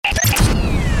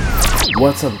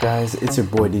What's up, guys? It's your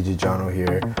boy DJ Jono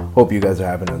here. Hope you guys are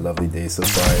having a lovely day so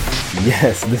far.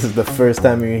 Yes, this is the first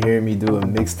time you're hearing me do a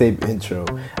mixtape intro.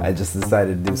 I just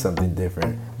decided to do something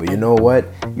different. But you know what?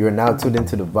 You are now tuned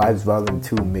into the Vibes Volume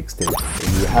 2 mixtape.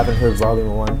 If you haven't heard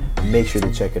Volume 1, make sure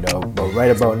to check it out. But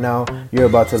right about now, you're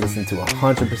about to listen to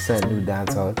 100% new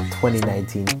dancehall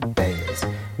 2019 bangers.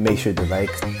 Make sure to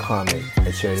like, comment,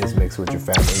 and share this mix with your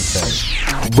family and friends.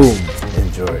 Boom!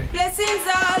 Enjoy. Blessings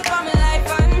all for my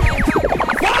life and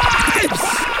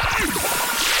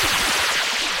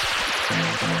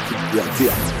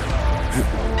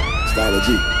Style G.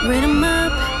 Rhythm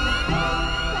up,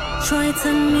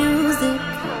 Troyton music.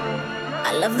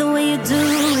 I love the way you do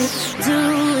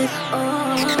it,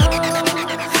 oh.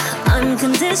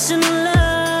 Unconditional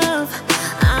love.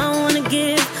 I wanna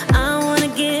give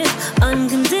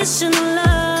unconditional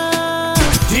love.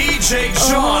 DJ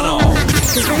Jono.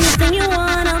 Cause anything you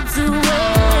want, I'll do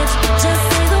it. Just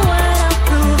say the word, I'll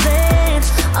prove it.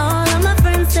 All of my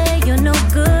friends say you're no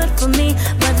good for me,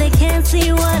 but they can't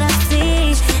see what I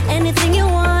see. Anything you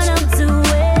want, I'll do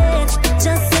it.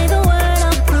 Just say the word,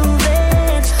 I'll prove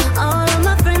it. All of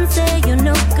my friends say you're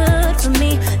no good for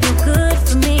me, you're good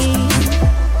for me.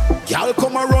 Y'all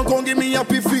come around, come give me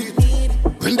happy feet.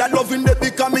 Bring that love in the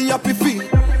become me happy feet.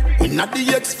 In at the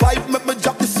X5, make me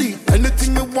drop the seat.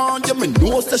 Anything you want, yeah, me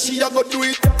know that she a go do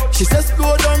it. She says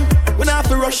slow down, when I have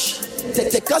to rush.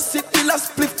 Take a sip, till I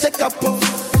split, take a puff.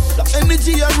 The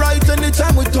energy is right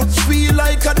anytime we touch. Feel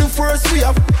like I do first we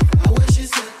have.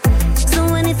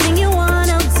 So anything you want,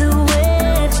 I'll do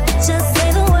it. Just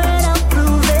say the word, I'll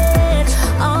prove it.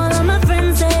 All of my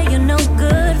friends say you're no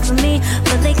good for me,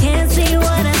 but they can't see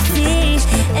what I see.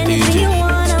 Anything you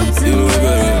want, I'll do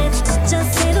it.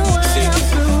 Just say the word, I'll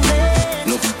prove it.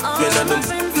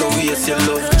 No waste your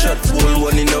love, chat whole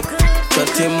one enough.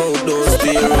 Chat him out, don't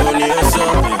stay around here, so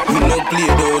we no play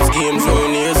those games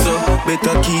around here, so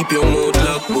better keep your mouth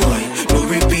locked, boy. No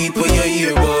repeat what you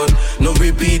hear about. No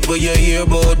repeat what you hear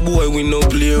about, boy. We no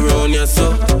play around here,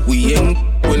 so we ain't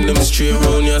when them stray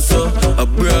around here, so a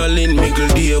brawling middle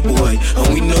day, boy.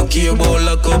 And we no care about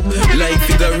lock up, like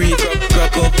figure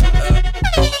crack up.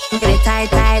 Get it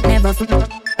tight, never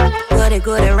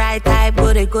Good, right type,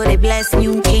 good, bless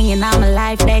new king, and I'm a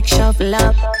life back, shuffle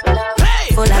up.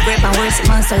 Full of grip and words,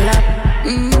 muscle up.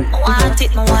 Want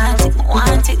it. Now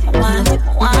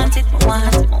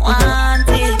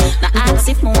ask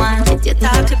if I want it, you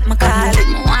talk if I call it,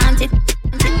 want it.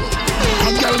 A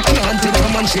girl can't take a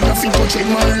man, she nothing touching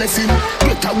man lesson.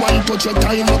 Get a one touch your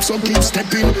time up, so keep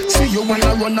stepping. See you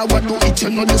wanna run, I do it, you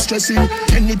know the stressing.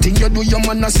 Anything you do, your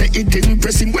man, I say it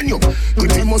impressing. When you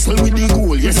good for muscle with the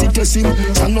goal, yes it is him.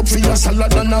 Stand up for your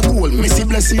salad and a goal, messy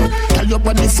blessing. Tell your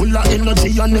body full of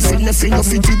energy and nothing you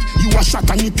fit it. You a shot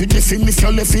and it with the film if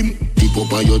you left him. Tip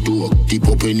up on your door, tip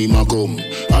up any ma come.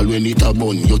 All when it a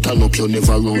bun, you turn up, you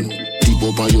never run. Tip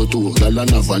up on your toe, girl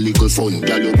and have a little fun.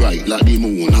 Girl you bright like the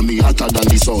moon, and me hotter than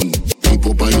the sun. Tip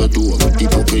up on your toe,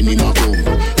 tip up any ma come.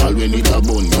 All when it a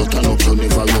bun, you turn up, you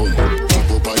never run.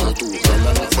 Tip up on your toe, girl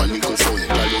and have a little fun.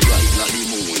 Girl you bright like the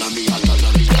moon, and me hotter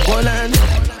than the sun. Hold on,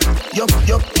 your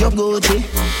Gucci,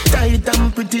 tight and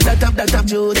pretty, that have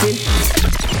beauty.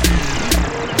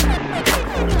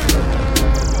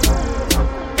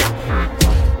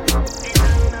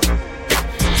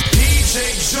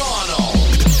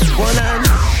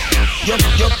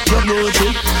 Your Gucci,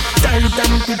 tight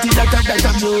and pretty, that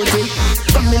a beauty.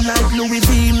 Coming like Louis V,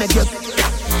 make you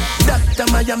Dr.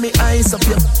 Miami eyes up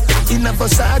you. In a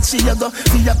Versace, you go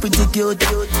feel pretty cute.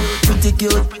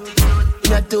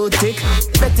 You're too thick.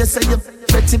 Better say you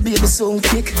pretty baby so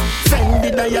kick.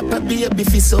 Fendi diaper baby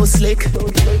feel so slick.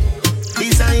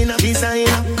 Designer.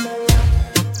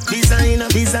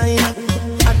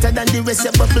 Hotter than the rest,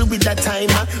 you bubble with that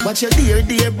timer. Watch your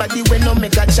dear body when no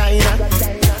make a China.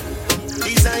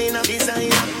 Designer.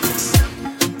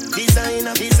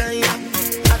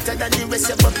 Hotter than the rest,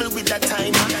 you bubble with that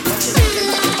timer.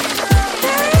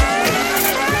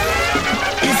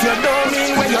 If you don't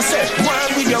mean what you say, go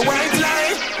on with your white lie.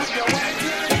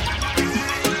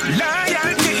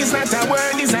 Loyalty is not a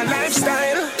word, it's a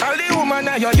lifestyle. All the woman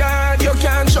at your yard you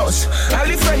can't trust. All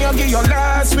the friend you give your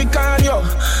last week on you.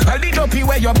 All the dopey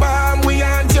where you bomb we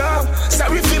aren't you.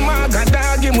 Sorry for my god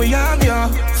dog him we have you.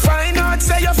 Find out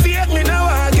say you fake me now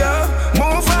want you.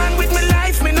 Move on with my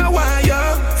life me now want you.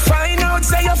 Find out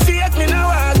say you fake me now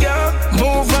want you.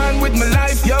 Move on with my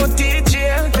life yo teach you.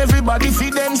 Everybody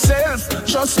feed themselves.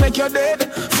 Just make you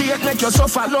dead. Fate make you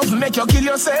suffer. Love make you kill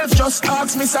yourself. Just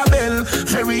ask Miss Abel.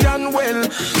 Very unwell.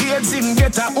 AIDS him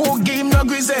get a who give him no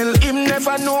grizzle. Him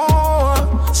never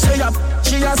know. Say up,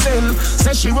 she a sell.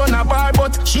 Say she run a bar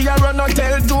but she a run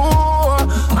hotel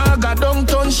too. Maga down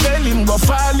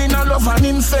fall in a love and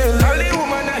him fail. All the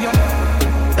woman I you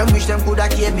know. Them wish them coulda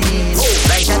kept me in.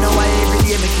 Right I know why every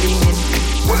day me cleaning.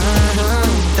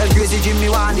 Tell Crazy Jimmy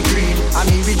want the green. I'm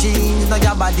in jeans, no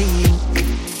your body.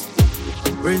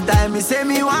 When time me say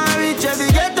me want rich,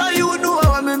 every ghetto you know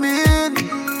what me mean.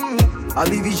 I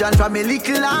be vision from me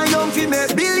little and young fi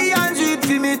make billions with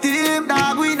fi me team.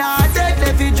 Dog we not dead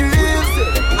left fi dream,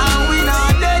 and we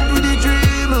not dead with the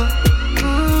dream.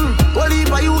 Only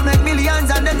for you make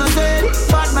millions and them no say.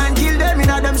 Bad man kill them in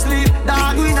a them sleep.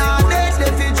 Dog we not dead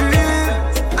left fi dream,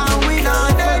 and we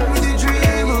not dead with the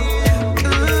dream.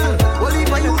 Only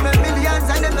for you make millions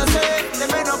and them no say. They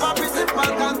made up a prison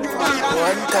back and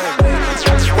one time.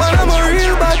 Well, I'm a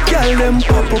real bad girl, them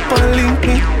pop up and link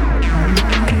me.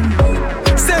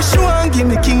 Say she want give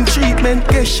me king treatment,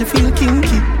 guess she feel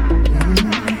kinky.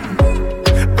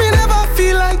 Me never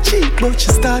feel like cheap, but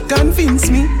she start convince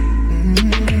me.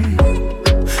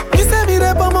 Me say me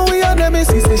rep on my way on them,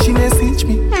 she say she message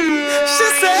me. She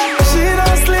say she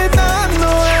don't sleep on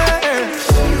nowhere.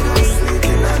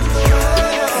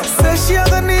 Say she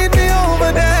ever need me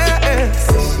over there.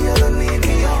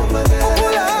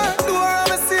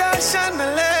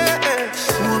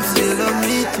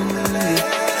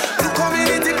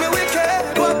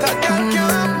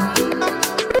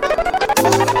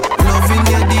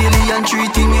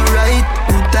 Treating you right,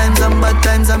 good times and bad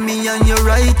times, and me and you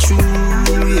right true.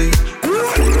 Yeah.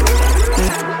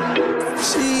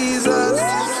 Jesus.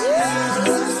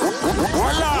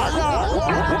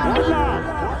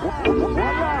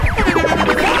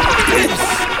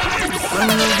 When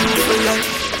you do for life,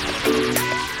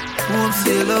 won't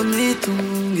say love me too.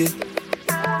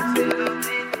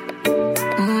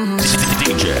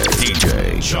 DJ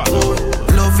Jono.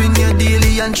 Loving you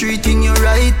daily and treating you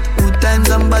right. Good times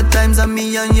and bad times, and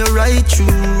me and you right true.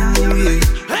 Yeah.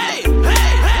 Hey,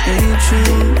 hey, hey. Ain't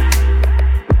true.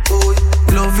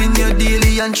 Loving you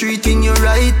daily and treating you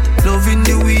right. Loving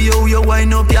the way you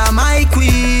wind up, you're my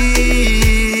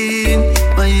queen,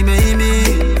 my baby.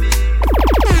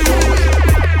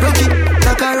 Rock it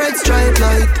like a red stripe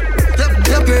light.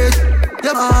 You're great,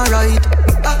 you're alright.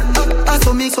 I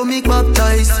so make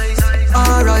baptize.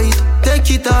 Alright, take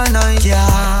it all night,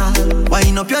 yeah.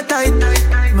 Wind up your tight,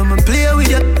 mama play with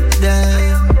you,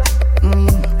 damn.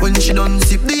 When she done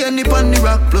sip the honey on the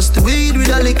rock, plus the weed with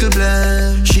a little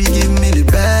blend. She give me the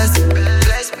best.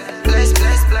 Bless.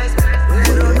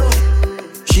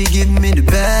 She give me the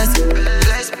best.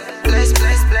 Bless.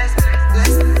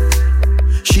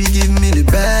 She give me the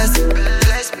best.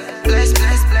 Bless.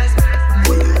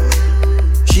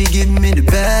 She give me the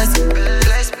best.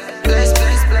 Bless.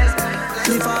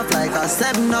 Live off like a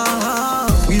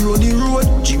 7.5. We run the road,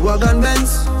 G-Wagon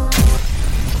Benz.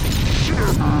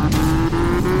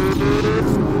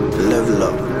 Level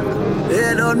up.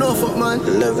 Hey, don't know fuck man.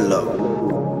 Level up.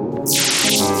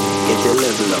 Get your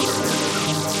level up.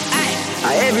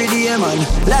 Every day man,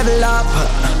 level up.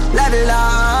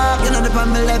 You know the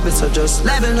pan me level, so just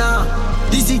level now.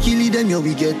 This is killy them, yo,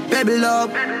 we get pebble up.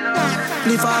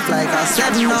 Live off like a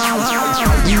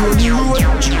 7.5. We run the road,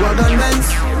 G-Wagon Benz.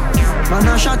 Man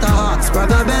a shot a heart,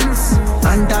 Sprague Benz.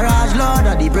 Entourage Lord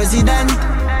of the President.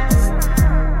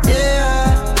 Yeah.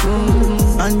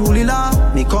 And Holy Law,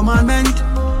 me commandment.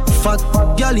 Fat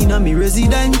girl in a me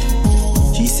resident.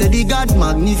 She said the God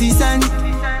magnificent.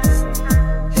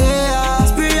 Yeah.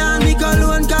 Spray on me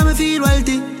cologne, can me feel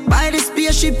wealthy. Buy the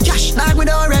spaceship cash like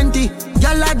without renty.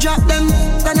 Girl I drop them,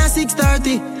 then a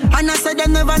 6:30. And I said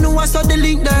them never know I saw the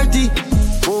link dirty.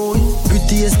 Boy,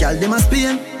 prettiest girl them a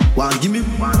Spain. Want give me,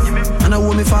 and I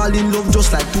want me fall in love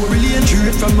just like Tory Lane.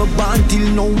 Straight from my band till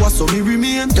now, what's so me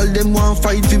remain. Tell them want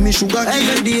fight for me sugar cane.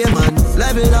 Every day man,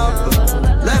 level up.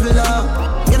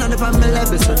 You know the pan me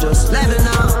level, so just level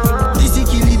now. This is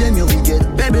killy them, you we get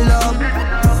pebble up.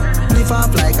 Live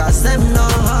up like a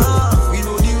 7.5. We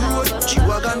know the road,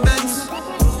 G-Wagon Benz.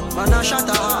 Man a shot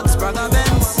a heart, Sprague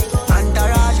Benz.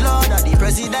 Entourage Lord of the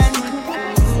President.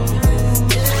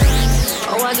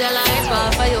 Oh, I got life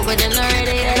off for you, but they're not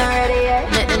ready yet.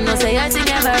 Let them know say I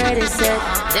think I've already said.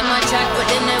 Them a chat, but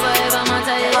they never ever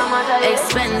matter yet.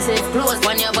 Expensive clothes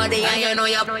on your body, and you know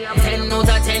you're 10 out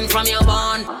of 10 from your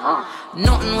bond.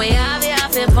 Nothing we have, you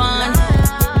have to fun.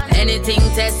 Anything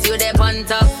test you, they on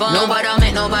top fun.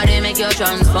 Nobody make you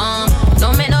transform.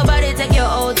 Don't make nobody take you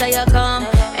out till you come.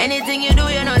 Anything you do,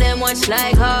 you know them watch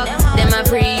like hawk. Them a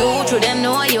pre you, through them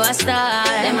know you a star.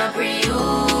 Them a pre you.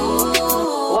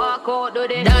 Walk out, do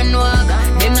they done walk.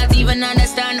 Them not even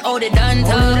understand how they done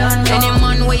talk. Any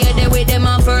man where you there with them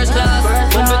on first class.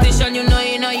 Competition, you know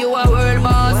you a world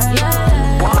boss.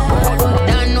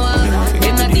 Done walk.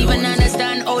 Them not even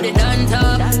understand how they done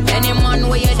talk. Any man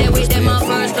where you there with them on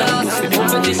first class.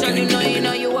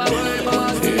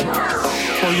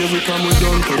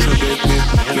 bet me.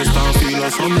 Let's not feel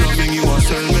us, some loving you a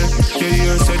sell me. Yeah,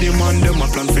 you said the man, them a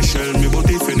plan for shell me. But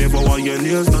if you never want your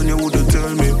nails done, you wouldn't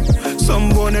tell me. Some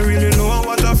boy they really know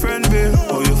what a friend be.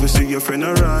 Oh, you feel see your friend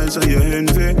arise and you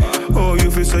envy. Oh,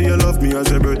 you feel say you love me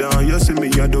as a brother and you see me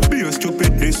you do be a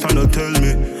stupidness and don't tell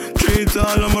me. Treat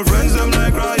all of my friends them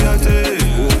like royalty.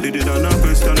 Oh, did it and I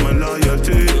question my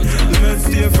loyalty. Let's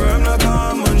stay firm like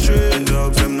common tree.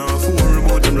 Dogs them not fool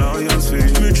about them loyalty.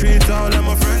 Me treat all of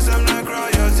my friends them like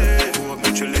royalty. Oh, me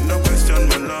chillin' no question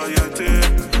my loyalty.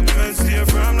 Let's stay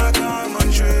firm like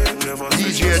common tree.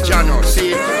 DJ Jano,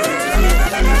 see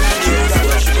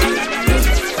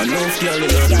I love y'all in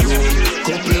the room.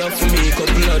 Couple up for me,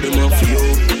 couple of them up for you.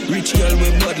 Rich y'all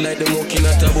with bad like them walking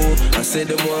at a bow. I said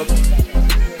them up.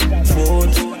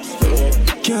 Fold.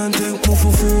 Can't take me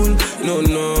for fool. No,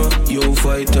 yo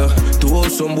fighter. To all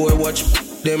some boy watch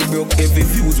them broke every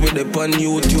views with the pan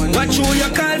YouTube. Watch who you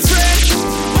call friend.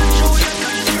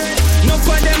 No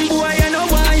for them boy, you know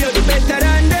why you do better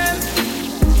than them.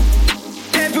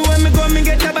 Everywhere me go, me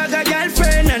get a bag of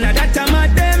girlfriend. And that time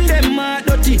at them mad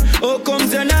dirty. Oh,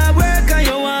 comes you not work and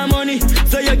you want money.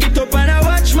 So you get up and I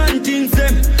watch man things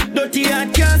them. Dirty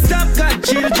heart can't stop got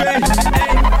children.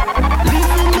 Hey.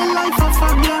 Living the life of a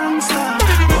gangster.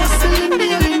 Hustling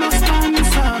daily no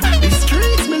sponsor. The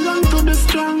streets belong to the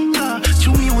stronger.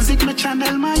 Through music me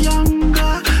channel my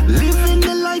younger. Living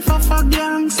the life of a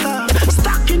gangster.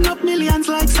 Stacking up millions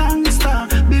like sangster.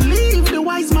 Believe the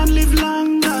wise man live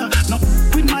longer. No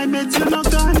with my meds you no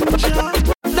ganja.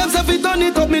 Them say fi turn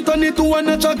it up, me turn it to one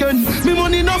notch again. Me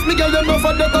money enough, me girl them no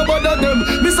for that about them.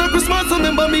 Me say Christmas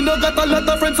remember me no got a lot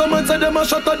of friends. Someone say them a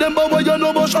shot at them, but what you know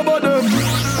about shabba them?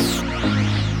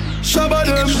 Shabba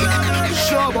them,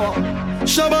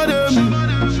 shabba them.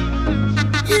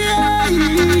 Yeah.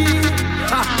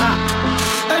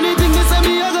 Anything they say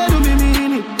me, I gotta do me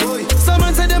mean it.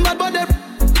 Someone say them bad, but them.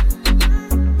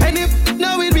 And if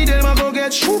now with me, them I go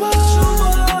get shuba.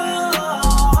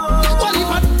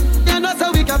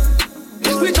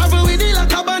 We travel with it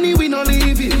like a bunny, we no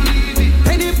leave it.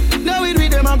 And if now we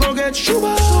with them, I go get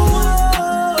sugar.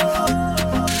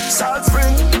 Salt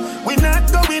Spring, we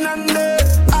not going under.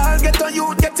 I'll get on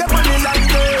you, get your money like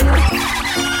that.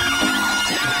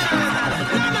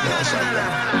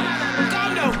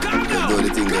 Calm down. Do the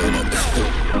thing going on.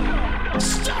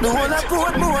 The whole of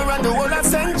Portmore and the whole of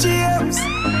St. James.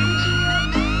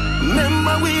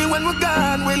 Remember we when we're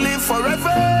gone, we live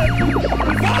forever.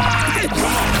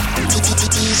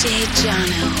 DJ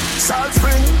Jano. Salt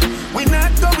Spring, we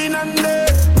not going under.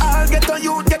 I'll get on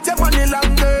you, get your money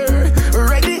longer.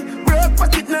 Ready, broke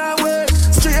pocket now way.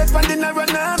 Straight from the narrow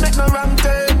now, make no wrong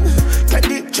turn. Get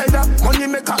the cheddar, money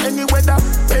maker any weather.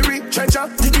 Perry treasure,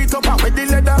 dig it up and with the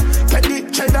leather. Get the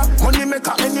cheddar, money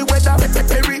maker any weather.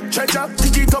 Perry treasure,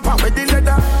 dig it up and with the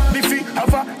leather. Biffy,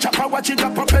 have a chopper, watch it a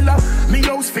propeller. Me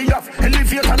house fee off,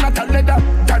 elevator not a leather.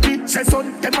 Daddy say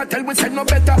son, them a tell we say no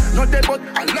better. No they but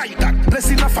I like that,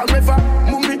 blessing a forever.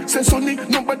 Mummy say sonny,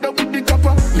 no better with the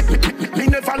copper. Me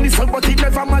never listen but it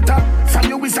never matter. From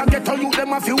you is a ghetto you,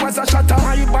 them a few as a shatter.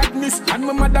 My badness and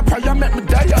my mother prayer make me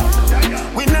die.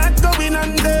 We not going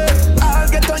under. I'll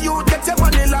get on you, get your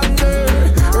money longer.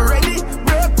 Ready,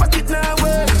 broke pocket now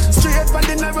way. Straight from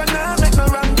the narrow now, make no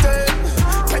wrong turn.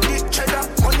 Get the cheddar,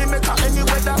 money maker any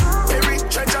weather. Perry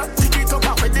treasure, dig it up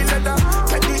and with the leather.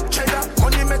 Get the cheddar,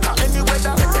 money maker any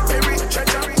weather. Perry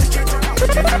treasure, dig it up and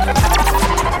with the leather.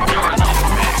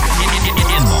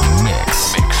 In the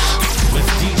mix with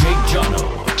DJ Jano.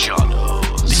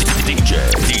 DJ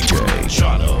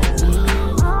Jano.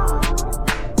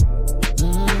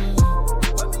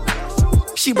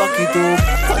 She back it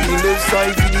up on the left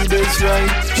side to the best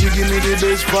right. She give me the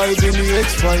best vibe in the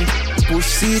X5. Push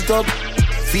seat up,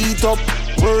 feet up,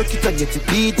 work it and get it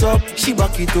beat up. She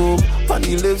back it up on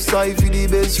the left side to the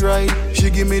best right. She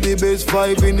give me the best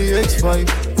vibe in the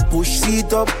X5. Push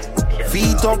seat up,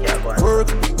 feet up, work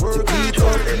to beat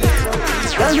up.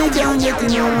 Girl, you can't get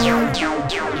enough.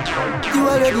 You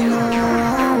already know.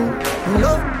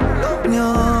 Love, no.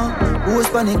 Who's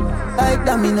panic like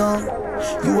that, me know.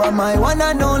 You are my one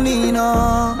and only, you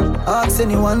know. Ask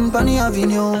anyone for the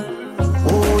avenue.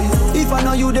 Oh, if I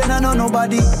know you, then I know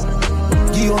nobody.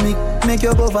 Give me, make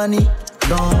your bovani.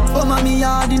 Don't come at me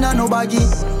hard in a no baggy.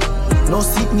 No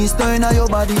sickness turn on your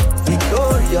body.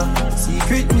 Victoria,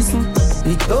 secret missing.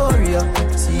 Victoria,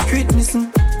 secret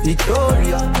missing.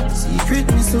 Victoria,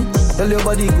 secret missing. Tell your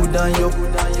body good and you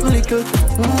little.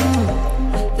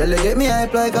 Girl, you get me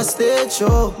hype like a stage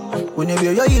show. When you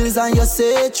wear your heels and you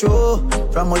say true.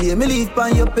 From all you me leave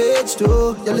on your page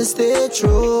too. Girl, you stay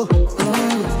true.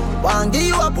 One give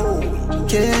you up,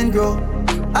 can't grow.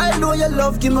 I know your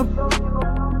love give me.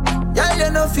 Yeah,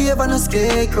 you no favor, no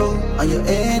scarecrow, and you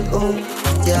ain't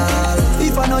yeah.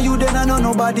 If I know you, then I know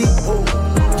nobody.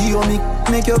 Give me,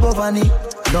 make your governor.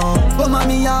 No, but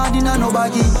mommy yard in a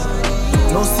nobody.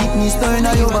 No sickness turn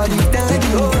on your body.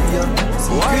 Victoria,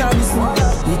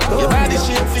 your body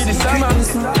shape for the summer.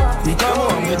 Come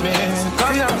on with me,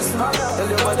 come here.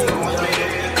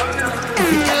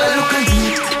 Look at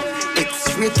it,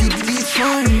 X-rated V4.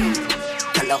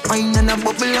 Tell her wine and a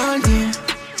bubble on here.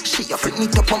 She a fit me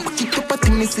up and back it up. I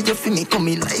think me say you feel me come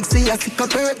me like say I sick a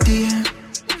birthday.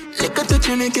 Like a touch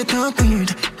you make it talk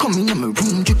weird. Come in my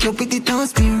room, juke you with the town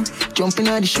spear. Jumping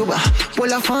on the shower,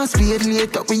 pull a fast speed.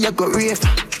 Later we a go rave.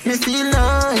 Me feel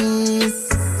nice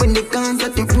when they dance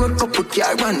at the road. Couple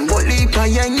car and bully by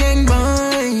yang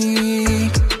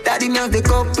bike. Daddy me have the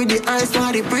cup with the ice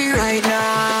for the free right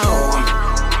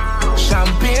now.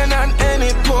 Champagne and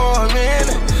any pouring.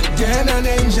 Then an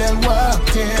angel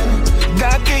walked in.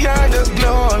 That gave her the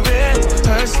glory.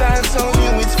 Her style so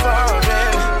new it's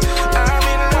foreign. I'm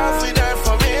in love with her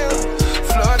for real.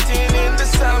 Floating in the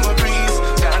summer breeze.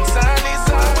 Dance on is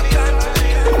all we got to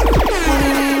live.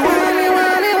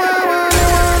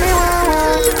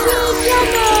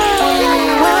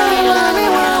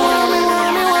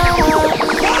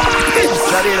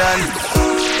 Shut it on.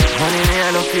 Money me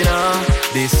a looking on.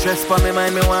 This stress for me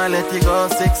mind me want let you go.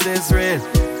 Sex is real.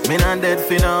 Me not dead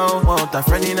for now. Want a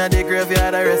friend in the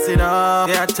graveyard arresting up.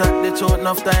 Yeah, I chat the truth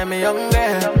enough time me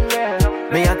younger.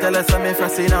 Me a tell her some me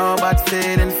frosty now. But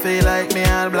feeling feel like me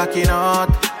all blacking out.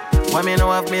 Why me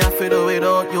know have me have to do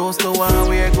without. Used to want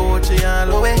wear Gucci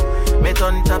and Louis. Me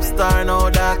turn top star now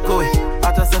dark away.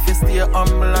 I just have to stay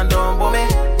humble and don't boo me.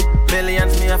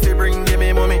 Millions me have to bring give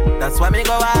me money. That's why me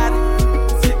go hard.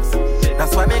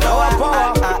 That's why me go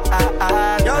hard.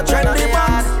 Yo, trendy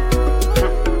box.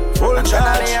 Full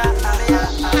charge.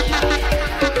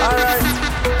 Alright.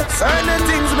 Certain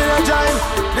things me a join.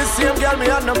 The same girl me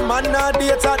and the man not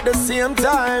date at the same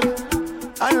time.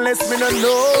 Unless me no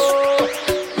know.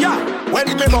 Yeah. When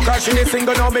me buck her, she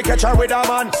single, now me catch her with a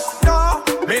man. No,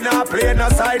 me not play no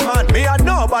side man. Me and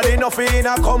nobody nothing in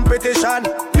a competition.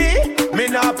 Me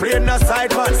not play no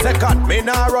side man. Second, me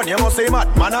not run, you must say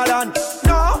mad man a land.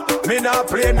 No, me not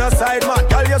play no side man.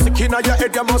 Tell you sick in your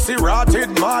head, you must see rotted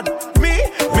mad.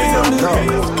 Me not play.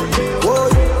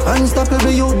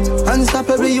 Unstoppable youth,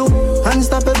 unstoppable youth,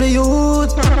 unstoppable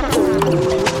youth.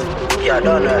 Yeah,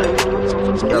 don't know.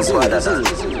 You're squad of that.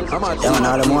 Yeah, man,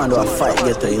 all them want to fight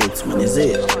get the youths, man, is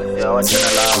it? Yeah, watching the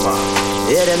lava.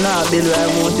 Yeah, them not build where I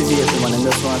motivate them, man, them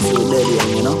just want to see you dead,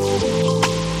 you know?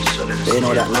 They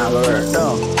know that now go work, no?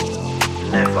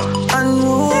 Never.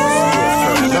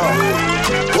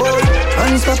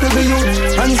 Unstoppable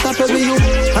youth, unstoppable youth,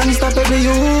 unstoppable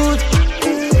youth.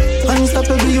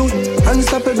 Unstoppable youth,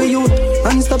 unstoppable youth,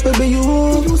 unstoppable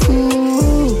youth.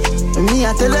 Me,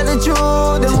 I tell her the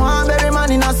truth. Them want bury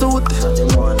man in a suit.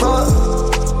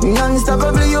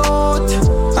 Unstoppable youth,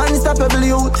 unstoppable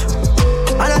youth.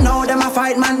 I don't know them a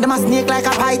fight man, them a snake like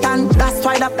a python. That's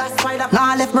why that,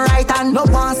 now left me right hand. No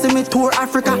one see me tour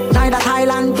Africa, neither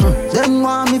Thailand. Them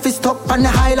want me fi stuck on the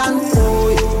highland.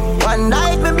 One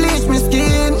night me bleach me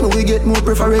skin, we get more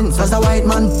preference as a white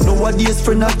man. Nowadays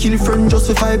friend I kill friend just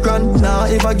for $5,000. Nah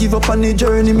ever give up on the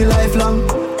journey me lifelong.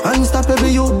 Unstoppable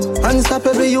youth,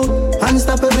 unstoppable youth,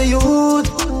 unstoppable youth.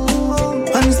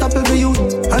 Unstoppable youth,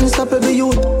 unstoppable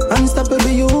youth, unstoppable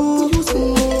youth.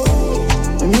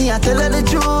 Me I tell her the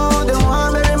truth, they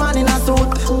want every man in a suit.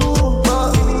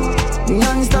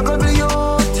 Unstoppable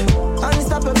youth,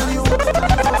 unstoppable youth.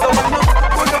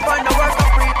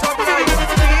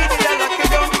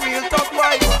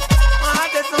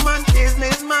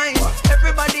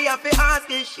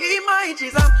 She mine,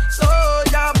 she's a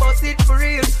soldier, bust it for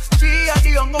real. She are the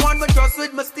younger one, but trust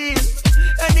with my steel.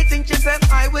 Anything she said,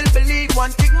 I will believe.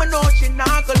 One thing me know, she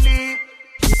not gonna leave.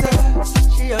 She said,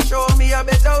 she a show me a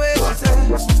better way. She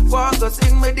said, walk go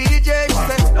sing me DJ. She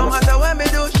said, no matter what me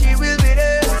do, she will be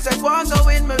there. She said, walk go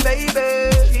win me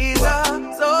baby. She's a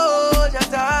soldier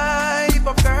type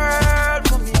of girl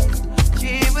for me.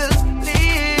 She will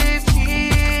live,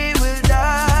 she will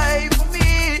die for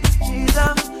me. She's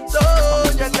a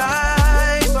soldier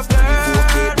type of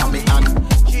girl for me.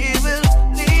 She will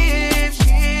live,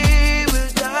 she will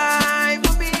die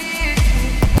for me.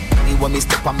 Me when me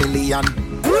step a million.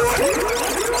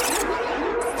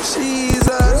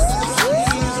 Jesus.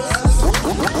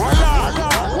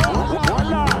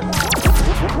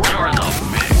 You're in the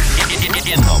mix. In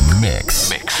the mix.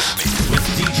 With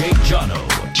DJ Jono.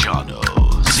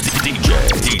 DJ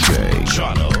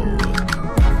Jono.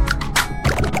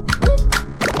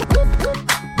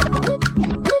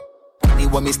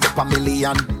 When me step a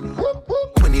million,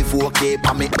 24K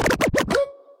pa me.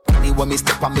 When me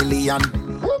step a million,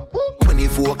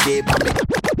 24K for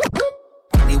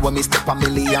me. When me step a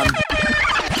million.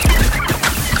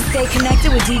 Stay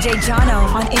connected with DJ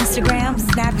Jono on Instagram,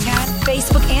 Snapchat,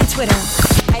 Facebook, and Twitter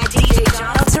at DJ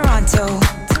Jono Toronto.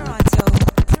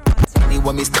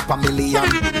 When me step a million,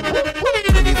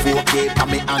 24K for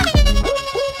me and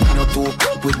no too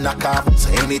with knock off.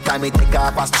 So anytime me take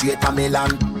off, I straight to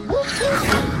Milan.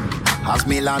 As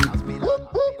Milan,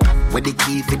 with the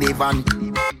key for the van.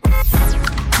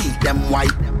 Keep them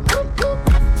white,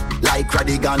 like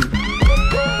Radigan.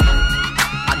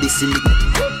 I see me,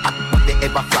 they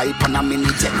ever fly on a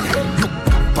mini jet. Look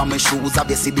for my shoes,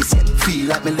 I see this yet. Feel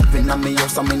like me living on me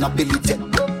house, I'm in a Billy jet.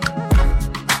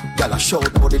 Girl, I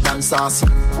shout how the dance I see.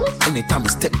 Anytime I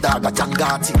step dog, I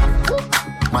Jangati.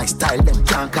 My style, them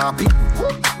can't copy.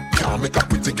 Can't make a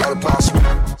pretty girl pass me.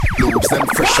 Lobes, them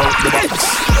fresh out the box.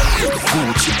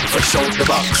 Gucci, fresh out the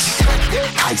box.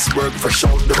 Iceberg, fresh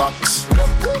out the box.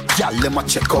 Girl, let me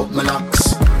check out my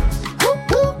locks.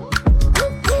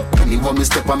 Anyone me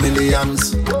step a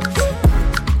millions.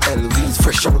 LV's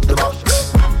fresh out the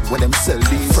box. When them sell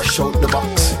these, fresh out the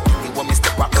box. Anyone me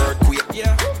step a earthquake.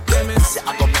 Yeah, say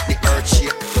I gon' make the earth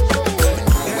shake.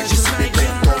 When she see me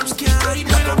bend down,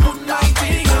 I gon' put my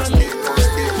thing on. You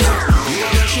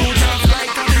wanna shoot off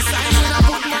like on the side when I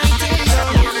put my thing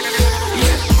on.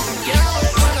 Yeah, girl,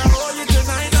 wanna hold you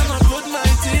tonight, I'ma put my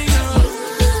thing on.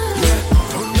 Yeah,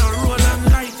 thunder roll and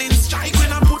lightning strike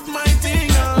when I put my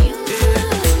thing on.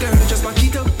 Yeah, girl, just back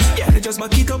it up. Yeah, just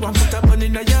back it up and put a bun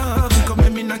in the yard. Come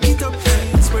let me knock it up.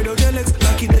 Spread out your legs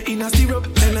like in the inner syrup.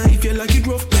 And if you like it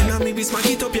rough, then I maybe smack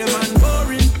it up. Yeah, man,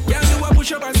 boring. Yeah, do a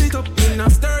push up and sit up. You're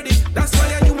not sturdy. That's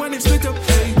why you want it split up.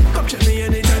 Hey, come check me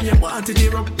anytime you want it.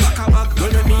 Tear up, back a back.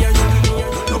 Gonna me and you.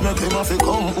 You make him have to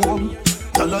come home.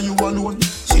 Tell her you alone.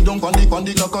 Sit down on the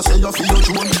like I say you feel your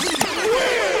drone.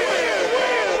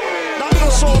 That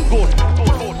is so good.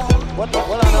 What are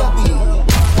you?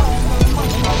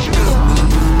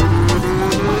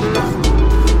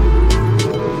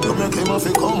 You make him have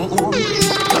to come home.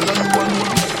 Tell her you alone.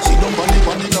 Sit down on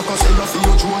the like I say you feel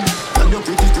your drone. Tell your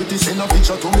pretty send a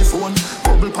picture to me phone.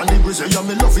 Bubble pan the grizzly, yeah,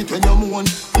 me love it when you moan.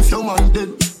 If your man dead,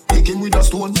 take him with a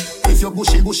stone. If you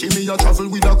bushy, me a travel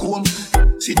with a comb.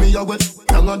 See me a wet,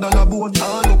 younger than a bone.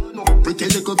 Ah, no, pretty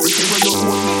little pretty where you own.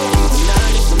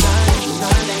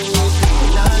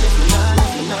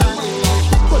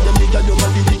 But them nigga you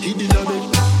got the wicked in a bed.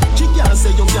 She can't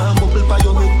say you can't bubble by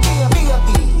your head.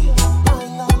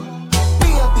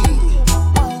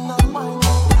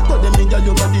 But them nigga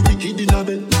you got the wicked in a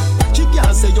bed. She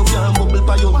can't say you can't bubble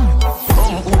by your head.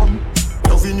 Come home,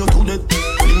 loving you to death.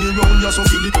 Bring you round, you so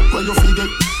feel it where you forget.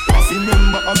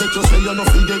 Remember, I bet you say you no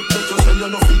forget.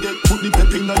 Put the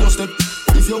pep in your step.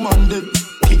 If your man dead,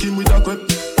 kick him with a grip.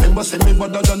 Remember, say me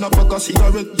better than a pack of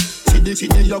cigarette. See the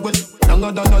you wet,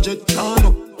 younger than a jet. Nah,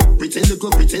 no, pretty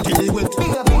little, pretty till you wet.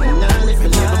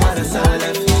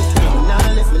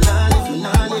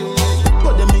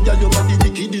 But them nigga, you got the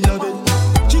wicked in a bed.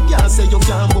 She can't say you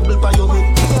can't bubble by your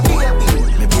head.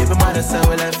 My baby mother say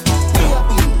we left.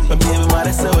 My baby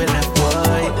mother say we left,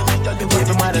 boy. My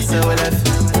baby mother say we left.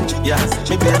 Yeah,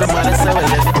 me baby mother say we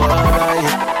left, boy.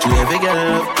 Every girl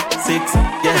love 6,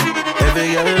 yeah. Every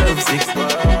girl love 6, boy.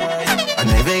 And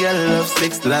every girl love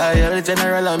 6, loyal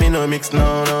general, I mean no mix,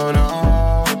 no.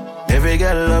 Every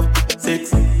girl love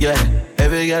 6, yeah.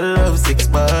 Every girl love 6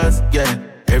 bars, yeah.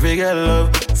 Every girl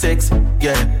love 6,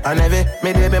 yeah. And every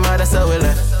me baby mother say we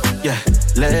left, yeah,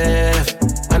 left.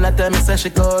 And I tell me say she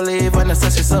go leave, and I say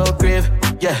she so grieve,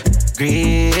 yeah,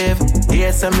 grieve.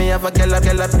 Yes, and me have a girl up,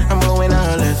 I'm going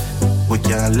all left. We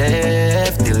can't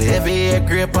left till every year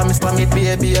grip on me,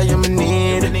 baby, you me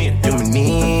need.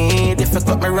 If you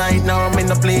cut me right now, I'm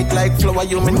in a plate like flour,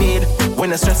 you me need.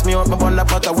 When I stress me out, my bun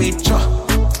about a wheat chop.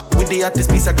 With the hottest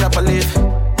piece of grab a leaf.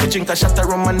 Me drink a shot of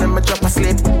rum and then me drop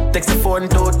asleep. Text the phone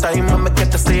 2 times and me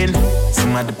get the scene.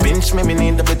 Somebody pinch me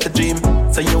need a better dream.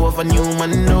 So you have a new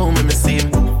man, know me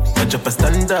seem. I drop a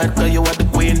standard, cause you are the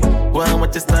queen. Well,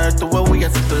 what you start to what we are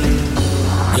settling.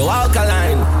 You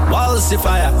alkaline, walls see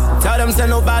fire. Tell them say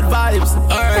no bad vibes.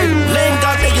 Alright, link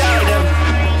up the girl them.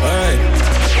 Alright.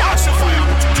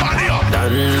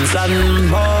 Dance and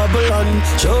bubble on.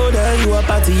 Show them you a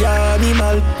party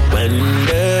animal. When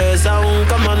the sound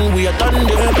come on, we are turn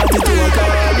the party to a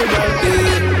carnival.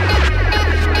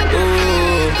 Oh.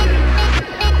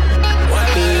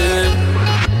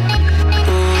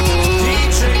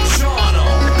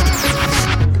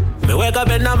 Me wake up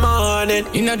in the morning,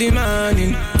 in the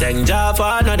morning. Thank God for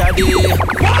another day.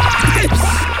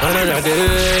 Another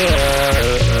day.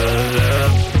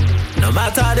 No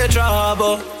matter the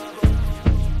trouble,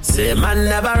 say man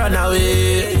never run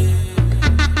away.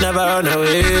 never run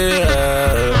away.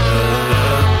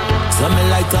 So me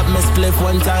light up my spliff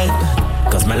one time,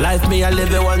 cause my life me I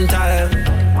live it one time.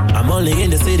 I'm only in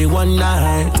the city one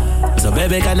night, so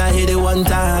baby can I hit it one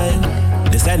time?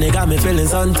 This time they got me feeling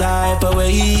some type of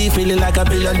way, feeling like $1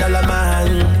 billion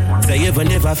man. Say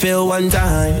even if I fail one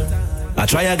time, I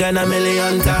try again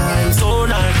 1,000,000 times.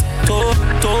 Tonight,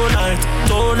 tonight,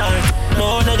 tonight,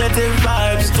 no negative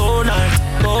vibes. Tonight,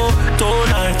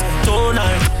 tonight,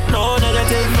 tonight, no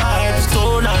negative vibes.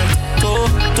 Tonight,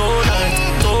 tonight,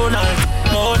 tonight,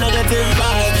 no negative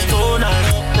vibes. Tonight,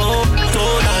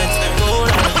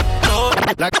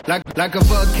 tonight, tonight. Like a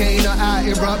volcano, I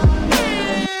erupt.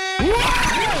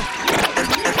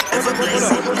 Ever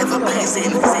blazing, ever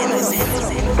blazing,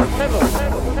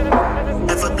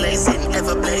 ever blazing,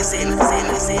 ever blazing,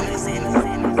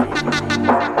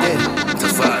 yeah,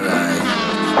 Tafari,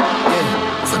 yeah,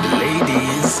 for the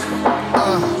ladies,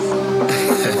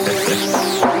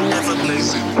 ever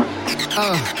blazing,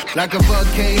 like a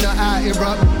volcano, I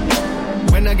erupt.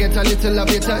 When I get a little of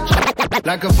your touch,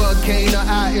 like a volcano,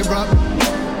 I erupt.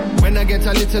 When I get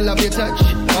a little of your touch,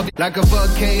 like a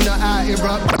volcano, I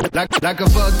erupt. Like a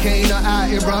volcano, I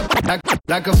erupt.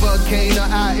 Like a volcano,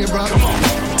 I erupt.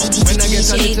 When I get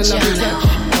a little of your touch,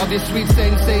 of this sweet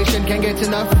sensation, can't get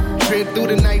enough. Straight through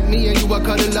the night, me and you are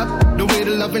cuddle up. The way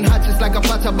the loving hot just like a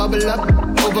pot to bubble up.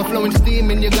 Overflowing steam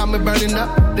and you got me burning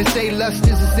up. They say lust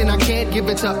is a sin, I can't give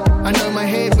it up. I know my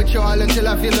head with you all until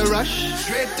I feel a rush.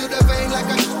 Straight through the vein like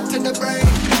a to the brain.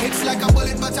 It's like a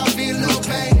bullet but I feel no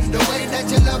pain. The way that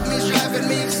you love me is driving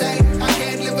me insane. I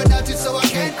can't live without you so I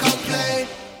can't complain.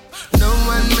 No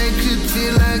one makes it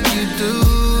feel like you do.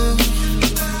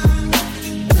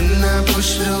 When I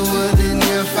push the wood in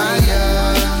your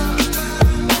fire,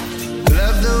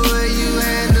 love the way you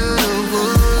handle the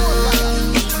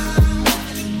wood.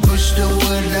 Push the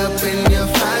wood up in your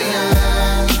fire.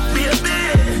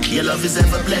 Baby, your love is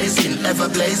ever blazing, ever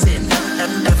blazing,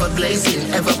 ever blazing,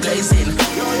 ever blazing,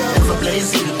 ever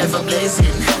blazing, ever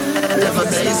blazing, ever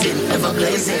blazing, ever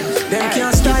blazing. Them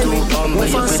can't style me, won't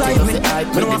fan side me. Me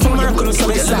don't want for Mercury, so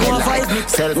they say won't fight me.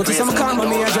 Notice I'm calm on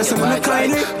me, I dress them in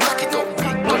kindly.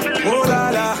 Oh la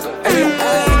la, hey,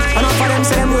 hey. I know for them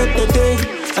say them with the thing,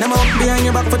 and them up behind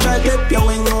your back for try clip, you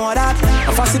ain't know that.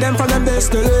 I fancy them from them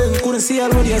best to learn. Couldn't see all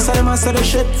with you, so them answer the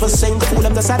shit for saying the fool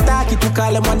them just attack it. To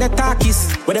call them on the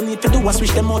talkies. What them need to do was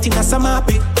switch them out in a some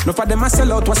happy. No for them I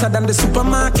sell out, what's than the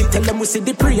supermarket. Tell them we see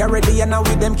the pre already and now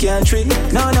with them can't treat.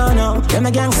 No, no, no, them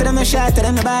a gangster, them a shot,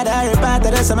 them a bad, I repart,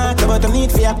 that's a mark, but them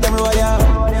need for up them roll ya.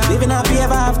 Living happy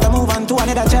ever after, move on to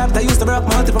another chapter. Used to broke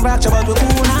multiple fracture, but we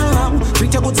cool now.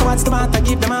 Treat your good, so what's the matter?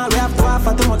 Give them all, we have to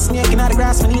offer. Too much snake in the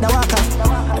grass, we need a walker.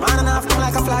 The man and half come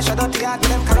like a flash, I don't hear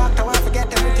them character, won't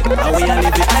forget everything. How we a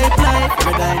live it hype life,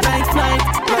 red eye night flight.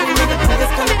 Running with the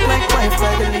niggas can look like wife.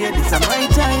 Right, the ladies are my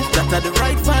time, that are the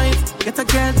right vibes. Get a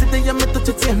girl today, I'm at the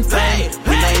same time.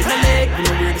 We lie in the leg, we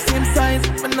know we're the same size.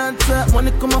 But not when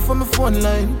it come off on my phone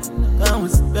line. I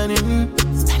was spinning,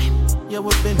 yeah,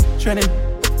 we've been trending.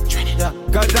 Yeah.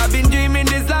 Cause I've been dreaming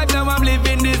this life, now I'm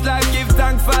living this life. Give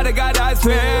thanks for the God I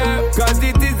swear. Cause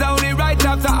it is only right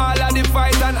after all of the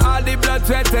fight and all the blood,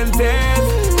 sweat and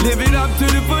tears. Living up to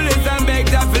the fullest and beg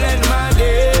that to end my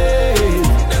days.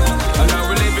 And now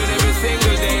we're living every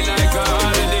single day like a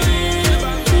holiday.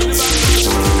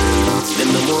 Them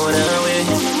no more away.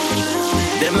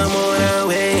 Them no more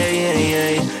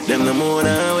away. Them no more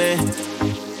away.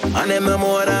 And them no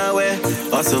more away.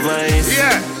 Also vice.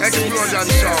 Yeah, explosion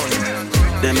sound.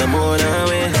 Them no more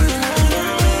away.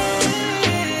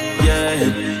 Yeah,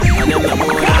 and them no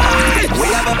more away. We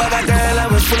have a bad girl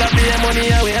and we full of beer money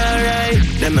and we alright.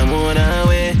 Them no more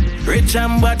away. Rich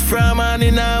and bad from and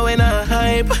in a way not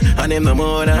hype. And them no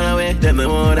more away. Them no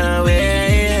more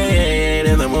away.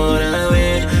 Them no more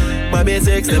away. My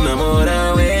basics, them no more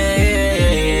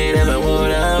away. Them no more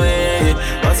away.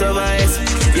 Also vice,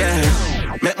 yeah.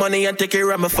 Make money and take care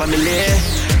of my family.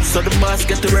 So the boss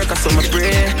get to work, so I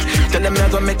pray. Tell them I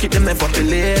gonna make it, them never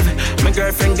believe. My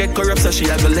girlfriend get corrupt, so she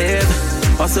a go live.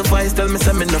 Also vice, tell me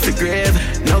something no fi grave.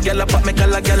 Now girl up, me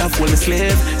call a girl up, full me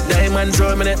slave. Diamonds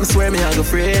roll me, let me swear me I go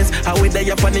freeze. How we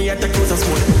die up on the yacht, cruise and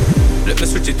smoke. Let me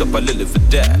switch it up a little for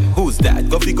that. Who's that?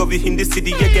 Govy in the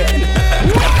city again.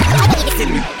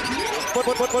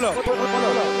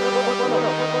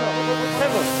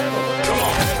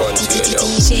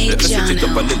 DJ Let me switch it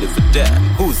up a little for that.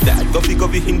 Who's that?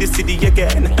 Govy in the city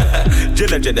again.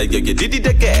 Jenna, you did it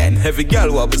again. Every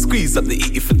girl want to squeeze up the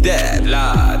E for that.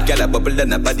 Lord, girl a bubble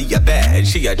and a body a bad.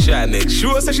 She a try make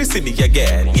sure so she see me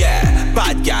again. Yeah,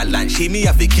 bad girl and she key me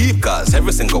have to keep, cause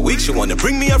every single week she wanna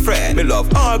bring me a friend. Me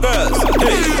love all girls,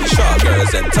 hey, short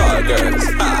girls and tall girls.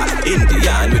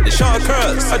 Indian with the short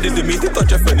curls. I didn't mean to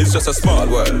touch a friend, it's just a small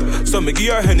world. So me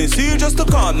give her Hennessy just to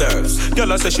calm nerves.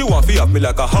 Girl, I say she want to up me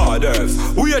like a hard earth.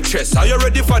 We a chess, are you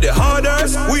ready for the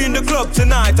harders? We in the club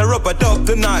tonight, I rub a dub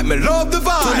tonight. Me love the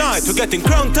vibe. Tonight we're getting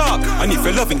crunked up. And if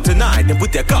you're loving tonight, then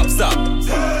put your cups up.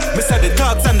 Me say the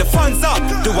dogs and the fun's up.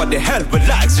 Do what the hell we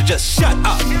like, so just shut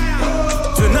up.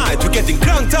 Tonight we're getting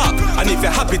crunked up. And if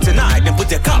you're happy tonight, then put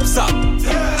your cups up.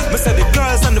 Me say the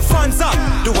girls and the fun's up.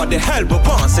 Do what the hell we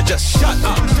want, so just shut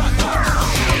up.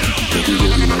 Take it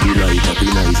in the light, happy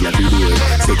night, happy door.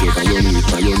 Take it by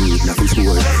your need, not to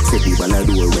score. Set the ball a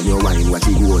door when you wine, watch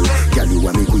it goal. Girl, you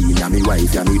are me queen, and me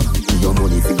wife, and me. Your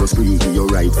money for your spree, for your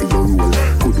right, for your rule.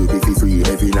 Could you be for free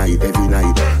every night, every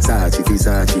night. Sachi for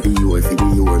Sachi, be your, for be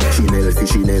your. Chanel for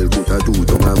Chanel, put a two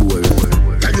to my boy.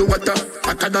 Tell you what,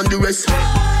 hotter than the rest.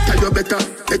 Tell you better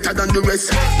than the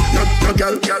rest. No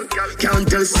girl, can't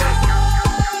tell.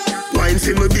 Wine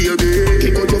for me baby.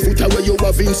 Kick out your foot away, you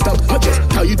have in stock. I just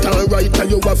tie it on right, tell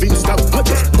you have in stock. I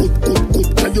just good,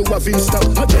 tell you have in stock.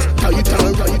 I just tie it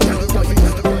on right, tell you have in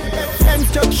stock.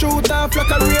 Enter shoot off like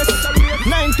a race.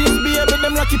 90s baby,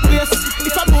 them lucky place.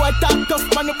 If a boy talk tough,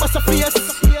 man, you bust a face.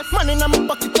 Man in my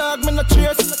pocket tag, me no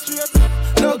trace.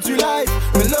 Luxury life,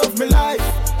 me love me life.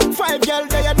 5 girl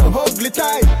they are no ugly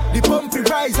tie. The pumpy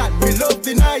rise and me love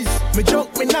the nice. Me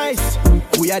junk me nice.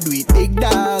 We are do it big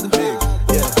dog. Big,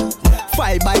 yeah.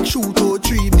 5 bike shoot or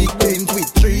 3 big pens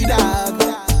with 3 dog.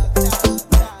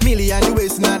 Million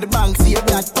US now the bank save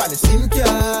that pan the SIM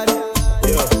card.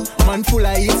 Yeah. Man full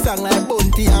of hits song like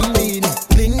Bunty and Bean.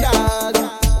 Bling dog.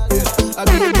 Yeah. I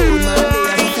be a good man.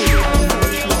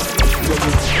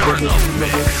 You're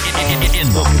in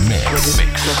the mix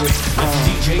with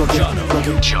DJ Jono.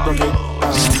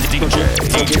 DJ.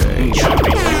 You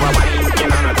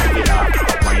wanna take it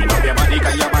off. Wind up your body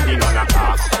 'cause your body no knock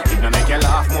off. It no make you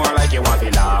laugh more like you want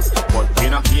to laugh. But you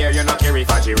not care if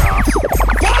a giraffe.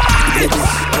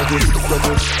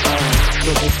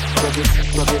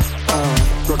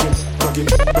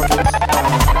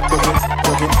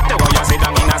 The way you sit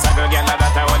down in a saddle, girl,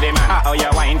 that a hold the man. How you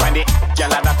wine pon the girl,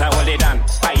 that a hold it down.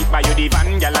 I eat by you the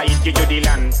van, girl, I eat you the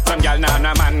land. Some girl nah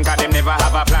no man, 'cause them never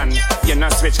have a plan. You no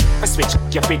switch,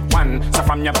 you pick one. So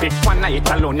from your pick one, I eat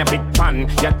alone, you pick pan.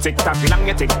 You tick tock long,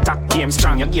 you tick tock game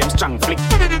strong, your game strong, flick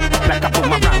like a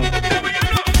boomerang.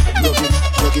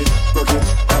 Rock it,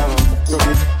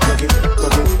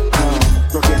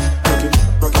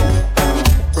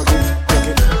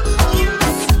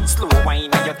 slow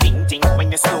wine and you ting.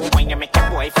 When you slow wine, you make your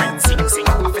boyfriend sing.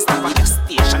 Office stop at your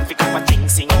station, pick up a ting.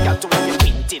 Y'all to when you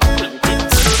quintin.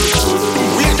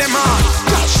 Wait them on,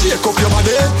 shake up your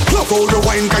body. Love how you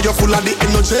wine 'cause you're full of the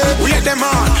energy. Wait them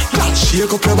on,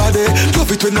 shake up your body.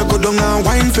 Love it when you go down and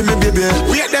wine for me, baby.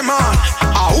 Wait them on,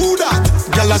 who that?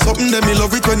 Girl, something that me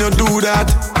love it when you do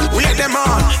that. Wait them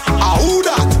on, who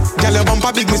that? Girl, your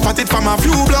bumper big, me spot it from a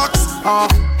few blocks.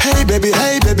 Hey baby,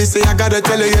 say I gotta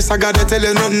tell you, yes I gotta tell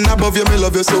you, nothing above you, me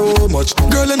love you so much.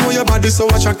 Girl, I know your body so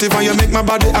attractive and you make my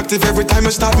body active. Every time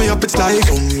you start me up, it's like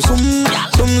zoom.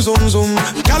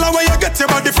 Girl, where you get your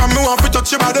body from, me want to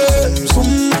touch your body.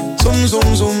 Zoom.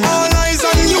 All eyes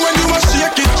on you when you a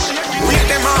shake it. Wait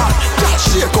them on,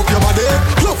 shake up your body.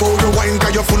 Love how you wine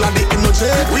 'cause you're full of the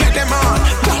energy. Wait them on,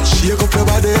 shake up your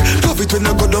body. Love it when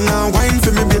you go down and wine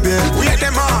for me, baby. Wait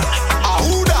them on,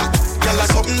 who that? Girl,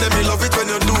 that's something that me love it when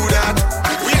you do that.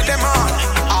 Wait them on,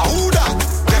 who that?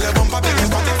 Girl, your bumper big is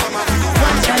party for my view.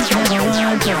 Right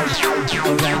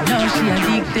now she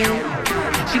addicted.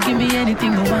 She give me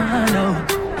anything I want, oh.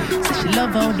 So she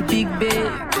love all the big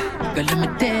bed. Girl, let me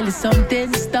tell you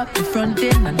something. Stop the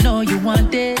fronting, I know you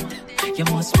want it. You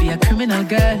must be a criminal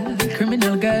girl,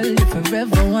 you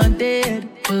forever wanted.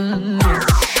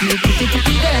 You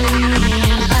pretty girl,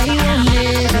 I won't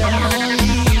leave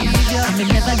you. I may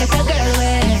never get a girl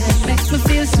where makes me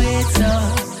feel sweet, so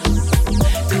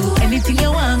do anything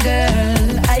you want,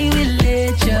 girl, I will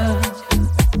let you.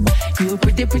 You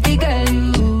pretty girl,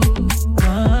 you,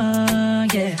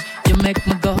 yeah. You make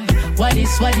me go, what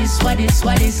is, girl?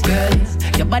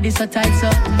 Your body's so tight, so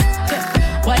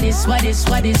what is,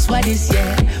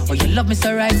 yeah. Oh, you love me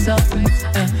so right, so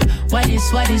what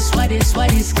is, girl?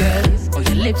 Oh,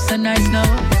 your lips are nice now.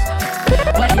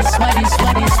 What is, girl?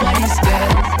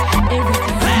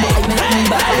 Everything you make me me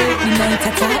ball out, the night I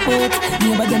talk out.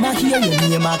 Nobody ma hear your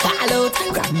name a call out.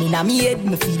 Grab me na me head,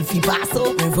 me feel fi pass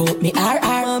out. Revoke me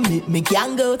RR, me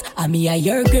gang out. And me a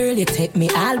your girl, you take me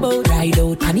all bout. Ride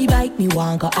out on the bike, me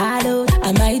want go all out.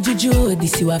 And my juju,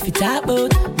 this you have to talk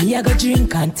about. Me a go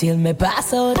drink until me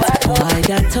pass out. Why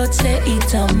that touch the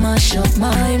it a mash up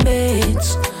my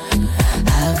bitch.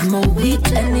 Have my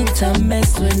wit and it a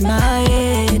mess with my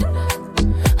head.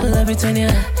 Love it when you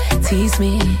tease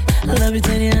me. Love it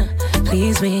when you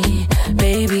please me.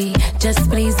 Baby, just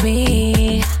please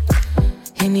me.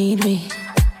 You need me.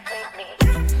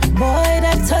 Boy,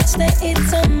 that touch that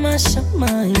it's a mash up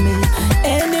my man.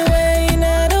 Anyway, in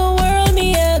the world,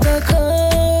 me I go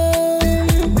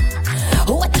come.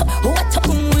 What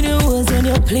when you was when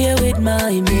you play with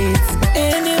my mates.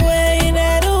 Anyway, in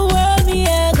the world, me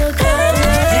I go come.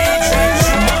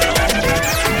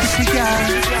 She got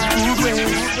good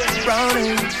ways,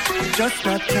 browning, just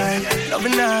not time.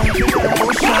 Loving now,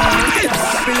 ocean,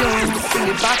 below, in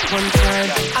the back one time.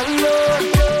 I know,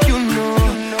 you know,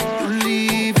 you're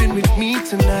leaving with me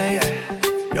tonight.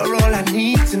 You're all I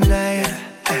need tonight.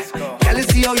 Girl, you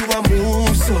see how you a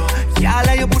move, so y'all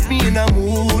like you put me in a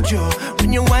mood, yo.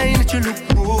 When you whine it, you look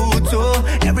good, so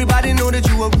everybody know that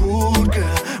you a rude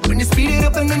girl. When you speed it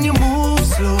up and then you move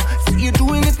slow, see you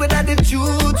doing it without the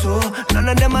attitude, so none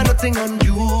of them are nothing on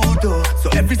you, though. So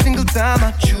every single time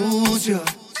I choose you,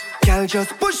 girl,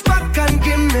 just push back and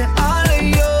give me all of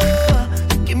you.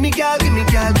 Give me, girl, give me,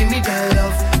 girl, give me that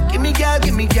love. Give me, girl,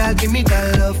 give me, girl, give me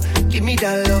that love. Give me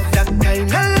that love, that kind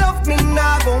of love me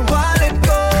not gon' want let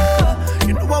go.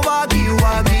 You know I want to give you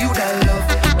that love.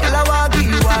 Girl, I want to give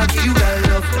you that love. Give you that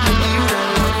love.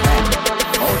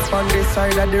 Out on this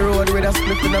side of the road with a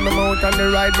split in my mouth and the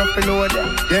ride up the load.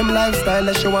 Them lifestyle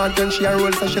that she want when she a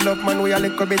roll, so she love man we a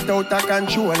little bit out of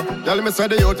control. Tell me say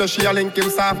the youth she a link him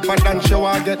soft bad and she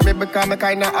want get me because me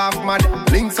kinda half mad.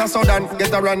 Links are sudden,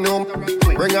 get her run home.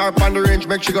 Bring her up on the range,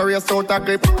 make she go race out a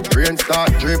clip. Rain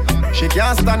start drip, she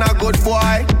can't stand a good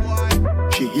boy.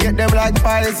 She hate them like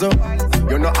poison.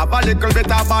 You know have a little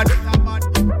bit of bad.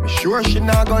 Me sure she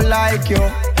not gonna like you.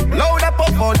 Loud up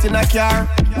out in a car.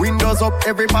 Windows up,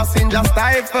 every passenger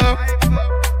stifle.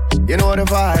 You know the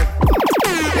vibe.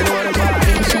 You know the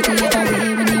vibe. Shut it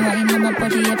away when you whine on my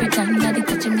body every time that you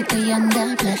touch me to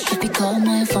yonder flash. If you call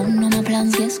my phone, no my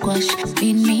plans get squashed.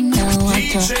 Feed me now, I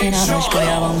talk in a rush, boy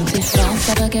I want it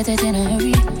fast. I get it in a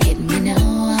hurry. Hit me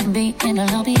now, I'll be in the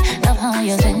lobby. Love how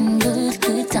you spend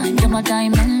good time. You're my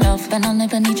diamond love, and I'll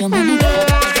never need your money.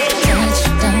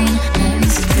 Touchdown,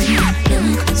 hands free,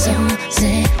 look so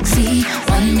sexy.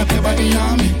 Wind up your body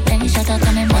on me. Then you shut up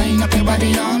and wind up your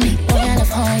body on me. Boy, I love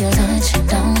how you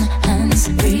touchdown, hands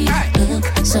free, look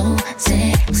so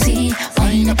sexy.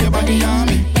 Wind up your body on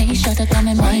me. Then you shut up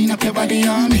and wind up your body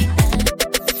on me.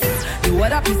 You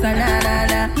what up, Mr.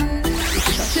 Na-na-na.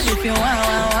 Touch it if you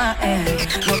want, eh.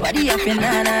 Nobody up in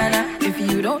na-na-na. If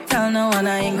you don't tell no one,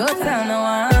 I ain't gonna tell no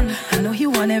one. I know you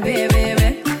want it,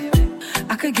 baby.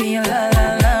 I could get you la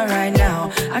right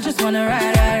now. I just wanna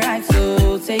ride.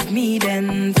 So take me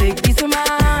then, take me to my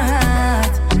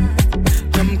heart.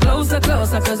 Come closer,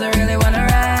 cause I really wanna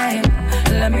ride.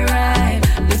 Let me ride,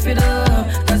 lift it up,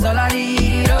 that's all I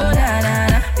need. Oh,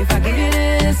 na-na-na. If I give you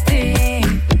this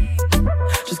thing,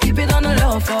 just keep it on the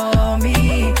low for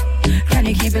me. Can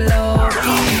you keep it low? Who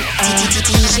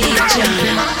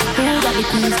got the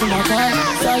keys to my car?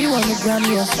 Saw you on the ground,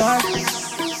 you a star.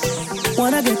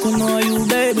 Wanna get to know you,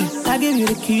 baby. I give you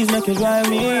the keys, make you drive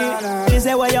me. She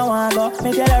say where you wanna go,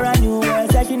 me tell her a new world.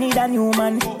 Say she need a new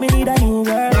man, me need a new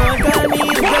girl. Don't call me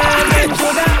girl, them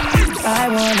sugar. I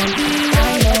wanna be, I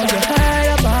know you heard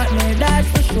about me, that's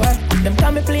for sure. Them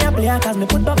call me player, cause me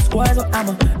put up scores. So I'm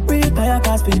a real fire,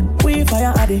 cause we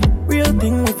fire at it. Real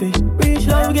thing with it. Reach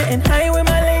love, getting high with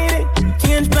my lady.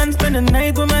 Change plans, spend the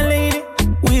night with my lady.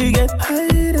 We get high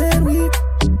and we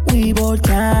both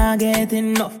can't get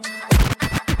enough.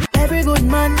 Every good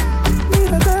man need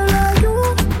a girl like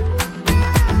you.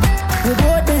 We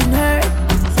both been hurt,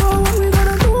 so what we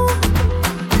gonna do?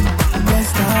 Let's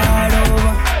start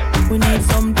over. We need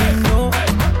something new.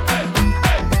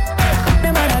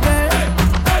 Them other girls,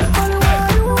 all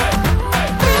want you.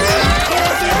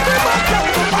 Don't take a walk to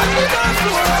the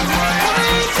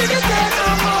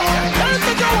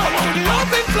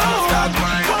open floor.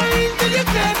 Wine till you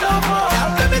can't no more.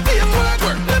 Let me see you work.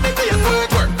 Let me see you work.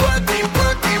 Work, team,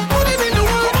 put it in the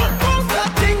work.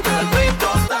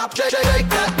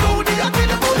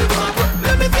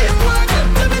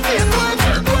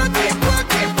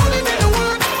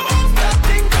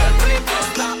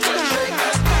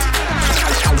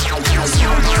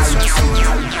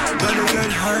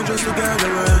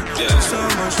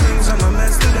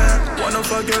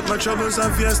 forget my troubles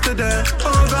of yesterday.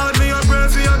 Oh God, me I pray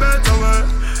for a better way.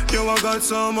 Yo, I got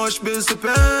so much bills to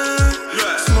pay.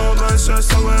 Smoke my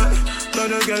stress away.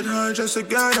 Gotta get high just to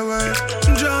get away.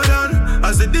 Jordan,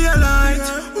 as the daylight,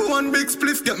 one big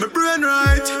spliff get my brain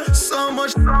right. So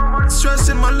much stress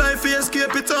in my life, he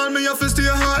escape it all, me have to stay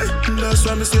high. That's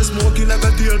why me stay smoking like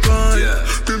a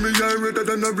tailpipe. Till me eye redder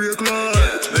than a brake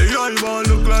light. Me eye won't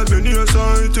look like me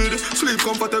nearsighted. Sleep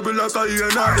comfortable like a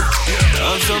ear night.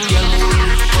 Have some girl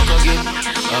moon, fuck again.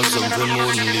 Have some friend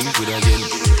moon, link with again.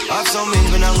 Have some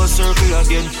men when I go circle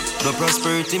again. No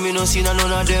prosperity, me no see none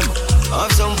of them.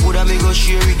 Have some food and me go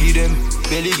share with them.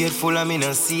 Belly get full and me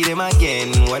no see them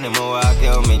again. When them a walk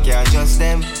out, me can't trust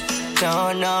them.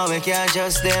 No, me can't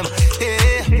trust them.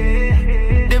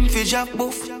 Hey, them fi drop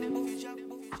boof,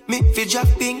 me fi drop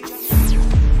pink.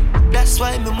 That's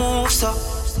why me move so.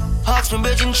 Ask me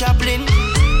Virgin Chaplin.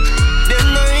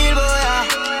 Them no real boy,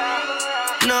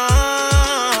 no.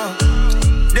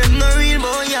 Them no real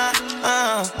boy,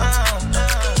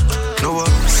 No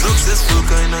successful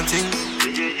kind of thing.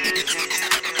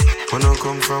 When I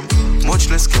come from, much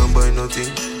less can buy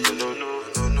nothing.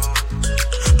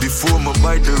 Before my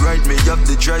buy the ride, me have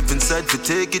the drive inside to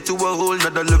take it to a whole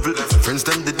nother level. Friends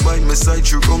them did buy my side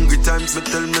through hungry times. Me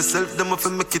tell myself them if I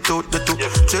make it out the two.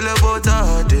 Tell about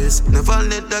all this, never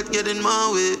let that get in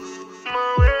my way.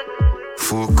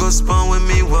 Focus on when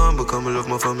me want, because I love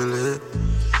my family.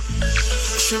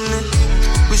 Shimley,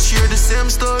 we share the same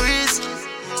stories.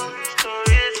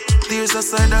 There's a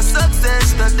side of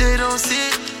success that they don't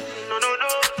see.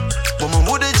 But I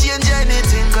wouldn't change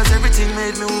anything, cause everything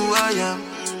made me who I am.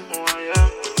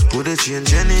 Wouldn't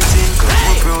change anything, cause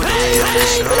I'm proud of me on the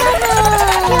show.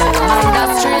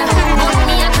 That's straight, but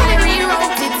me I try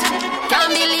rewrote it.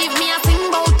 Can't believe me I sing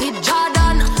about it.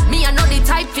 Jordan, me I know the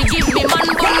type to give me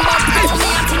man bun, but now me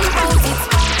I think about it.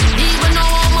 Even know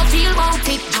how I feel about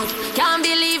it. Can't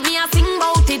believe me I sing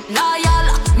about it. Loyal,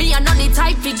 me I know the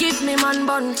type to give me man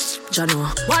bun.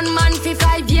 Jano, 1 man for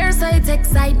 5 years, so it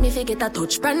excite me to get a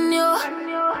touch brand new.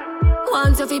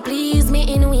 Want to please me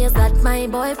in ways that my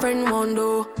boyfriend won't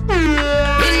do. Been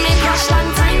me crush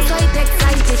long time, so it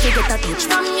excite me to get a touch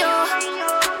from you.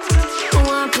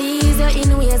 Want please you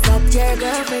in ways that your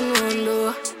girlfriend won't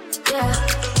do. Yeah.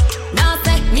 Now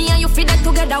say, me and you feel that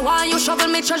together. While you shovel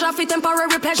me treasure for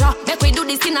temporary pleasure. Make we do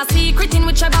this in a secret in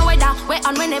whichever weather. Where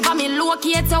and whenever me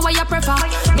locate you, what you prefer.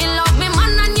 Me love me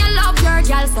man and you love your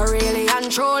girl. So really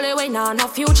and truly we know no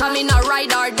future. Me no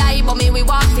ride or die, but me we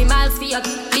walk the miles for you.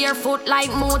 Barefoot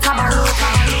like motor baroka.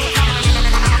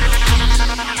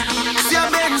 See a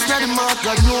Benz that the mark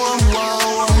got no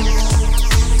wow.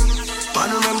 Man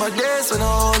remember days when I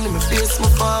only me face my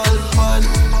fall.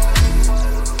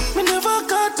 Me never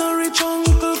got no rich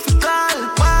uncle for call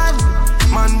pan.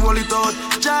 Man roll it out,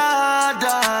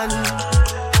 Jordan.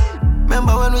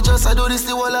 Remember when we just do this,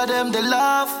 the whole of them they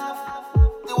laugh.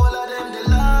 The whole of them they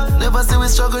laugh. Never see we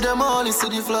struggle, them only see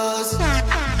the flaws. Now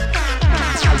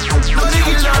they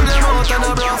kill all them out and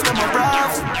I bluff them a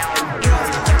brav.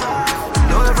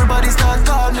 Now everybody start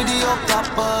calling me the up top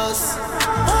boss.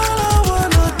 All I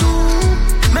wanna do,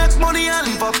 make money and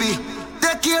live happy.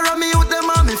 Take care of me with them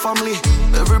and me family.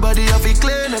 Everybody have it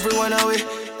clean, everyone away.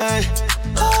 Hey.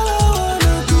 All I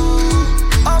wanna do,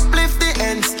 uplift the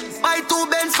ends. Buy 2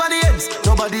 Benz for the ends.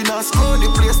 Nobody not score, the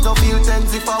place to feel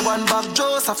tense. If I one back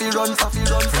Joseph, he run.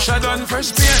 Fresh I done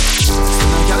fresh paint.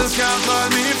 Y'all can't call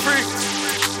me freak.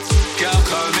 Can't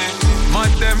call me.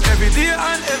 Mad them every day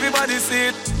and everybody see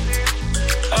it.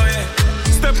 Oh yeah.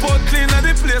 Step out clean at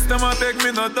the place, them a beg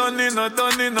me not done it. Not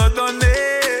done it.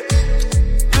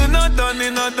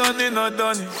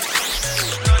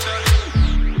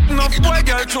 Enough boy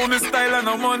girl show me style and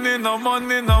no money.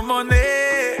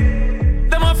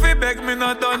 Them a fi beg me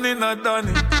not done it.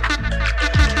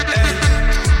 Hey.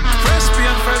 Fresh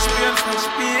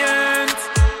paint.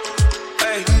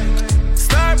 Hey.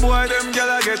 Star boy, them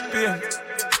gyal a get paint.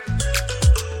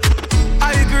 I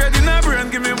grade in a brain,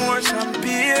 give me more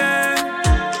champagne.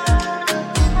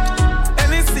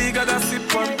 Any cigar that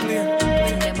sip on plane.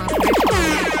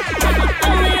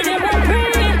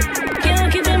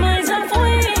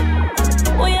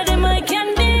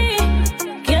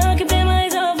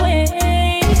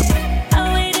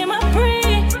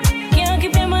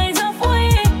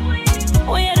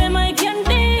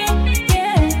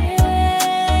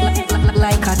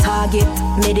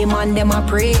 Me the man them a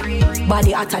pray.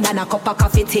 Body hotter than a cup of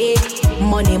coffee tea.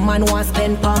 Money man want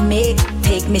spend for me.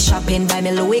 Take me shopping, buy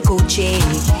me Louis Gucci.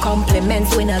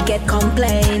 Compliments we no get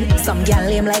complain. Some gal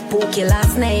lame like Pookie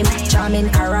last name. Charming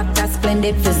character,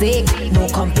 splendid physique. No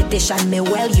competition, me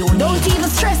well you know. Don't even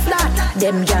stress that.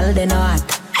 Them gal they not.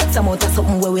 Some out of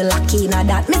something where we lucky in a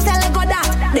that. Me say let go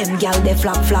that. Them gal they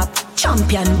flap flap.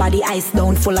 Champion body ice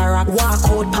down full of rock. Walk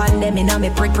out pan them in a me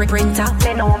printer.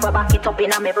 Then over back it up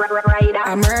in a me rider.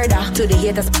 A murder to the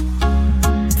haters.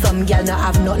 Some gal not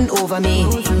have nothing over me.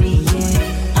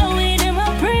 I wait them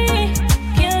a pray.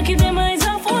 Can't keep them eyes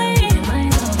off way.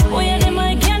 Where them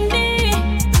I can be.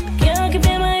 Can't keep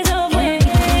them eyes off way.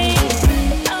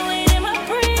 I wait them a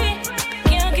pray.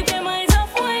 Can't keep them eyes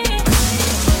off way.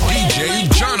 DJ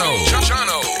Jono.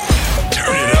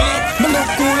 Turn it up. Me look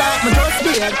cool like me just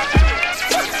beard.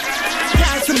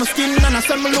 Can't see my skin and I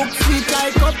say me look sweet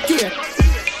like cupcake.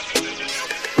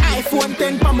 iPhone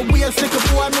 10 pa my waist like a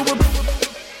boy me whip.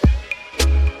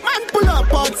 Man pull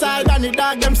up outside and the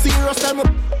dog them serious tell me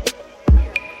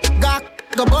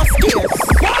go bust case.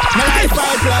 My life I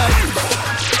like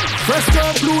fresh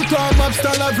turn blue tongue up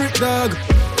style of it dog.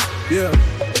 Yeah.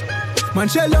 Man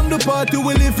shell on the party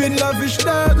we live in lavish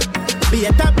dog. Be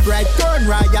a top right turn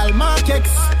royal markets.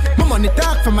 My money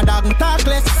talk for my dog and talk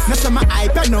less. Now some my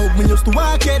hype I know me used to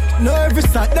walk it.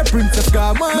 Nervous at the princess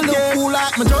got one. Me look cool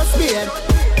like me just beard.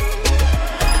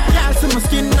 Y'all see my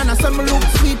skin and I say me look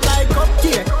sweet like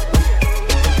cupcake.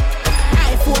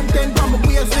 iPhone 10 from my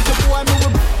waist like a boy me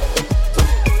whip.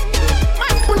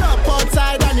 Man pull up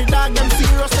outside and the dog them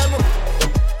serious them up.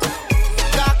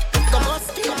 Go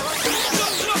bust it.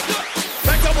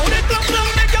 Make your booty clap,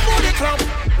 make your booty clap.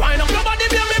 Wind up your body,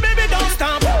 baby, don't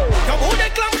stop. Your booty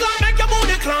clap, make your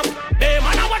booty clap. Hey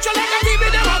man, I watch you like a TV,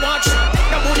 never watch.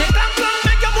 Your booty clap,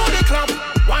 make your booty clap.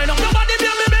 Wind up your body,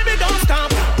 baby, don't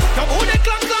stop. Your booty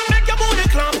clap, make your booty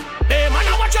clap. Hey man,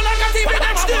 I watch you like a TV,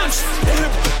 never watch.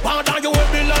 Pardon you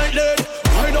with me like lead.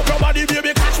 Wind up your body,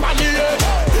 baby, catch my head.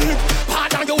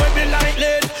 Pardon you with me like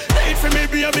lead. Wait for me,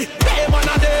 baby, hey man,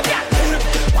 I did.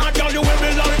 Pardon you with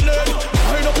me like lead.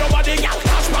 Wind up your body,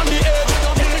 catch my head.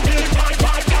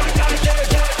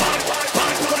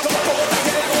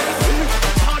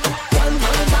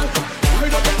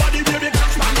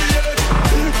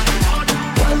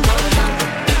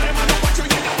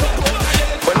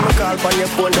 On your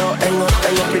phone now, hang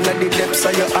up in the depths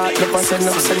of your heart. Never send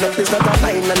up, it's not a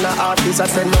line and a heart. It's a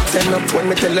send up. When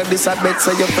me tell you this, I bet so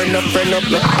you friend up. Be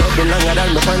longer than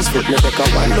my pants foot. Me take a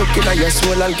one look in your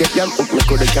soul and get them hook. Me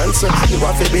coulda cancel. You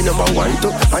have to be number one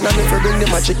too. And I never bring the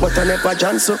magic, but I never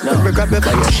cancel. Me grab you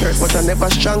by your shirt, but I never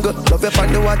strangle. Love you on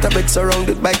the water, but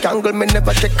surrounded by kangle. Me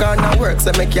never take on her work,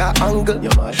 so make your angle.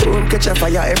 Room catch a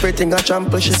fire, everything I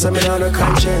trample. She say me on her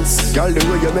conscience. Girl, the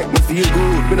way you make me feel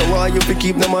good. Me know why you fi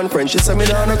keep them on friends. She say me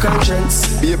nah no conscience.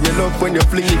 Babe, me love when you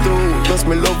fling it out. Plus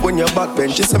me love when you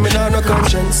backbench. She say me nah no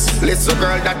conscience. Listen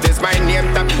girl, that is my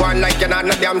name. Top one like you not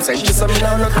no damn sense. She say me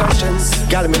nah no conscience.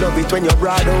 Girl, me love it when you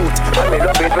broad out. And me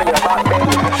love it when you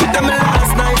backbench. Tell me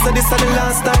last night, so this is the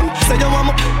last time. Say you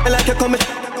want me like you come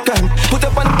put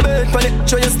up on the bed, pan it,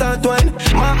 show you start wine.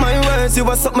 Mark my words, you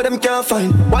are something them can't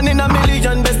find. One in a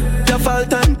million, best your fall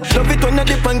time. Love it when you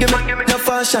dip and give me your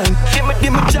fast shine.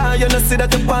 Give me joy, you know see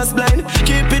that you pass blind.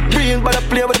 Keep it real, but I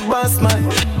play with the boss man.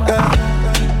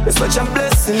 It's such a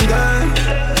blessing, girl.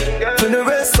 For the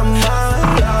rest of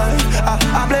my life,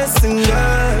 a blessing,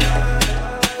 girl.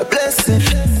 A blessing.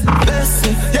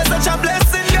 You're such a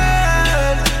blessing,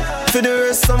 girl. For the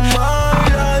rest of my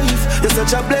life, you're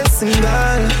such a blessing,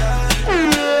 girl.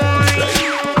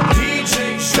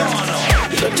 DJ Jono.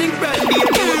 You don't think Brandy and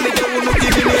you want me to wanna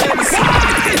give you any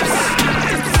secrets.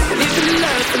 Living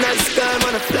life in that sky,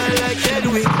 man, I fly like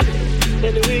Hedwig.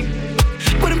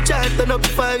 Put them chant on up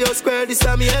 5 years square, this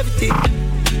time me everything.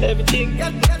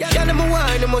 Yeah, them a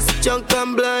wine, them must junk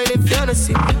and blind if you don't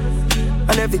see.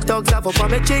 And every dog's have up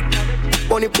on my chick.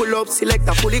 Only pull up, select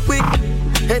a fully quick.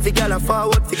 Every girl a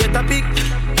forward to get a pick.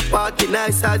 Party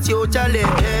nice as you, Charlie.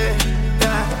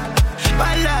 Yeah.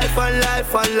 One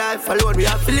life alone we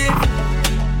have to live.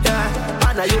 Yeah.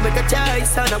 And now you make a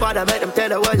choice, and nobody make them tell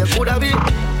you where you could have been.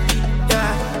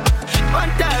 Yeah.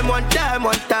 One time,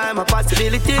 a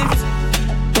possibilities.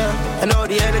 Yeah. I know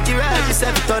the energy right, you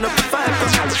said turn up the fire.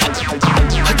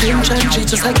 Attention, she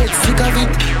just I get sick of it.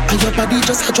 And your body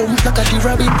just a jump like a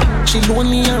rabbit. She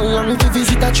lonely and long to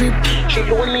visit a trip. I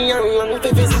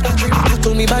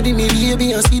told me body, me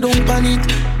baby, and she don't panic.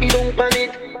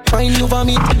 Fine over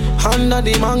me, under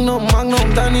the magnum,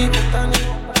 Danny.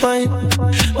 Fine,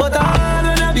 but I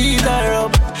wanna beat her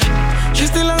up. She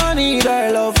still gonna need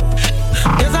her love.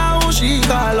 Guess how she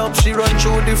call up. She run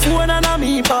through the phone and a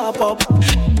me pop up.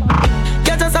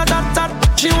 Get us a that.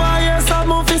 She want hear some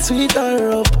movie sweet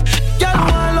her up. Girl,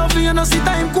 I love you, no see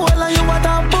time cold and you want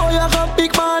a boy, you got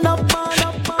big man up.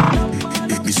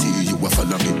 Let me see you a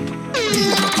follow me. Give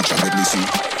you my picture, let me see.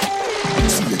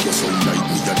 See make your sound like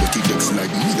me, a dirty legs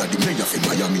like me, a the mayor from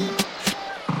Miami.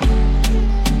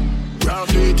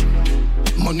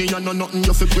 nothing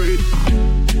you fi pray.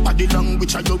 Body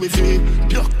language I do with it.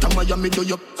 Doctor Miami do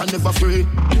you can never afraid.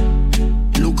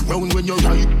 Look round when you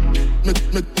ride.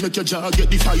 Make your jaw get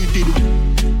divided.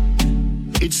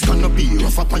 It's gonna be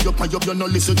rough up and up, you no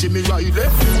listen to me Riley.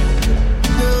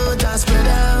 No, just spread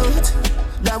out.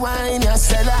 That wine you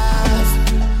sell off.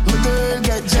 My girl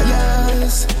get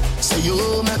jealous. So you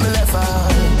make me laugh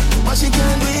out. But she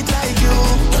can't do it like you.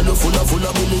 You're no full of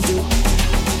ability.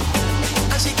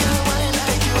 And she can't wine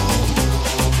like you.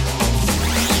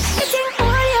 It's in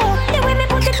all you. The way me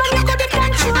put it on you, could it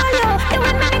control you. The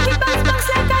way me make it bounce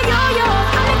like a yo-yo.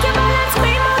 I make your balance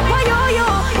scream out, boy yo-yo,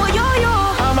 boy yo-yo.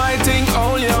 I might think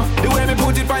all you. The way me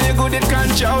put it on you, could it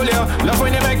control you. Love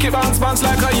when you make it bounce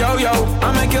like a yo-yo. I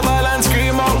make your balance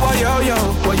scream out, boy yo-yo,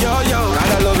 boy yo-yo.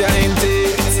 God, I love your intent.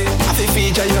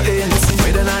 Feature your ends.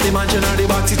 Whether not the mansion or the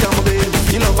box, it's on my bed.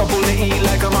 You love to pull the heat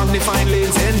like a magnifying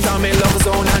lens. Enter me love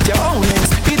zone at your own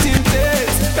ends. It's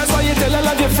intense. That's why you tell all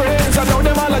of your friends. I know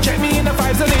them all check me in the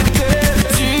vibes and intense.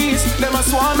 Jeez, them a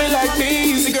swarm me like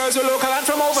these. The girls are local and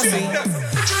from overseas.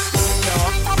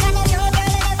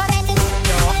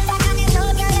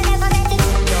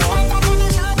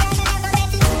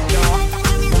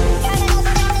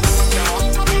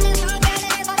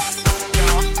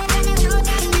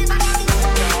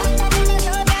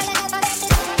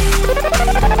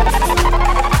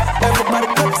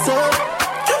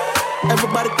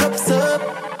 Everybody cups up.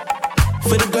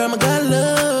 For the girl my God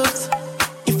loves.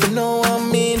 If you know what I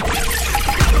mean. Put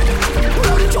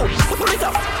it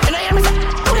up. And I am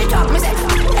put it up, Miss X.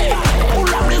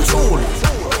 Pull up the tune.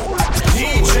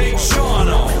 DJ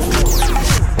Shawno.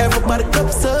 Everybody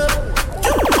cups up.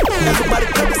 Everybody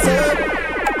cups up.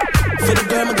 For the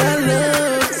girl my God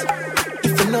loves.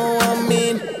 If you know what I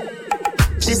mean.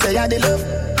 She say I did love.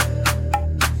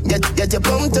 Get your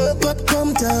pumped up.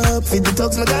 Feed the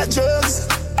dogs, my got drugs.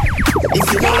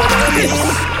 If you know what I mean.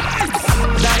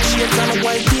 That shit on the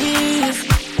white keys.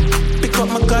 Pick up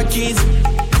my car keys.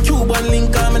 Cuban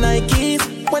link on my Nikes.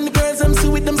 When the girls I'm see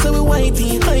with them, so we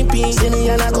whitey, hypey. See me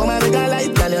and I come and make a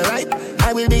light, tell you right.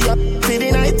 I will be up for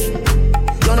the night.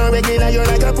 You're not regular, you're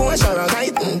like a Porsche or a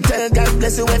kite. Tell God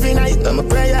bless you every night. I'm a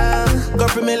prayer.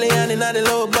 Got per million in the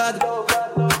low bag.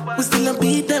 We still don't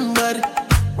beat them, bud.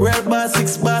 Rare bar,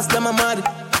 6 bars, them a mad.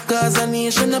 Cause a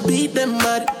nation a beat them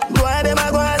mad. Boy, them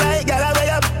a go like gala way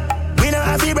up. We know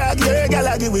have to brag, your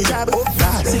gala give we job. Oh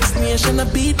God, 6 nation a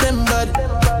beat them bad.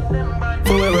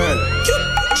 For a world.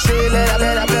 She let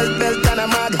a belt and a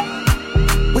mag.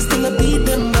 We still a beat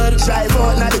them bad. Drive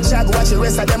out now the jag, watch the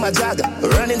rest of them a jag.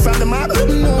 Running from the mob,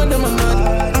 no them a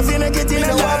mad. I feel make it in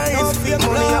a life.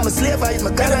 Money I'm a slave, I eat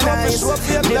my colonize.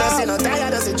 Me not see no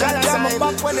tired, I see dollar sign.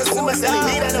 Who a selling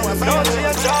weed, I know I find.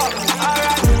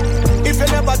 Alright. If you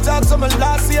never talk to me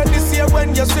last year, this year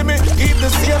when you see me, keep the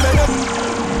same energy.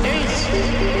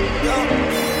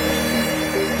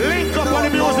 Link up on the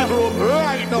music room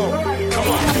right now. Come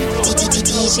on.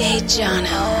 DJ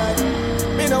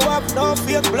Jono. Me no have no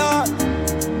fake blood.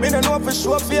 Me no know for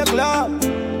sure fake love.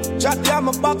 Chat down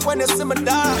my back when you see me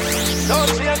down. Don't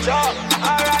change up,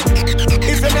 alright.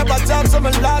 If you never talk to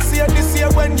me last year, this year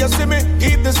when you see me,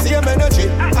 keep the same energy.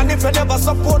 And if you never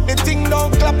support the thing,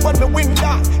 don't clap on the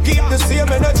window. Keep the same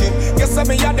energy. You say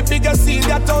me had the biggest seed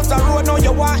that out the road, now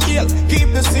you want heal.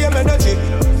 Keep the same energy.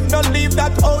 Don't leave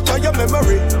that out of your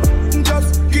memory.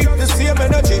 Just keep the same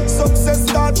energy. Success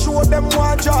start show them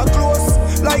want draw close.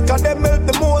 Like a them help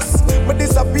the most. But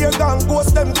disappear gone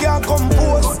ghost, them can't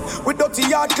compose. With dirty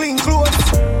yard clean clothes.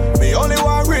 Me only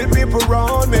want real people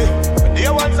around me. The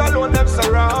ones alone them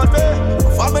surround me.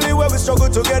 Family where we struggle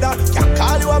together. Can't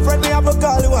call you a friend, me have to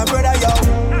call you a brother, yo.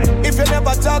 If you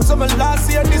never talk to me last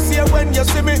year, this year when you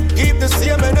see me, keep the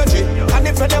same energy. And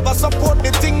if you never support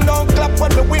the thing, don't clap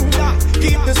on the window.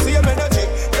 Keep the same energy.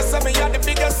 You say me had the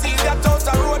biggest seed that out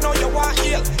the road, now you want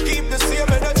heal. Keep the same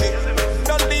energy.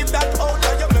 Don't leave that out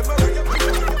of your memory.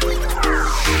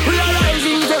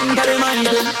 Realizing them to remind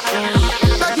them.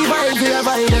 That the vibes we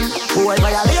avoid them. Boy,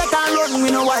 violate and run, we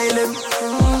no wild them.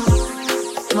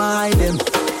 My them.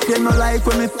 Them no like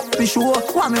when me be sure.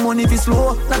 Want me money fi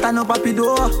slow, not a no papi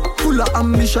door. Full of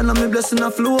ambition and me blessing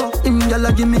a flow. Him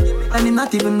gyal give me and he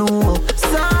not even know.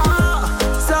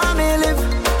 So me live.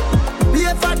 Be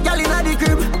a fat gyal inna the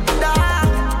crib.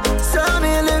 So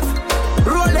me live.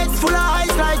 Rolex full of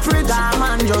ice like fridge. That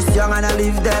man just young and I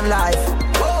live them life.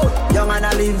 Young and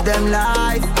I live them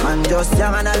life. Man just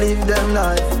young and I live them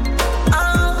life.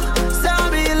 So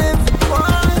me live.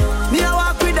 Me a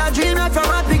walk with a dream like from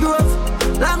Happy Grove.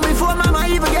 Long before mama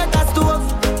even get a stove.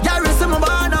 Gary see me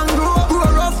born and grow.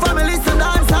 Grow rough family listen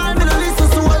dance all me no listen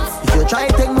to us. If you try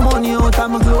take money out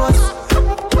of my clothes,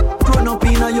 grown up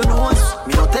in your nose.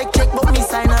 Me no take check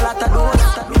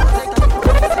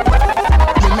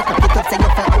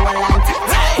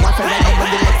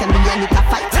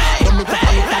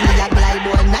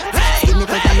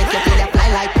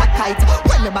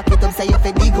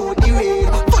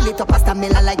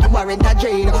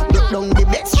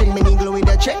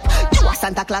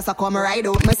Santa Claus a come ride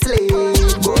out my sleigh.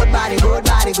 Good body, good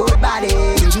body, good body.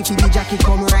 The Jackie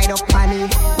come ride up on it.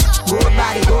 Good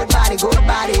body, good body, good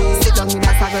body. Sit down in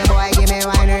a circle, boy, give me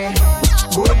wine.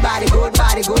 Good body, good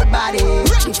body, good body.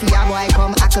 If your boy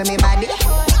come hackle me body.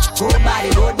 Good body,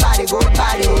 good body, good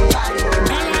body.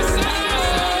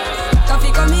 Coffee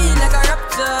come in like a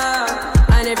raptor,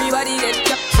 and everybody get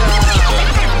captured.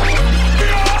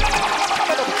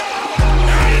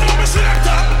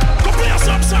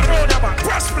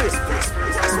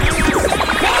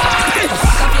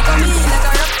 Coffee come in like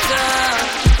a raptor,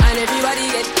 and everybody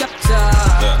get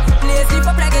captured. Play sleep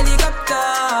up like a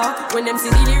helicopter when them see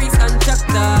the lyrics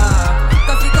contractor.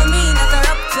 Coffee come in like a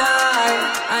raptor,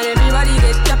 and everybody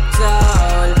get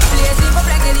captured. Play sleep up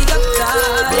like a helicopter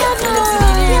when them see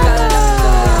the lyrics contractor.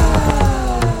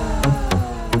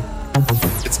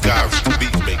 It's Garvey, the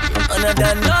beat maker.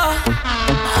 Another no.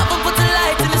 I'ma put a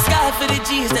light in the sky for the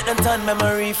G's that done turn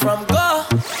memory from go.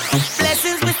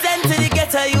 Blessings be sent to the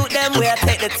ghetto youth them where I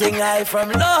take the thing high from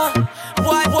low.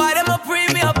 Why them a pre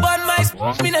me up on my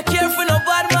me not care for no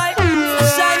bad mind.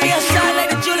 Shine me a shine like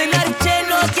the jewel in the chain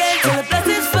no again. Till the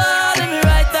blessings fall in me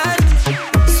right hand.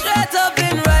 Straight up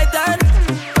in right hand.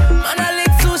 Man I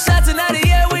lick 2 shots in the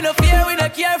air. We no fear, we no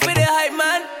care for the hype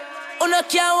man. Who no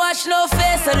can't watch no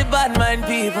face of the bad mind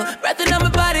people. Breathing on my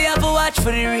body, I have to watch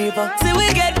for the reaper. See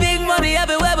we get big money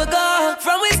everywhere we go.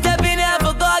 From we step in, I have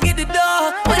to go get the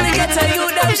door. When they get to you,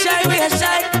 them shine, we a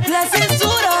shine. Blessings to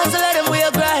the hustle, let them we a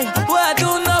grind. Who I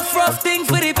do enough rough thing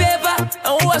for the paper,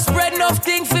 and who I spread enough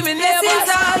thing for me neighbors.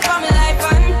 Blessings all for my life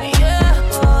and yeah.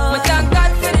 I thank God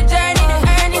for the journey, the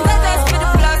earnings, I test for the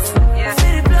plus. Yeah.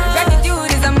 Gratitude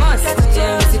is a must.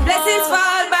 Yeah. See blessings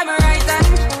fall by my right hand.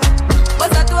 But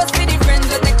I toast for the friends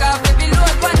that take off every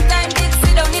load. One time did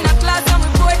sit down in a class and we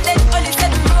board then only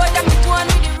set the road and we go on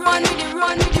with the run, with the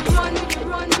run, with the run, with the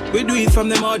run. We do it from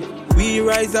the mud. We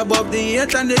rise above the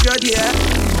hate and the dread, yeah.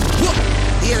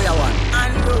 Area one.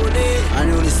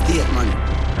 Unruly state, man.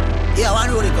 Yeah,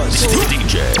 unruly cause.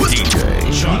 DJ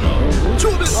Shano.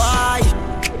 Why?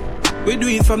 We do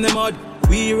it from the mud.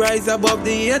 We rise above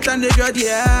the hate and the dread,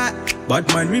 yeah. But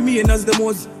man remain as the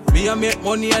most. Me a make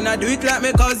money and I do it like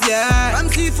me cause, yeah. From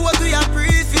C4 to your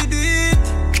priest, we do it.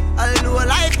 Although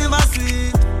life never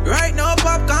sweet. Right now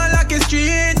popcorn like a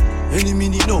street. Any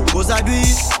minute now, cause I do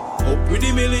it. Up with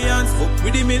the millions, up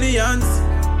with the millions.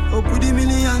 Up with the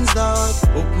millions, dog.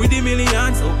 Up with the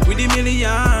millions, up with the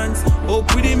millions.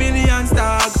 Up with the millions,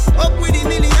 dog. Up with the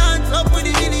millions, up with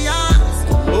the millions.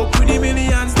 Up with the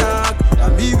millions, dog. I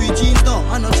be with jeans now,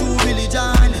 and a true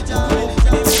religion.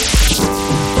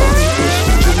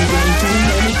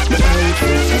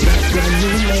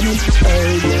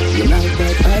 You like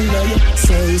that, I love you.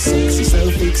 So sexy, so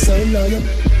thick, so loyal.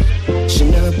 She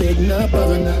not beg, not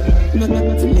borrow, no,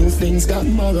 for new things got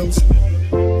morals.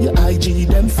 Your IG,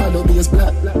 them follow me as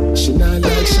black. She not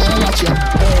like Charlotte,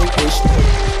 yeah.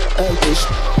 Elfish,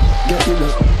 get you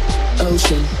wet,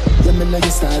 ocean. Yeah, me know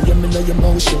your style, yeah, me know your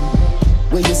motion.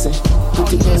 Where you say, put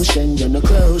the ocean, you're no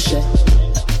crochet.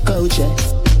 Coach,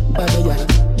 bada ya,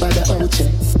 bada oche.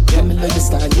 Yeah, me know your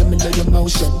style, yeah, me know your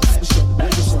motion.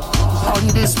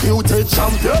 Undisputed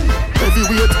champion,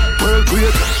 heavyweight, world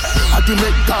great. I do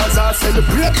make Gaza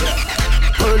celebrate.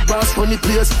 World boss funny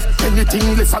place,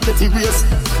 anything less than the race.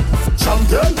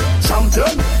 Champion,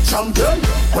 champion, champion,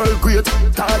 world great.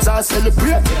 Gaza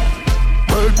celebrate.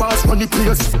 World boss funny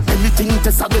place, anything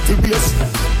less than the race.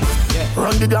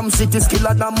 Run the damn city,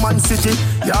 skiller than Man City.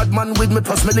 Yard man with me,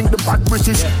 plus me link the bad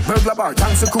British. Burglar bar,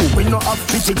 thanks a crew, we no have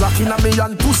pity. Glock in a me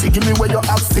and pussy, give me where you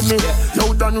have for me.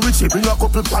 Yo done Richie, bring a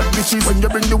couple bad bitches. When you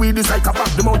bring the weed, it's like a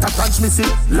bag, the mouth of French missy.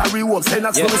 Larry Wolf,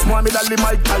 Lennox, no small, me dally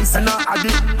Mike Tyson,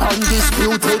 Addy.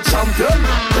 Undisputed champion,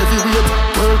 heavyweight,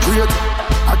 world great.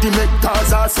 Addy make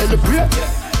Gaza celebrate.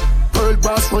 World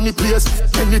boss funny place,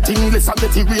 anything less than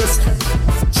the race.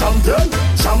 Champion,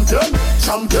 champion,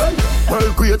 champion,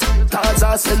 world great,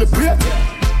 Gaza celebrate.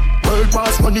 World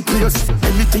boss funny place,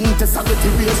 anything less than the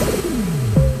race.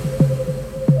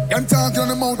 I'm talking on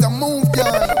the mountain, move, girl.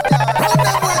 Run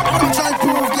that way, I'm trying to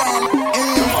prove, girl.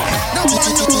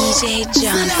 DJ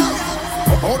Jono.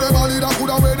 How them all leader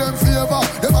coulda wear them favor.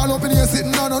 Them all up in here sitting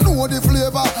and I know the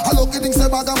flavor. I look at things say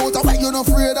bag about a way you no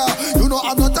afraid of. You know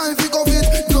have no time for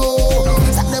COVID, no.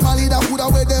 Them all leader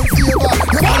coulda wear them favor.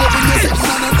 Them all up in here sitting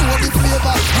and I know the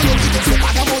flavor. I look at things say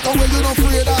bag about a way you no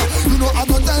afraid of. You know have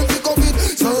no time for COVID.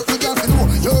 So you can't know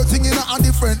your thing in a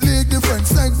different league, different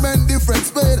segment, different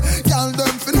spade. Y'all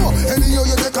them fi know. Anyhow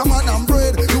you take a man and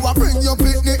bread, you a bring your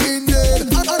picnic in there.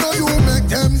 I know you make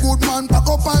them good man pack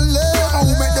up and live. I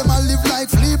will make them a live like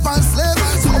sleep and slave.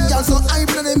 Some girls so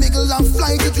hype in the middle of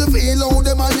flight. If you feel how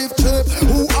them a live cheap.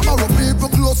 Who have a rough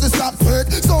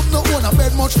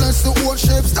much less the old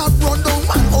shape. Stop run down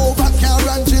man over car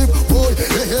and jeep. Boy,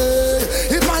 hey,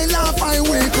 hey. If I laugh, I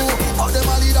wake up. All them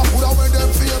a leader put away them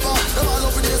favor. Them all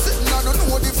up in there sitting and don't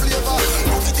know the flavor.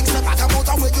 No things that back about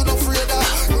and when you not afraid of.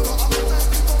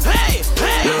 Hey,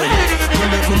 hey, hey.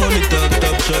 Make my money talk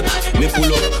top shot. Me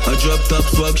pull up a drop top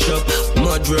swag shop.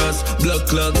 Madras, black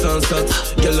clocks and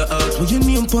socks. Yellow ask, what your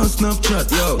name on Snapchat?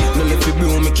 Yo, now if you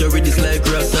blow me carry this like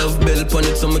grass. Have bell on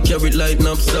it so me carry it like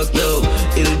knapsack. Yo,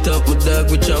 it'll top my dog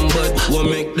with jam bad. What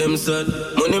make them sad?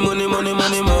 Money, money, money,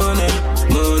 money, money, money,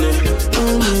 money,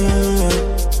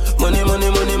 money, money, money,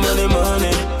 money, money, money,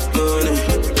 money.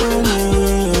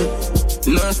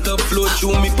 Non-stop flow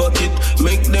through me pocket.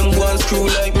 Make them go and screw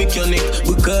like mechanic.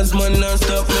 Because man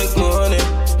non-stop make money,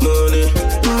 money,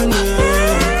 money.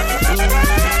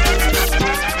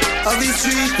 Of the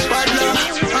street, bad luck.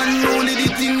 And only the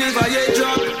thing never yet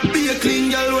drop. Be a clean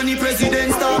girl when the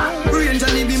president stop. Range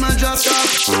and it be my drop top.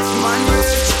 Man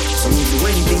rich. Me do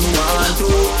anything you want to.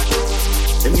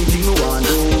 Anything you want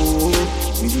to.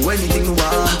 Me do anything you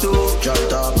want to. Drop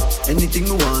top. Anything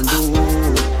you want to.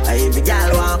 Every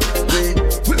gal want wait.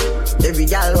 Every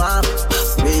gal want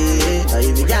wait.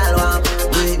 Every gal want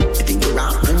wait. You think you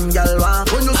rock and gal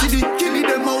want. When you see the killie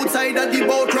them outside at the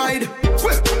boat ride.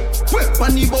 Whip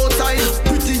on the boat side.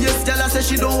 Prettiest gal I say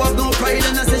she don't have no pride.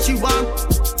 And I say she want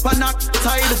panac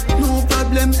side. No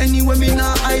problem anyway me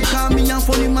nah I call me and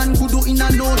funny man who do in a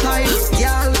no tide.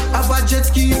 Gal have a jet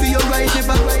ski for your right.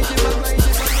 Never right, never right,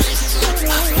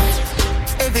 never right.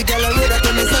 Every gal I read that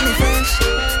tell me send me fresh.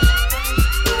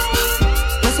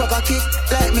 Swag a kick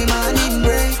like me morning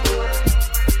break.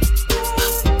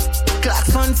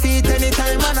 Clocks on feet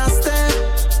anytime when I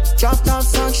step. Drop top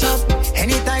song shop.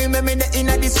 Anytime I'm in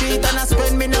the street and I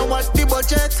spend me now what the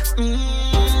budget.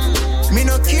 Me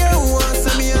no care who wants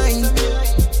me high.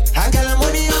 I got the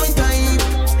money on time.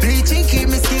 Bleaching keep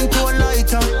me skin tone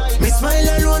lighter. Me smile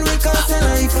alone we cause a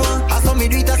life. I saw me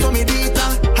do it, I saw me do it.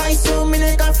 I saw me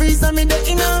neck and freezer, me the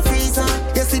inner freezer.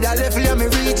 You see that level you me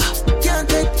reach. Can't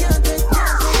take.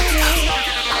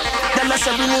 Them a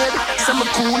serenade, some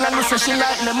cool and refreshing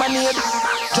like lemonade.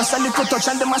 Just a little touch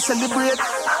and them a celebrate.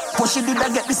 Push it did I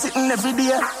get this sitting every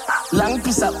day. Long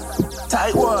piece up,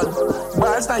 tight wall,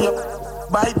 bars now up,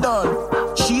 bite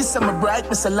down. She say me bright,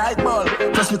 me say light bulb.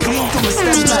 Plus me clean to me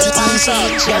step like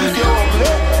pancake. Yeah, if you're ugly,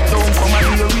 don't come and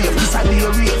do a rave. This a day a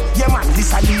rave, yeah man,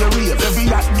 this a day a rave. Every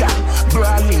hot girl,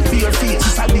 brawling, bare face,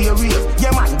 this a day a rave.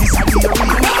 Yeah man, this a day a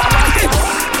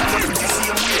rave.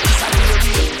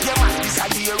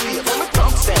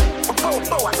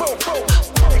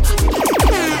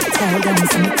 Tell them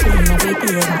some clean every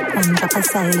day. One drop a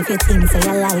style if you think say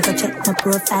you like. Go check my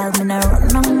profile. Me no run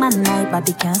no man night.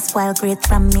 Body can't spoil great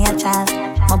from me a child.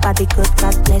 My body good,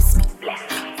 God bless me.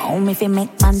 Home if you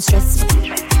make man stress me.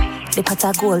 The pot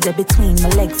of gold there between my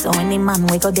legs. So any man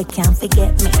we go they can't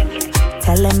forget me.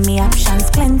 Tell them me options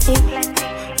plenty.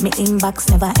 Me inbox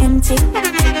never empty.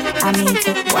 I mean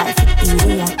to wife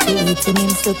idiot. Deleting him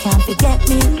still can't forget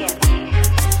me.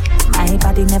 My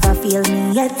body never feel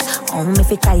me yet.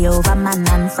 If it cry over man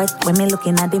and fret. When me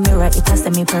looking at the mirror, it has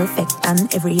me perfect.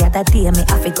 And every other day, me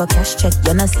have to go cash check.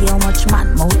 You know see how much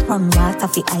man mouth run water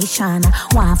fi eye shana.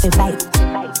 Want fi bite.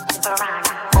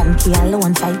 Monkey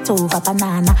alone fight over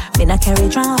banana. Me no carry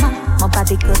drama. My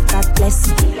body good, God bless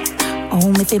me.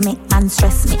 If it make man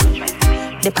stress me.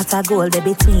 The pot of gold there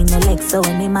between the legs. So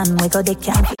any man we go they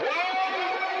can't.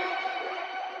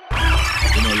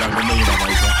 You know, like the name of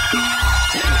it.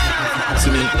 See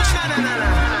me?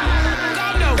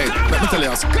 Hey, let me tell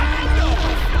you a story.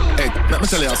 Hey, let me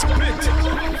tell you a story.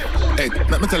 Hey,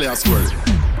 let me tell you a story.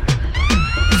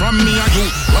 From me and you,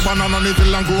 we're born on a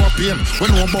level and grow up in. We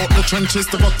know about the trenches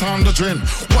to cut on the drain.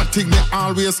 One thing they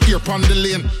always hear on the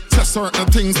lane. Say certain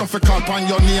things, don't fi call upon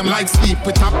your name. Like sleep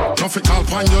with up, don't fi call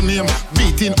upon your name.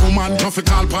 Beating woman, don't fi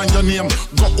call upon your name.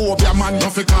 Go over your man,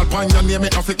 don't fi call upon your name.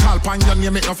 It don't fi call upon your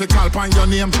name, it don't fi call upon your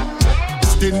name.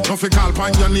 Don't fi call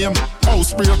upon your name.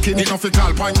 House breaking, it don't fi call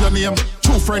upon your name.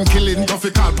 True friend killing, don't fi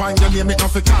call upon your name. It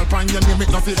don't fi call upon your name. It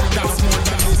don't fi. That's more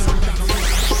than this.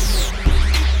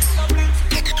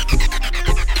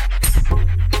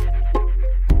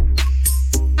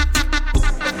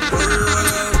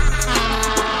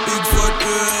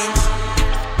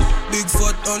 Big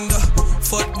foot under,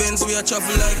 foot bends we a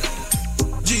travel like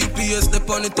GPS, step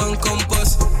on it and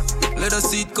compass. Let her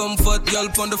seat comfort, girl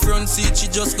on the front seat, she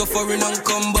just go foreign and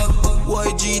come back.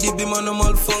 YG, the beam on a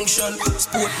malfunction.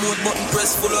 Sport mode button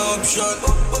press full of option.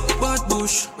 Bad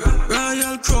bush,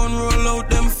 Royal Crown roll out,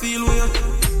 them feel weird.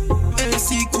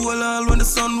 AC cool all when the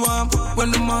sun warm. When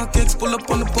the markets pull up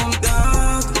on the pump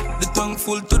dog. The tongue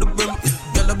full to the brim.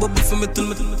 Girl a bubble for me till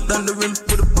me down the rim.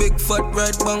 With a big fat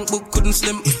right bank book couldn't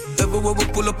slim. Everywhere we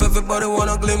pull up, everybody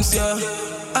wanna glimpse, yeah.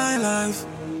 I life,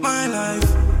 my life.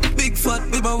 Big fat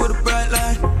baby with a bright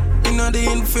light. Inna the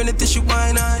infinity, she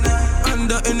wine eye.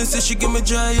 Under innocence, she give me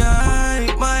joy,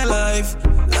 yeah. My life.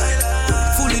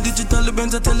 Fully digital, the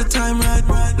Benz, I tell the time right.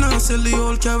 Now I sell the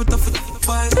old car with a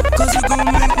fight. Cause we gon'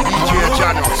 make me DJ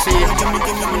Jano, see it. Give me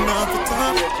enough for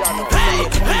time.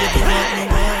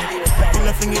 Till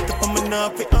I fling it up on my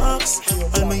nappy ox.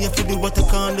 All me have to do what I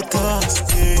can the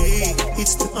task. Yeah,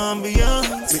 it's the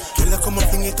ambiance. Till I come and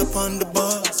fling it up on the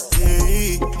box.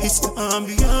 Yeah, it's the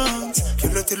ambiance.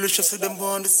 Kill it till it's just them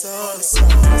on the sauce.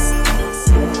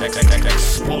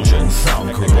 Explosion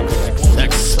sound crew.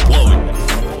 Explode.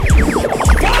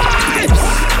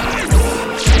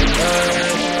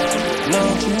 Now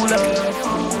cool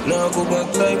off, now go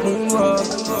back like moonwalk.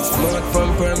 Smart from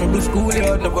primary school,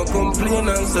 yard never complain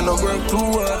and still no work too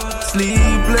hard.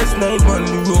 Sleepless night, man,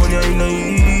 the road you ain't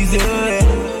easy.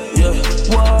 Yeah,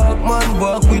 walk man,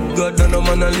 walk with God and no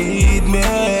man a lead me.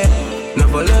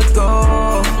 Never let go,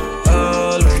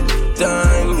 all the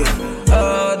time, yeah.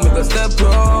 Hard, make a step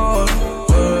road,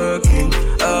 working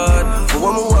hard for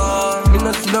what me want. Me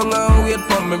not sit down and wait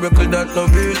for miracle that no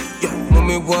real. Yeah,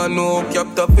 mommy want no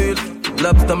capta feel.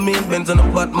 Lobster meal, Benz on a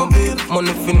Batmobile.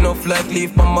 Money fin enough like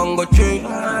leaf on mango tree.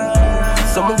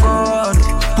 Some God,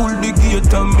 pull the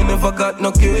gate and me never got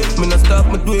no kid. Me not stop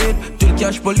me do it, till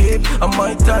cash believe. And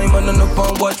my time and enough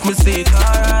and watch me see it.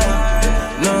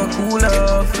 Alright, now cool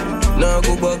off. Now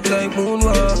go back like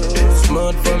moonwalk.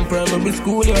 Smart from primary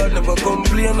school, yard never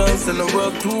complain and still no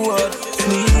work too hard.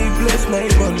 Sleepless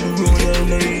night on the road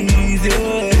ain't easy.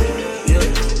 Yeah,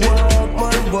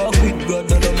 walk with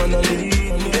God and I'm on a lead.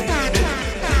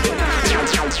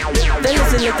 They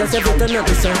listen let us every turn up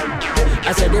the song.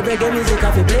 I said the reggae music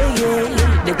I fi play, yeah.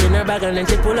 They in her bag and then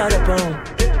she pull out a pound.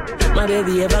 My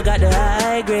baby ever got the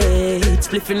high grade.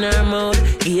 Spliff in her mouth,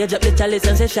 gauge up the chalice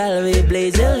and say shall we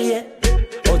blaze hell, yeah.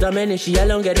 Out of many she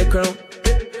alone get the crown.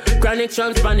 Chronic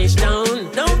from Spanish Town.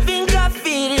 Don't think I'm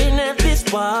feeling at this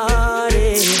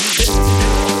party.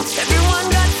 Everyone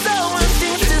got so much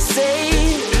things to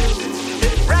say.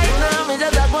 Right now me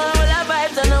just like one all our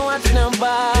vibes and I watch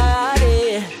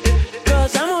nobody.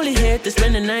 Cause I'm only here to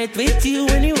spend the night with you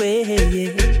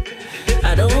anyway.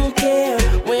 I don't care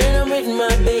when I'm with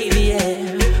my baby,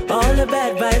 yeah. All the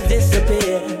bad vibes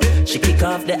disappear. She kick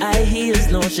off the high heels,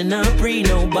 no she not free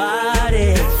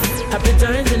nobody. Happy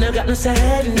times and I got no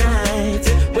sad nights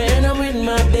when I'm with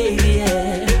my baby,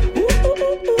 yeah.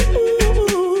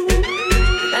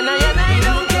 And I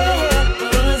don't care,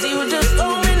 cause you just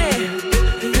own it.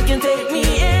 You can take me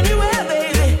anywhere,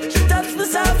 baby. She touched me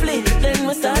softly, then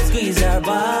we start squeeze her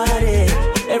body.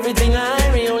 Everything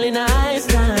I read, only nice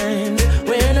times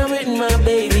when I'm with my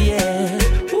baby, yeah.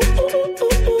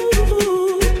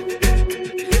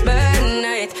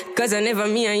 Cause I never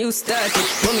me and you started.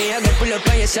 But me I go pull up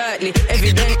on you shortly.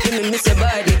 Evidently me miss your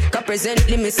body. Cause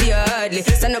presently me see you hardly.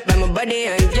 Stand up by my body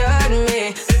and guard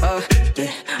me. Oh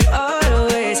yeah,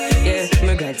 always. Yeah,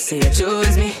 my God say you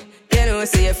choose me. You know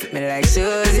say you fit me like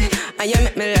Susie. And you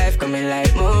make me life coming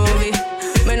like movie.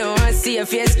 Me no want see your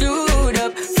face screwed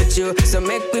up with you. So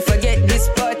make me forget this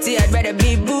party. I'd rather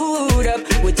be booed up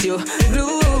with you,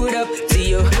 glued up to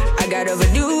you. I got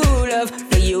overdue love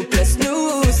for you plus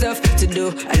new stuff to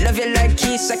do. I love you like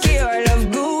Keisha K or I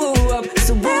love Goo up.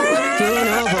 So boo, you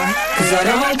know why? Cause I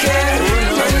don't care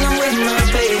when I'm with my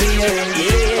baby,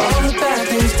 yeah. All the bad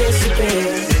things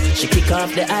disappear. She kick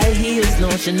off the high heels, no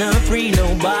she not free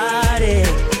nobody.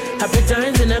 Happy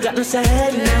times and I got no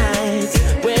sad nights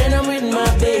when I'm with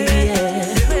my baby,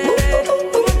 yeah.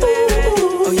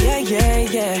 Oh yeah, yeah,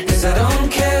 yeah. Cause I don't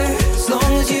care as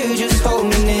long as you just hold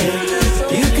me near.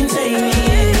 You can take me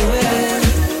anywhere.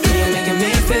 You're making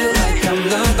me feel like I'm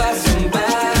loved by somebody.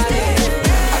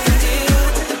 I can deal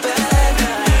with the bad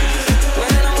nights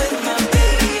when I'm with my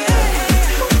baby, yeah.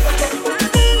 Money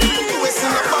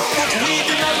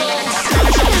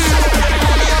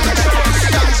on the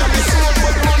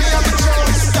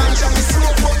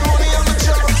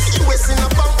truck,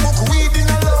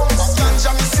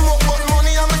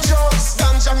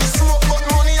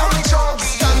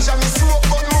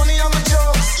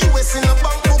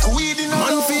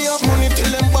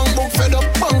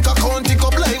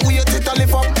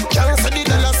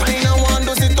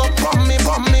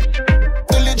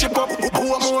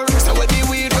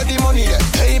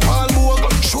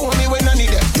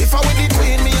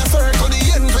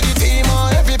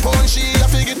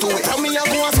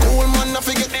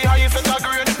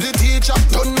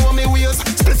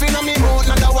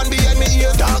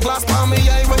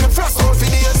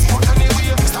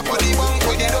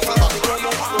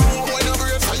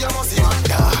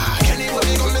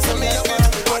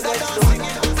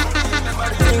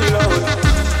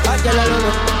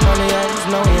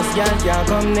 can't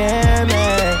come near me.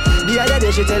 The other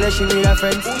day she tell her she need a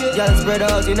friend. Girl spread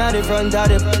out in the front of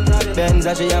the Benz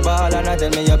and she a ball and I tell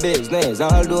me your business.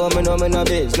 Although me know me no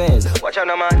business. Watch out,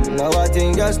 no man. Now I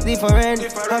think just different.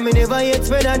 I me never yet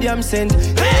spend a damn cent.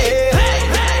 Hey, hey,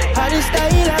 hey. How the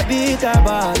style I beat her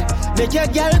ball. Make your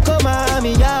girl come on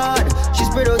me yard. She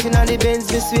spread out in the Benz.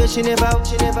 Me swear she never.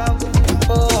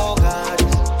 Oh God.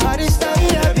 How the style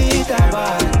I beat her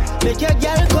ball. Make your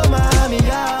girl come on me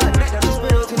yard. She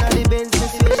spread out in the Benz. Me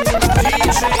swear she never.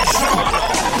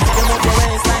 Come up your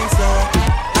waistline slow.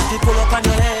 I pull up on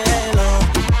your halo.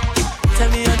 Tell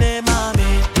me your name,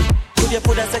 mommy. Could you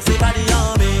put a sexy body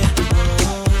on me?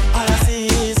 All I see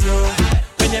is you.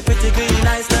 When your pretty green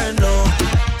eyes turn low.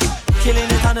 Killing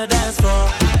it on the dance floor.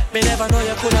 Me never know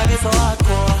you could have been so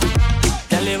hardcore.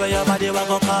 Tell me where your body will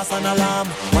go cause an alarm.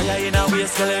 Why you in a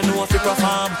waist, girl, you know if you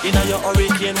perform. In a your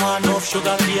hurricane, one enough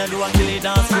sugar cane. You a kill it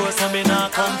dance floor, so me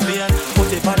not complain.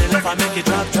 Put it on the left and make it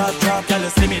drop. Girl, you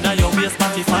slim in a your waist,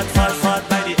 party fat.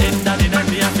 By the end of the night,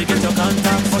 me have to get your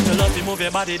contact. But you love to move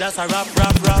your body, that's a rap.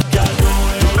 Girl,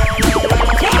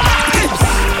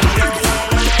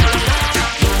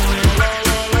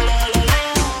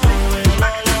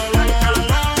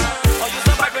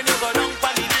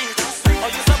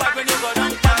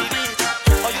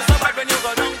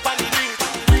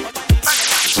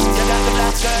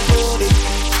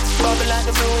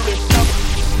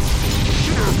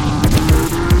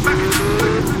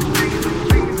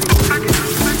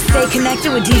 Stay connected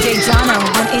with DJ Jono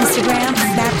on Instagram,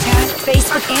 Snapchat,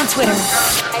 Facebook, and Twitter.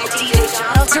 DJ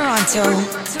Jono Toronto.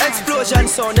 Explosion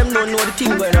sound, them don't know the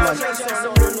thing going on.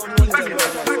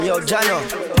 Yo, Jono.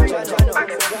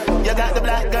 You got the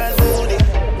black girl booty,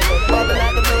 bubble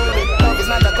like the booty. Love is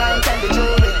not a crime, can be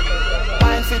jewelry.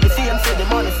 Mine for the fame, for the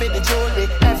money, for the jewelry.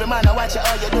 Every man I watch you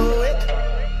how you do it.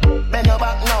 Bend your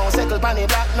back now, settle pan the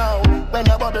black now. When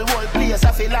your bubble whole place,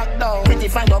 I feel locked down. Pretty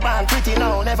find your band, pretty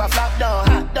now, never flop down.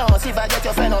 Hot down, see if I get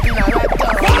your friend up in a rap down.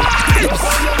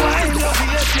 How you wine, you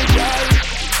hate me, girl.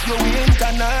 You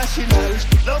international.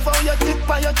 Love how you tip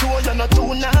on your toe, you're not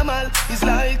too normal. It's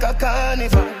like a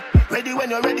carnival. Ready when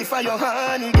you're ready for your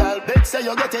honey, girl. Bet say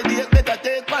you get a date, better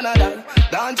take Panadol.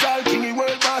 Dance all king,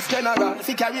 world boss general.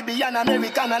 Fi Caribbean,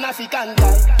 American and African,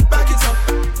 girl. Back it up,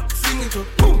 sing it up,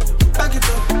 boom. Back it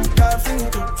up, girl, sing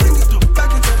it up,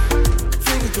 back it up,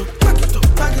 sing it up, back it up,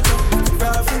 girl,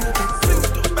 sing it up,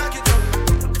 back it up,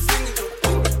 sing it up,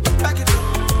 back it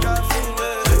up, girl, sing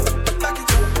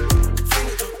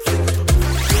it up.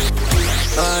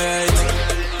 Alright,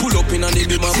 pull up in on the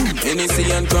beam.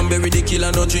 Hennessy and cranberry, the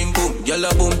killer no drink boom. Girl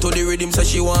a boom to the rhythm, say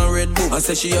she want red boom. I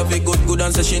say she have a good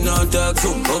and say she not talk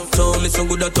soon. Uptown, listen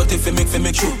good at 30 fi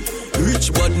make shoot.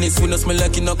 Rich badness, we no smell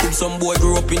like in a coop. Some boy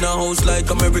grew up in a house like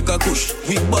America Kush.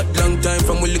 We bad long time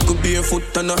from we little barefoot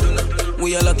and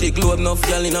we all a kick load enough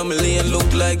gal in a lane.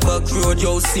 Look like back road,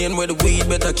 yo, seeing where the weed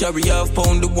better carry half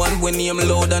pound. The one when name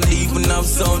loud and even have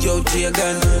sound. Yo,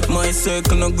 Jagan, my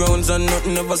circle no grounds and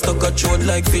nothing ever stuck a throat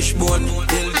like fishbone.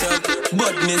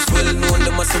 Badness well known,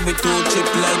 them must be too cheap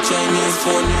like Chinese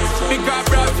phone. Big up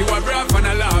rough, you a rough and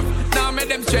a laugh. Now make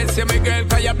them stress you, my girl,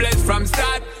 cause you blessed from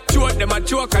start. Choke them a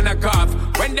choke and a cough.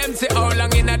 When them say how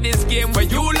long in a this game where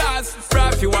you last.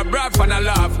 Rough, you a rough and a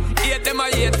laugh. Hate them a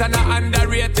hate and a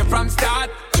underrate you from start.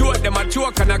 Choke them a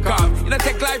choke and a cough. You don't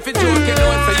take life for joke, you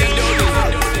know, so you do this.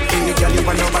 Any girl you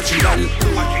want to watch it all.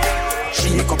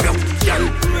 Shake up your girl.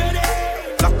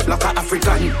 Like a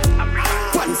African.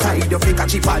 One side you fake a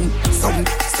chip on. Some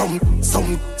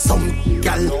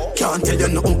gal can't tell you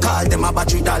nothing, call them a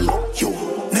battery doll. You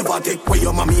never take away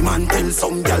your mommy man. Tell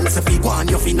some gal say fi go on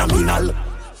you phenomenal.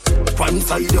 One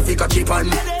side you fake a chip on.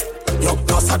 You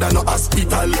closer than no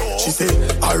hospital. She say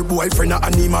her boyfriend a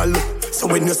animal. So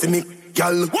when you see me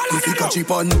gal, you fake a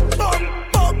chip on.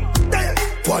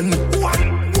 One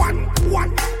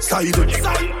side.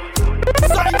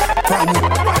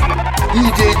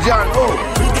 DJ John,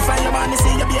 Pretty from your man,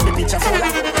 see your baby picture fuller.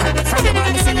 From your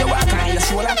man, see your walk on your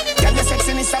shoulder. Girl, your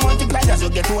sexiness a multiply as you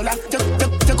get older.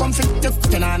 To come fit, to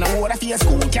turn on water for your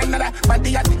school, Canada.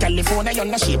 Body at California, you're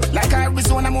no shape. Like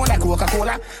Arizona, more like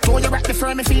Coca-Cola. Throw you back the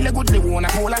firm, me feel a good, they wanna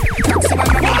cola. Taxi man,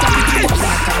 I don't take it,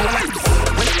 like Cola.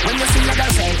 When you see your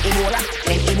girl say,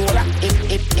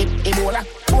 Ebola.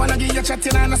 Wanna give you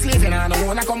chatting and a slaving and I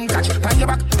wanna come catch. Pan your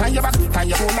back, pan your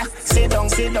shoulder. Sit down,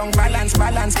 balance.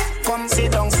 Come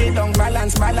sit down,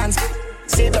 balance.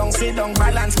 Sit down,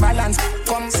 balance.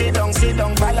 Come sit down,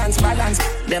 balance.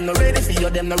 Them no ready for you,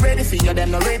 them no ready for you,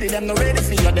 them no ready for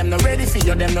you, them no ready for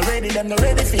you.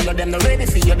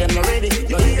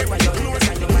 You hear when you're close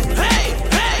and you're Hey,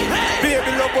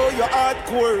 Baby, love how you're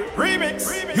hardcore. Remix.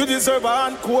 You deserve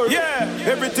an encore. Yeah.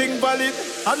 Everything valid.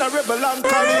 And a rebel and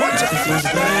calling. Watch out.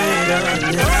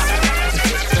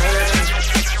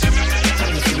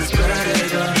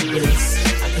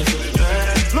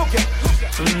 Look at.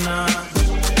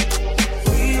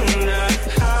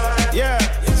 Yeah.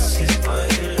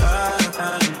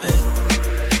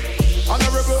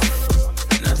 Honorable.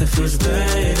 Nothing feels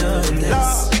better than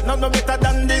this. No better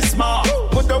than this, ma.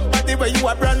 Put up body where you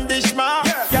a brandish, ma.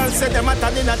 Y'all say them a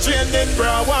tan in a training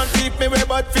bra. Want keep me way,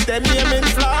 but fit them aiming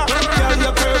flat. Girl,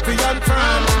 you're curvy and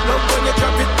firm. Love when you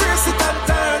drop it, brace it and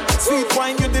turn. Sweet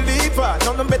wine you deliver.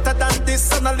 No better than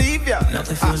this, and I leave ya.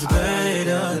 Nothing feels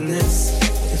better than this.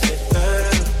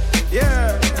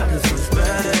 Yeah. Nothing feels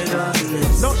better than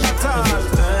this. Not at all.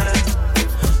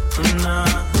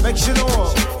 Make sure you know.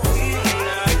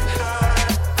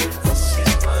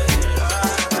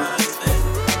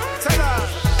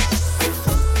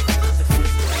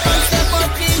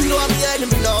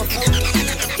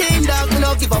 King dog, me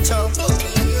no give up, show.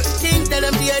 King tell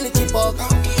them the energy pop.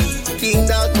 King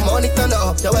dog, the money turn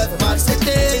up. So everybody say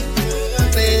king.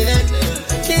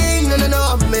 King, no,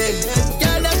 I'm in.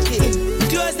 Girl, them king,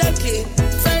 close them king,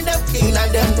 friend them king,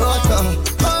 and them brother.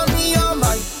 Call me your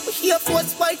man. We here for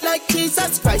fight like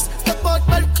Jesus Christ. The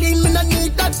bottle clean, me no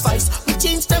need advice. We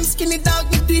change them skinny dog,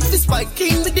 we do it this fight.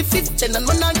 King with the 5th gen, and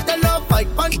man on the love fight.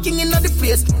 Man king in the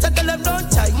place, so tell them don't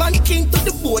try. Man king to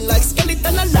the bone like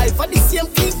skeleton alive. For the same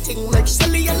king thing like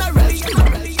Shelly and a Riley.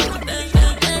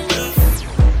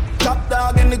 Top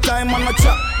dog anytime on the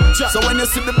chop. So when you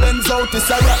see the Benz out, it's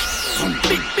a rap.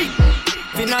 Big,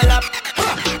 finna lap.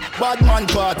 Bad man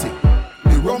party.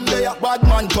 The rum there, bad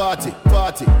man party.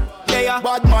 There,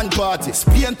 bad man party.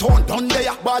 Spain town down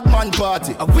there, bad man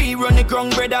party. We run the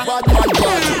ground, brother. Bad man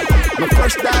party. My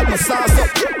first dog, my sauce up.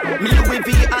 Me Louis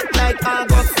V act like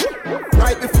August.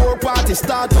 Right before party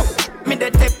start up. Me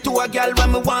the tip to a girl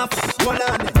when me want. Hold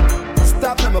on.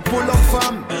 Stop, let me pull up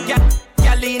fam. Yeah,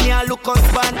 girl in here look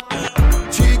husband.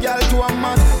 3 girl to a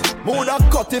man. Mood a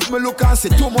cut if me look and see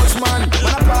too much man.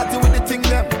 When I party with the thing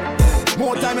them.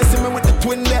 More time you see me with the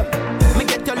twin them. Me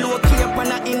get your low key up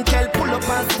on a intel. Pull up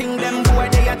and sting them. Boy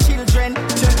they are children.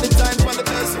 Check the time for the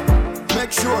person.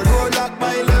 Make sure roll lock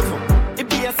by 11. It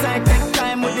be a side take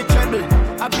time with the treble.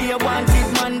 I be a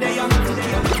wanted man there.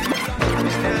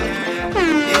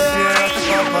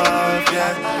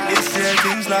 This year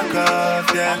things lock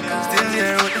off, yeah. Still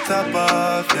here with the top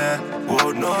off, yeah.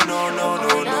 Oh no.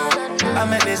 I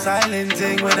met this island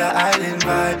thing with an island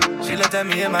vibe. She looked at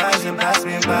me in my eyes and passed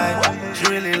me by. She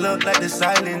really looked like the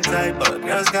silent type, but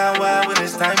girls got wild when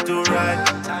it's time to ride.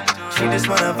 She just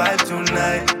wanna vibe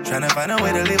tonight, tryna find a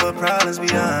way to leave her problems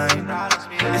behind.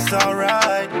 It's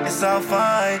alright, it's all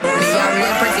fine. Me a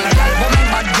real pretty girl, but me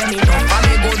bad get me tough. I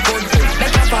me good.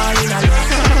 Make her fall in love.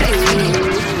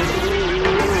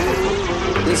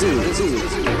 This is.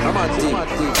 I'm a team.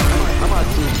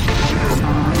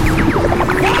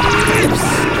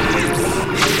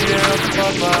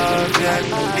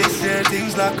 This year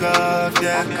things lock off,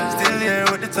 yeah. Still here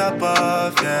with the top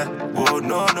off, yeah. Oh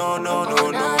no.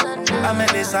 I met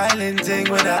this island thing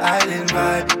with an island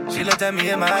vibe. She looked at me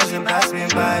in my eyes and passed me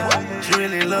by. She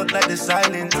really looked like the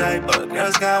silent type, but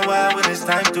girls got wild when it's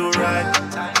time to ride.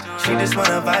 She just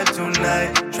wanna vibe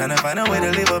tonight, tryna find a way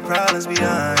to leave her problems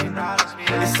behind.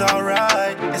 It's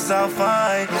alright, it's all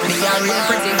fine. Me a real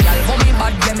pretty girl, but me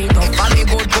bad get me tough. I me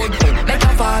good. Make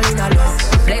her fall in love.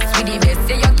 Blessed with the best,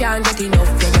 yeah you can't get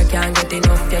enough. Yeah you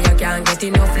can't get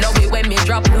enough. Love it when me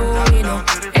drop low, you know.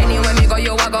 Anywhere me go,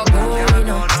 you a go, you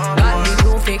know. Got me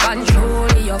blue, fi control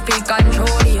it,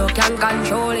 you can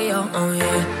control it, oh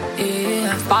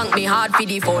yeah. Spank me hard for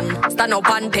the fun. Stand up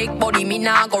and take body, me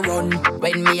nah go run.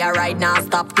 When me a ride, nah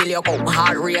stop till you come.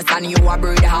 Heart race and you a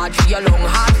breathe hard for your long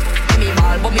heart. Me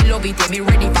ball, but me love it, yeah, me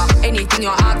ready for anything you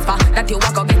ask for. That you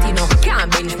walk or get enough.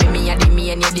 Can't bench me a the me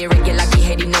and you the regular. Key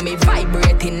head in me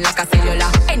vibrating like a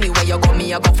cellular. Anywhere you go,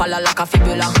 me a go follow like a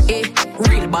fibula.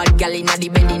 Real bad gal inna the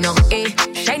bed, you know.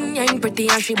 Shine ain't pretty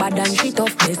and she bad and she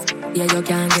toughness. Yeah, you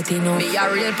can't get enough. Me a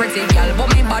real pretty gal, but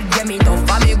me bad, yeah, me tough.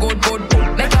 And me good.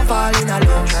 Make her fall in love.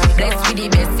 Blessed with the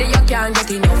best, yeah, you can't get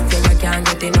enough. Yeah, you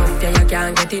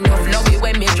can't get enough. Love it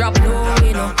when me drop low,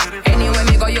 you know. Anywhere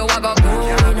me go, you a go,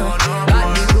 you know. Got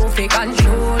the blue, fi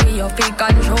control it, you can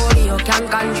control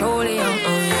it,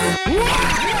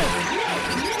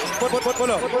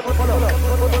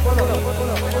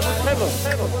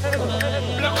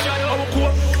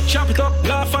 Chop it up,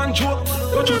 laugh and joke.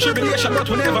 Go through tribulation, but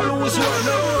we never lose hope.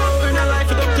 Earn a life,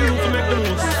 it up to you to make the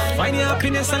most. Find your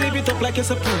happiness and live it up like you're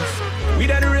supposed. We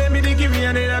done the rain, me the give me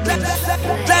and then I bless.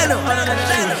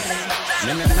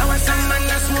 Now I some man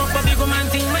that smoke, but big man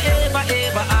thing me ever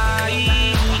I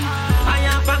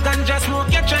have a ganja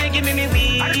smoke, you try give me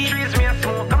weed. I trees me a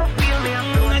smoke, come feel me a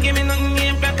smoke. Give me nothing,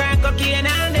 game black and cocaine,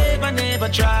 I never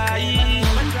try.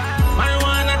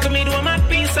 Marijuana to me do my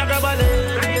piece of rubber.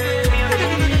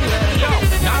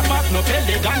 No pill,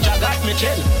 the ganja got me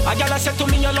chill. A gal said to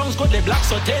me, your lungs good, the blacks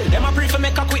so tell. Them a prefer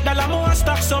make a quick dollar more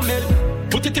stack some mill.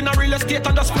 Put it in a real estate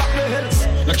and just flop the hills.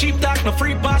 No cheap talk, no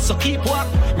free pass, so keep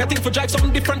walk. Me think for drive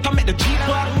something different to make the Jeep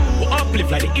walk. We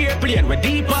uplift like the airplane, we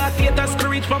deeper. Theaters to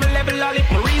reach from a level, all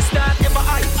if me restart. Never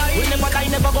high, we never die,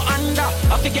 never go under.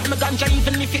 Have to get my ganja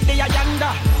even if it they a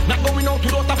yonder. Not going out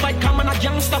without a fight, come on a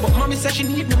youngster. But mommy says she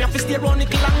need me have to stay around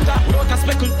it longer. Without a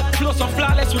speckle, flow so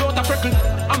flawless without a freckle.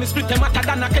 I'm a split them hotter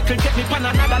than a kettle, get me pan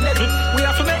another level. We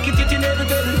have to make it in every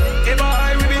level. Ever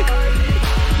high, we be.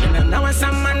 Now when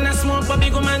some man a smoke, but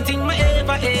big man think me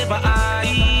ever I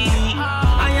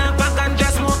am back and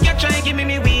just smoke, you try give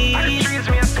me weed. I trees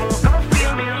me a smoke, come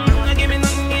feel me. Give me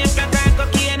nothing, if I can't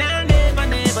cocaine, I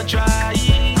never try.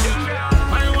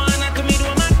 Marijuana to me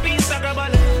do my piece of rubber.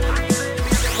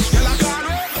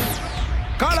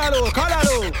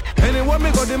 Colorado. Anyone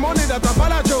me got the money that I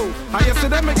follow Joe. I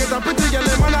yesterday me get a pretty girl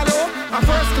in Manalo. A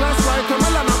first class flight to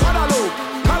Milan and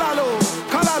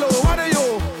Colorado, what are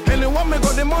you? Anyone me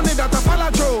got the money that I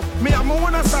follow Joe. Me I'm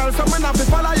a style, so me not be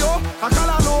follow you. I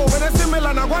Colorado, when they see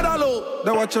Milan and Guadalo.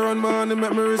 They watch her on my money,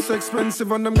 make me wrist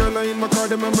expensive. And them girl in my car,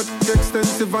 they remember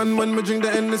extensive. And when me drink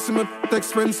the Hennessy, me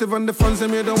expensive. And the fans they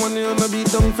made the one on the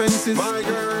beat down fences. My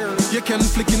girl, you can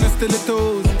flick in the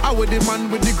stilettos. I with the man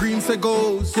with the green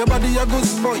goes. Your body a good,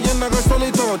 but you not gonna stall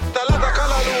it out. Tell her the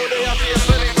Colorado, they have to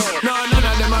sell it out. No, none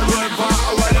of them are roll for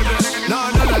our level. No,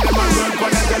 none of them are roll for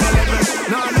the level.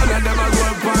 No, none of them are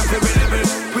roll for the level.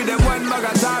 With them one bag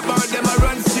of talk about them a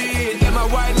run street. Them a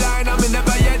white line, I mean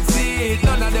never yet see it.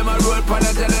 None of them are roll for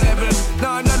the level.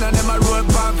 No, none of them are roll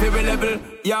for the level.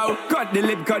 Yo, cut the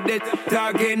lip, cut it,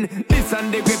 talking. This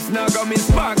and the grips now got me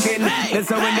sparking. That's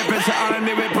how when the pressure on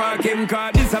me, we park him.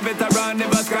 Cause this a veteran,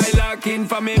 never skylarking.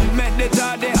 For me, met the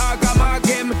tar, the arc, I mark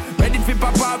him. Ready for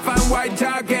pop off and white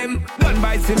chalk him. Done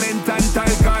by cement and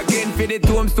tile caulking. For the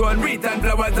tombstone, wreath and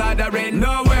flowers are the rain.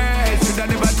 No way, should I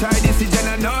never try this,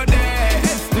 I know that.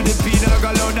 S to the P, now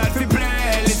go loud that we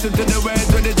play. Listen to the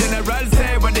words when the general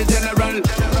say, when the general.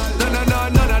 No,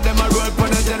 none of them are roll for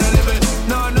the general level.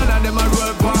 No, none of them are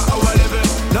roll for our level.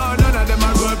 No, none of them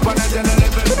are roll for the general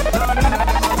level. No, none of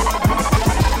them are roll for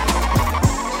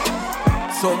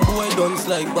some boy don't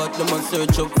like but them a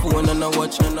search up phone and I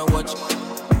watch.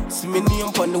 See me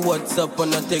name on the WhatsApp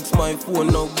and I text my phone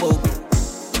now bow.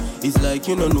 It's like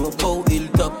you don't know about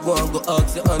Hilltop. Go and go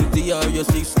ask your auntie or your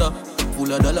sister.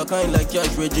 Full of dollar kind like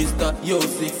cash register. Yo,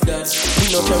 6 that.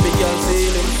 We no carry girl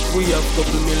sailing. We have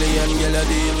couple million girl a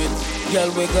deal with. Girl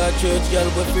we got church, girl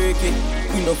we freaky.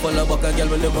 We no follow back a girl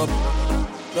when them up.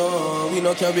 No, we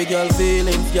no carry girl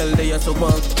feelings. Girl they are so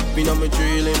bad. We no me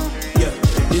trailing. Yeah,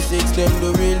 the 6 them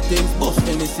the real things. Bust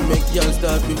Hennessy make girl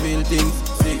start reveal things.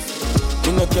 6,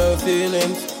 we no carry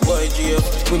feelings. YGF,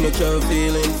 we no carry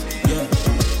feelings. Yeah,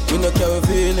 we no carry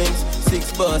feelings.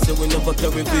 6 bars, so we never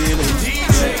carry feelings.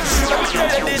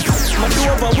 Man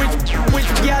over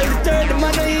which girl turn the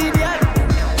man a idiot.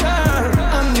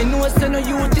 I'm the no send no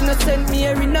youth innocent, me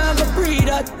every now go free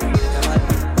that.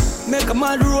 Make a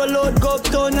man roll out, go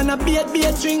uptown and a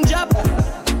beat string job.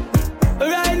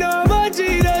 Right now, but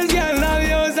Jesus, girl, now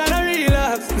yours and a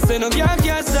relapse. Say no girl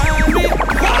can't stop me. Me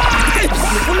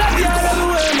full of girl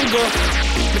everywhere me go.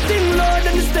 Me think loud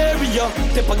in the stereo.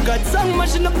 Tip a God song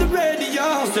mashing up the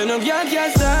radio. Say no girl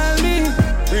can't stop me.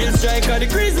 Real striker, the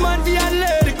grease man, the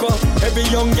Atletico. Every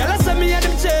young girl I say me at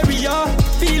them cherry, yo.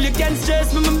 Feel you can't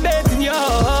stress me, I'm betting you.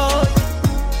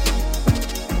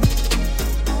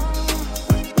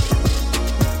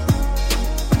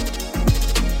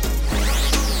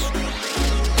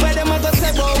 Where them a go say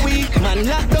about we? Man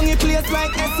lock down a place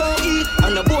like SOE.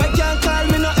 And the boy can't call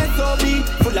me no SOB.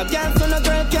 Full of girls so no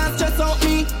girl can't stress out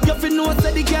me. You fi know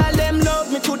say the girl them love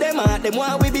me to them heart. Them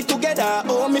want we be together,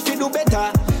 oh me fi do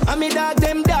better. And me dog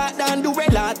them dark than do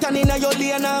rela. Turn in a your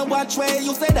lane and watch where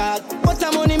you say that. But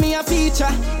a money me a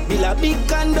feature. Bill a big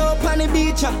condo on the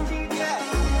beach.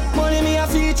 Money me a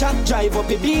feature. Drive up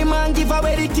a beam and give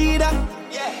away the key da.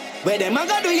 Where them a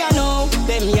go do ya know?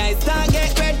 Them eyes start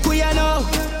get red quick ya know.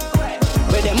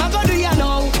 Where them a go do ya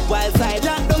know? While side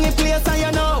lock down the place and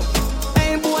you know.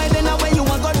 Ain't boy then a where you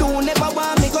a go do? Never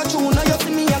want me go through. Now you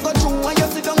see me a go through and you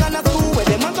sit down and a school. Where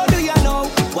them a go do ya know?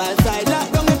 While side lock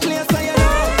down the place and you know.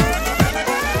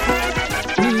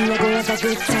 Me a go have a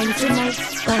good time tonight.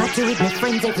 Party with my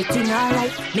friends every everything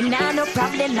alright. Me nah no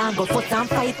problem, nah go fuss and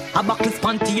fight. A back is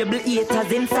pan table,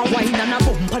 haters inside. Wine and a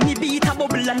bump on the beat, a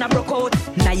bubble and a broke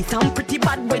out. Nice and pretty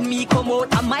bad when me come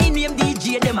out. And my name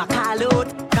DJ, them a call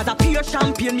out. Cause a pure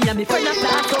champion, me and me friend a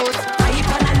class out.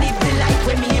 Hype and I live the life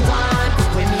when me want.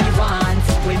 When me want,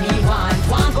 when me want.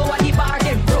 Want go at the bar,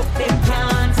 them broke, them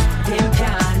can't. Them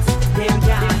can't, them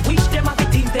can't. Wish them a fit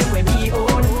things them when me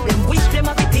own. Them wish them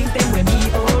a fit things them when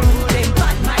me own. Them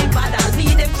bad mind bad, I'll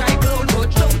be them try clone. Go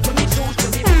jump to me, shoot to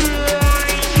me.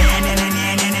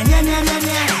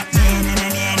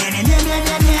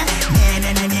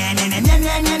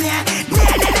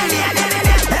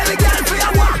 Every girl for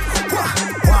your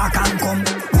walk and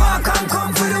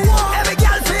come for the walk. Every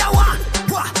girl for your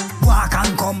walk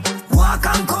and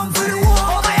come for the walk.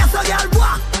 Over here, so girl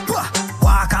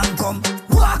walk and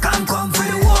come for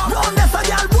the walk. Round there, so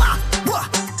girl walk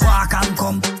and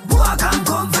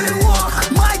come for the walk.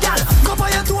 My girl, go by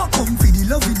your door, come for the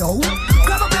love you know.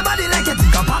 Grab up your body like you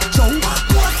think a pop show.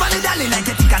 Pose for the dolly like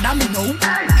you think a domino.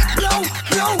 Blow,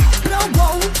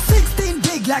 16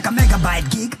 big like a megabyte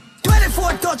gig.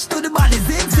 24 touch to the body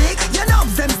zig. Your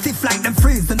nerves them stiff like them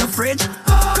freeze in the fridge.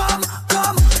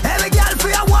 Come, every girl for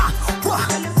your walk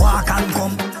and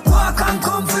come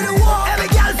for the walk. Every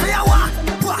girl for your walk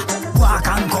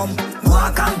and come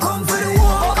for the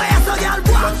walk. Over here so girl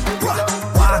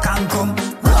walk and come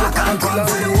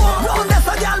for the walk. Round there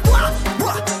so girl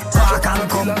walk and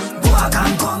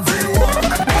come for the walk.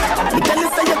 Me tell you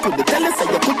say you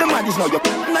could the manage now. You're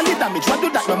personally damaged. What do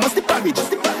that? You must parage.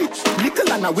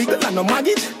 Little and a wiggle and a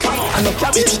maggot and a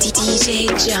cabbage. DJ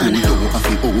John. You know if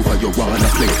you over you wanna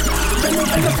play.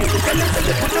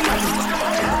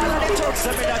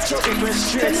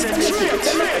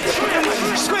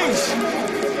 Squeeze.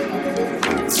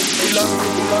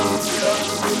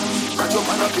 Catch up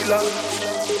on a pillar.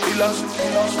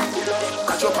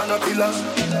 Catch up on a pillar.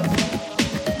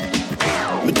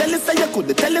 Me tell you say you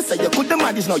could the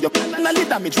manage now. You're personally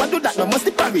damaged. What do that? You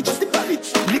must parage.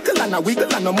 Little and a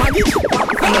wiggle and a maggot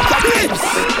and a cabbage.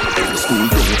 School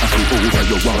don't have to over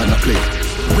you wanna play.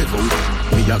 Without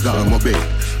me a got my bed.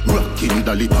 Rocking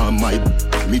the lip on my.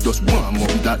 Me just warm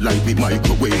up that like me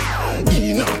microwave.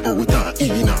 In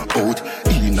and out.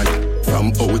 From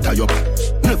out of your.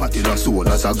 Never tell a soul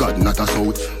as a god, not a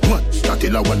soul. What? That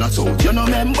tell a one a soul. You know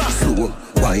member. Slow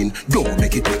wine, don't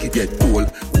make it get cold.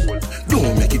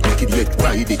 Don't make it get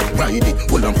ride it.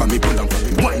 Hold on for me.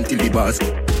 Wine till the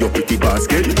basket, your pretty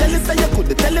basket. Tell you say you could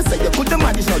the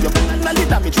manage now. You're personally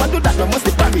damaged. What do that? You must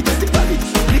parage.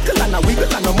 Little and a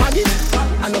wiggle and a maggot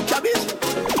and a cabbage.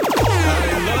 I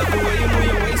love the way you move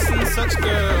your waist and such,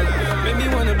 girl. Make me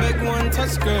wanna beg one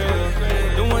touch, girl.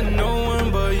 Don't want no one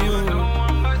but you.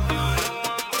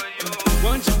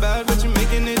 Want you bad, but you're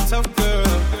making it tough, girl.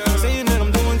 Saying that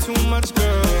I'm doing too much,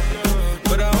 girl.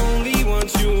 But I only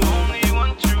want you.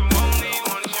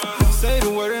 Say the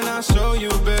word and I'll show you,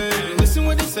 babe. Listen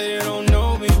what they say, you don't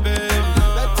know me, babe.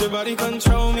 Let your body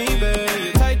control me,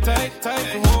 babe. Tight,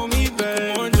 hold me,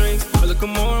 babe. More drinks, a little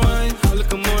more wine, a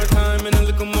little more time, and a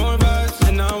little more vibes.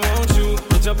 And I want you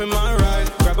to jump in my ride.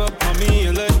 Grab up on me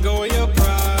and let go of your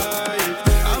pride.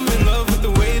 I'm in love with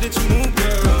the way that you move,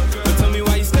 girl. But tell me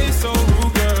why you stay so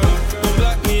rude, girl. Don't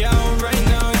block me out right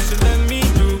now, you should let me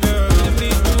through, girl. Let me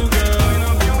through, girl. Wind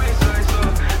up your waistline, so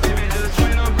baby, just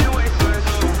wind up your waistline,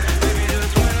 so baby,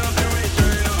 just wind up your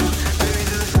waistline, so baby,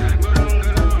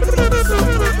 just go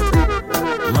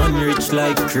down. Man rich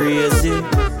like crazy.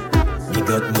 You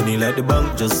got money like the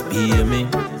bank, just pay me,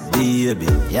 baby.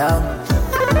 Yeah.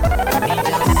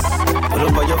 Pull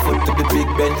up on your foot to the big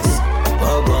Benz.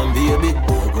 Walk on, baby.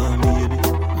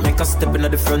 Make a step into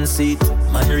the front seat.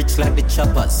 Man rich like the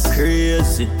choppers.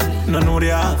 Crazy. No know the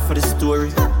half of the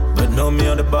story, but know me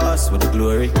on the boss with the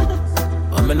glory.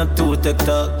 I'm in a two-tech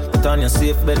talk. Put on your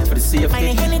safe bet for the safety.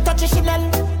 My name touch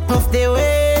Chanel. Puff the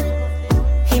way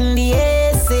in the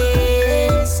AC.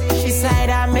 She said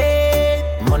I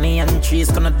made money and trees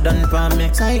gonna done for me.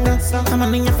 I'm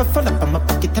on in for full up on my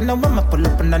pocket and now I'ma pull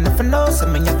up and I never know. So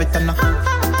me have it on a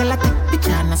tell I take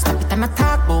picture and I stop it and I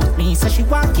talk about me. So she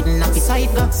walking up the side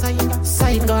go.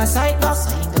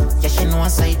 Yeah, she know a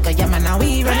side go. Yeah, man, now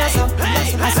we run us up. I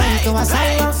side go.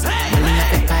 Money up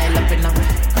the pile up in up.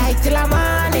 Right till the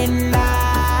morning,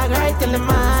 dog. Right till the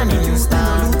morning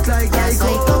star. Yeah,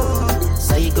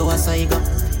 side go.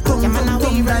 Yeah, man, now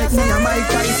we run us up. Me and my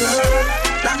Tyson.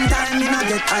 Long time me not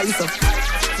get ice up.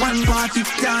 One party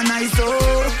can I so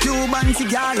Cuban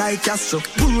cigar like Castro.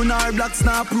 Bruno Black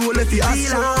Snap roll if you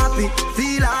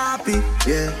feel happy,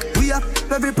 yeah. We up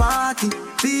every party,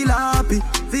 feel happy.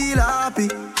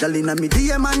 Girl inna me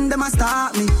DM and them a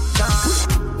start me.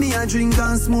 Me a drink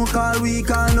and smoke all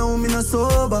week, all now me no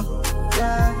sober.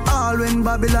 Yeah. All when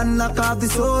Babylon lock off the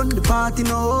sun, the party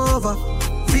no over.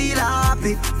 Feel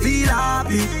happy,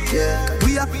 yeah.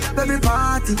 We up every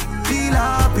party, feel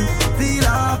happy.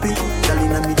 Girl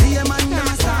inna me DM and them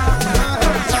a start me.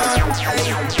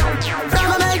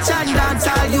 From a mention dance,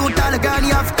 all youth, all the girl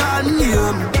you have call me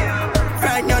name.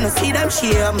 Right now no see them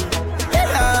shame.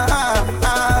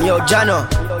 Yo, Jano.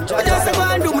 I just go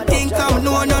and do my thing, come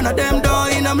no none of them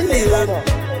down in my lane.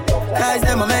 Guys,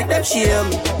 them I make them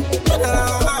shame.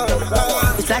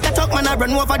 It's like I talk, man, I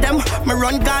run over them. Me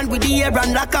run gun with the air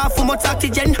and lock off for much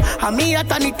oxygen. And me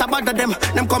at and it about them.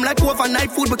 Them come like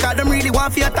overnight food because them really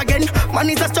want fiat again. Man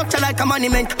is a structure like a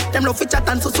monument. Them love fi chat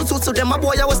and so them a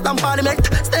boy I was stand parliament.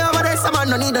 Stay over there, some man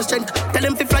no need a strength. Tell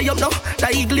them fi fly up now,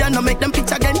 the eagle and no make them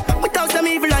pitch again. Without them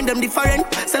evil and them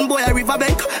different. Send boy a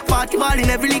riverbank, party ball in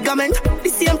every ligament. The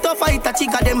same tough fight a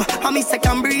chick of them. And me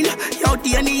second breed, yo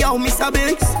anyhow Mr.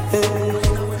 Banks.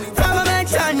 From a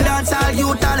mention dance, all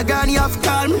youth, all the gun you have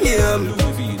call me name.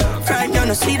 Right now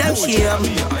no see them shame.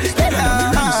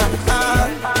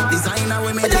 Designer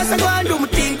with me. I just go and do my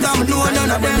thing, come no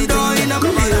none of them down in a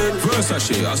million.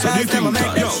 Versace, I saw the thing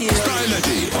that, yo,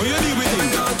 Stylegy, how you do with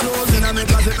it? Got clothes in a me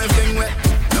closet, me fling wet.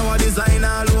 Now a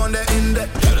designer alone the in the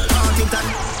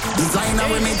designer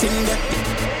with me ting that.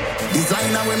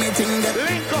 Designer with me ting that.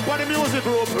 Link up on the music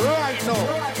group right now.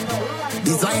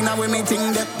 Designer with me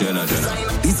ting that.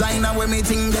 Designer with me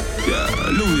ting that. Yeah,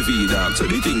 Louis V dog, so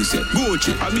the thing set.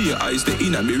 Gucci, I be your eyes, the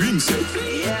inner me ring set.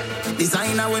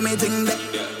 Designer with me ting that.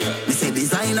 Me say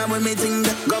designer with me ting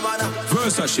that. Governor.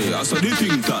 Versace, I saw the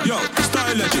thing that. Yo,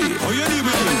 Stylegy, how you do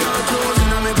with it? Got clothes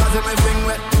in a me closet, me fling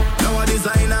wet. Now a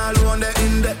designer alone the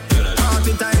in the.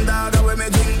 Party time dog, away me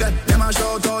ting that. Them a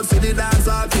shout out for the dance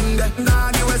all king that.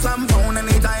 Dog, you with some pound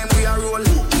anytime we a roll.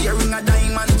 Earring a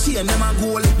diamond, chain them a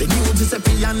gold. The new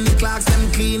Giuseppe and the Clarks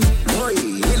them clean. Boy,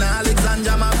 in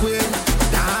Alexander McQueen.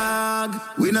 Dog,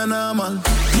 we no normal.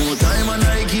 No time on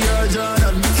Nike or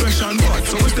Jordan. Fresh and hot,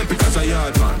 so we step it as a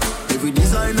yard man. Every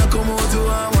designer come out to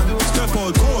our one. Step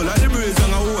out cold like the breeze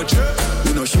and a watch.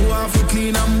 We no show off for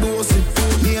clean and bossy.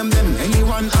 Name them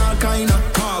anyone all kinda.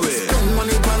 Spend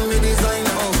money on me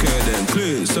designer. Okay then,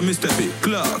 clean, so me step it.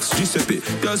 Clarks, Giuseppe.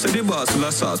 Girl say the boss full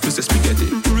of sauce, Mr. Spaghetti.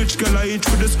 Rich girl I eat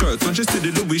with the skirts, when she see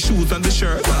the Louis shoes and the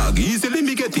shirt. Bag, easily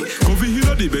me get it. Cover heel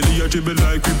of the belly, I dribble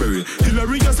like Ribery.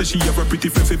 Hillary, I say she have a pretty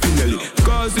Fefe Pinelli.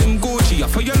 Cause in Gucci, I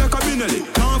fire like a Binelli.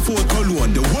 Can't afford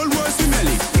cologne, the whole world see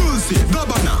Melly. Lucy,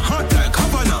 Gabbana, hot like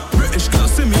Havana. British girl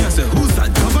see me and say, who's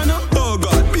that governor? Oh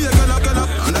God, be a gala,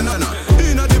 na.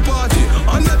 Inna the party,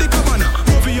 under the cabana.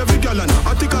 Cover every gallon,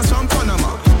 I think I from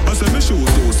Panama. I say me shoes,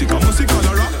 those, sick, I'm a sick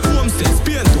color. Homestead,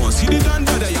 paint on, see the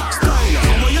dandada, yeah. Style,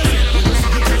 I'm a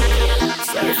yellow.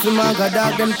 Sorry for my god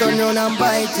dog, them turn around and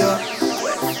bite you.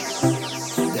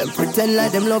 Them pretend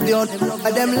like them love you,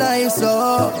 and them lie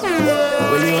so.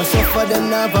 When you suffer, them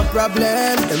not have a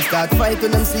problem. Them start fight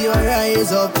when them see you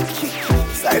rise up.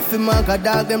 Sorry for my god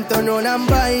dog, them turn around and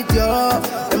bite you.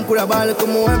 Them coulda ball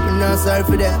come more, me not sorry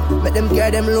for them. Make them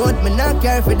carry them load, me not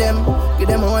care for them. Give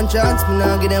them one chance, me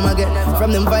not give them again.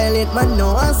 From them violent man,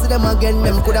 no answer them again.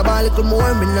 Them coulda ball come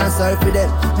more, me not sorry for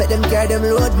them. Make them carry them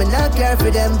load, me not care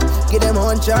for them. Give them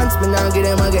one chance, me not give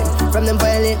them again. From them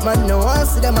violent man, no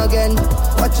answer them again.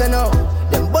 Watch you now.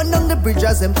 Them burn down the bridge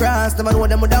as them cross. Them know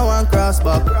them would have one cross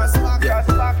back.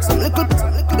 Some little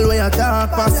way you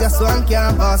talk past you so and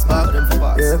can't pass back.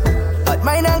 But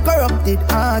mine and corrupted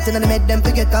heart and they made them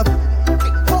to get up.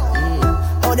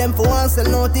 How them for once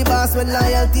and no boss when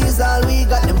loyalty is all we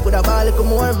got. Them could have all little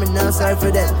more, me not sorry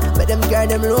for them. But them carry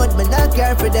them load, me not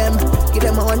care for them. Give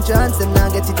them one chance, them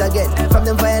not get it again. From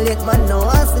them violate man, no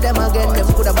answer them again. Them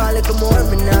could have all little more,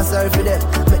 me not sorry for them.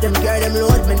 But them carry them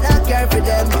load, me not care for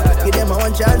them. Give them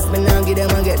one chance, me not give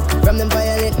them again. From them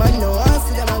violate man, no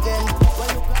answer them again.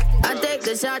 I take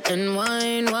the shot and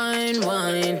wine. I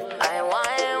wine.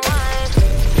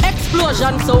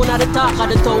 Explosion sound at the top of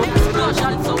the town.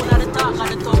 Explosion sound at the top of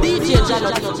the town. DJ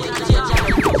Jalo. I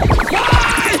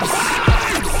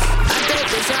take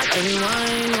the shot and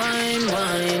wine.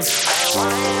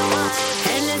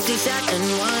 Hennessy shot and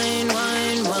wine.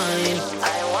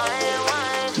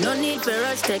 No need for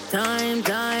rush, take time.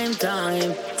 Take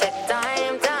time.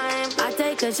 I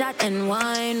take a shot and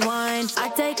wine. I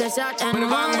take a shot and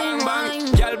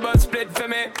wine. Girl, but split for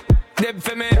me. Dip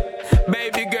for me,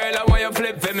 baby girl, I want you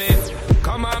flip for me.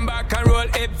 Come on back and roll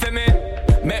it for me.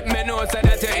 Make me know so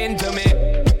that you're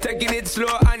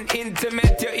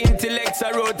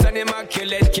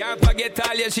bed. Can't forget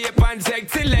all your shape and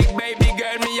sexy leg, baby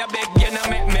girl. Me a beg, you know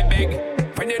make me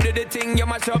beg. When you do the thing, you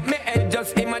mash up me head.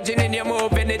 Just imagining you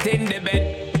moving it in the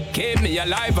bed. Keep me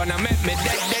alive and I make me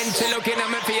dead. Then she looking at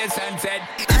my face and said,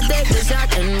 I take the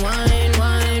shot and wine,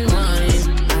 wine, wine.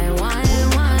 I wine,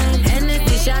 wine.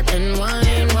 Energy shot and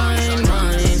wine, wine,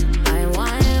 wine. I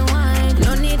wine, wine.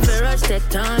 No need for rush, take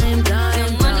time,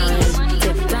 time, time.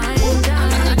 Take time,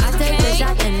 time. I take the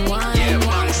shot and wine,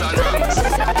 wine.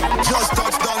 Just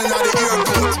touched down in the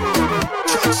airport.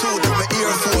 Track suit with my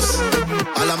Air Force.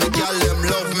 All of my gal them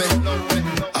love me.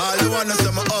 All the wanna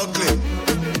say me ugly.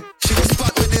 She go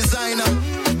spot me designer.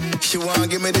 She wanna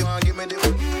give me the.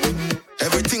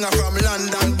 Everything I from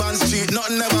London, Bond Street.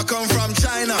 Nothing ever come from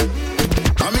China.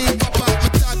 I mean, papa, me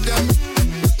tag them.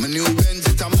 My new Benz,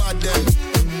 it a mad them.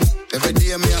 Every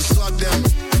day me a swag them.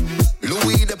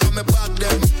 Louis, they put me back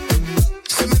them.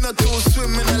 See me not too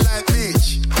swim, me not like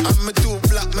beach. And me too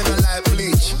black, me not like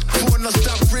bleach. Phone no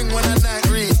stop ring when the night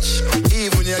reach.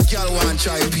 Even your girl want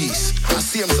try peace. I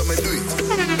see him, so me do it.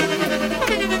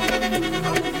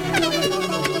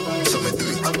 So me do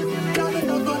it.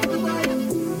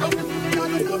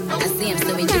 I see him,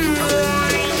 so we do it.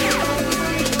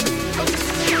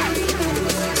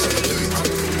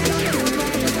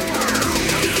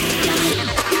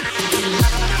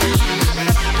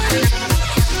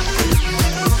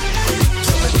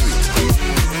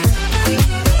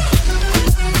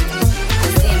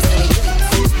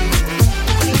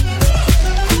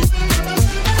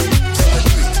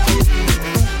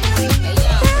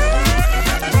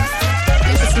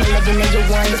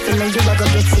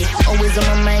 Always on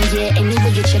my mind, yeah.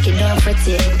 Anyway you check it, don't fret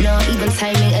it. No, even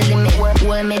timing a limit.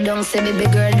 Well, me don't say, baby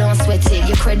girl, don't sweat it.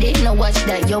 Your credit, no watch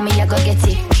that. Yo, me, I go get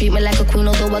it. Treat me like a queen,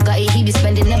 although I got it. He be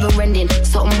spending, never ending.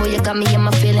 Something, boy, you got me in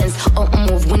my feelings.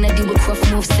 Move when I do a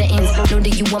rough move settings. Know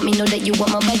that you want me, know that you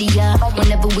want my body, yeah.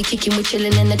 Whenever we kicking, we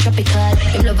chilling in the tropical.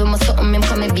 You loving my something, I'm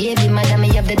coming, baby. Madam,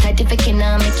 you have the tight if I can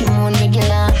make you moon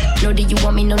regular. Know that you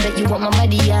want me, know that you want my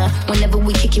body, yeah. Whenever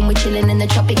we kicking, we chilling in the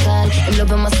tropical. You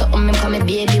loving my something, I'm coming,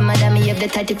 baby. Madam, you have the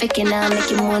tight if I can make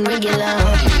you moon regular.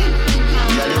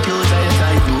 Girl, you cute and you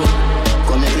tight, though.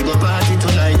 Come make we go party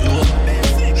tonight, though.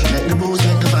 Make the booze,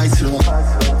 make the vibes flow.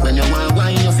 When you want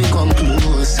wine, you feel come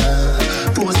closer.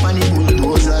 Post money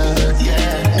bulldozer,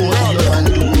 yeah. More you can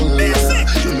do.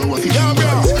 You know what you do.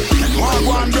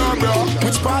 One bro.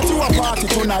 Which party you a party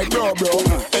tonight, bro?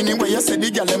 Anyway, you say the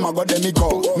girl them a go, then me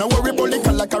go. No worry about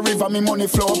liquor like a river, me money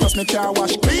flow. Plus me can't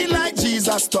wash clean like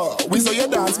Jesus store. We saw you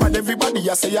dance, mad everybody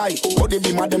you say aye. But they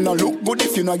be mad them no look good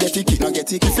if you no get it.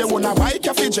 If you wanna buy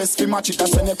coffee, just fi match it.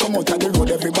 That's when you come out of the road,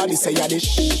 everybody say ya this.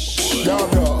 Bro.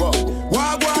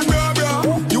 One bro.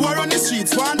 You are on the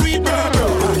streets, one read, bro.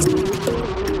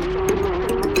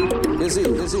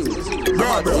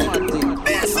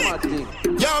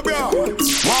 Yo, bro.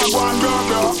 One,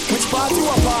 bro. Which party you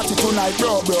a party tonight,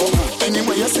 bro?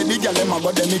 Anyway, you say the girl them a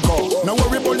go, then me go. No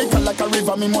worry about liquor like a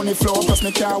river, me money flow. Plus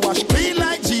me can't wash clean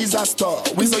like Jesus store.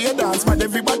 We saw you dance, mad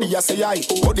everybody you say aye.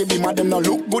 But they be mad them no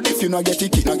look good if you no get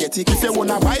it. If you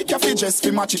wanna buy coffee, just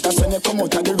fi match it. That's when you come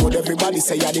out of the road, everybody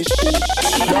say ya this.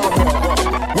 Yo, bro.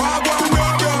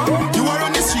 You are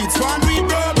on the streets, one read,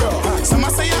 bro. Some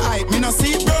say you hype, me no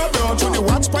see it, bro. Through the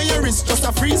watch by your wrist, just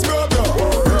a freeze, bro.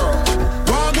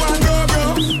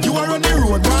 You are on the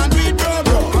road, one read,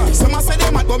 bro. Some say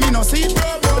they mad, but me no see it,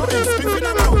 bro. Spinning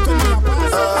them out to me a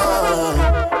pass.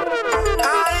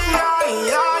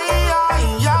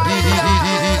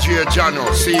 DJ Jano,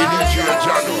 see DJ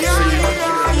Jano,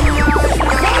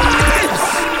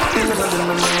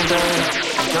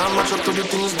 Can't match up to the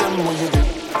things them what you do.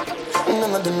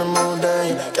 None of them no more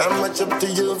die. Can't match up to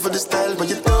you for the style what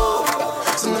you do.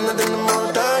 So none of them no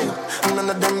more die. None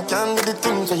of them can do the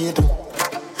things what you do.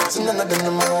 So none of them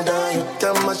no more die.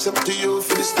 Can't match up to you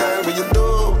for the style what you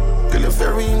do. Girl, you're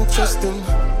very interesting,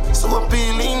 so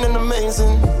appealing and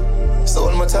amazing. So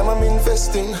all my time I'm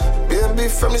investing, baby,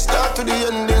 from the start to the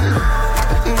ending.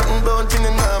 Nothing about you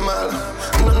normal,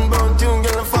 nothing about you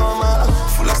girl formal.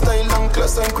 Full of style and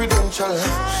class and credential.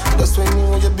 That's why me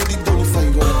want you be the done if I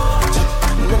go.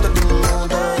 None of them no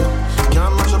die.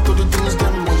 Can't match up to the things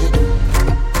them what you do.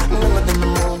 None of them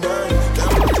no die.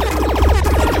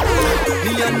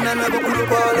 Me and Nana go pull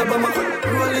up all Alabama.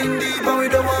 Rolling deep and we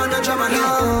don't wanna drama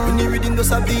now. When the rhythm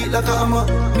does a beat like a hammer.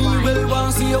 Me will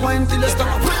want see you wine till you stop.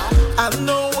 I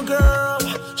know a girl,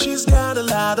 she's got a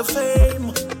lot of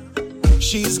fame.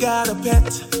 She's got a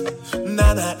pet,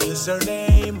 Nana is her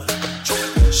name.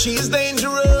 She's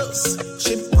dangerous,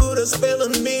 she put a spell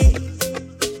on me.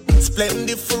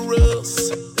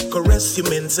 Splendiferous, caress you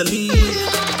mentally.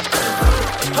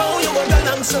 How you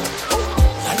gonna answer?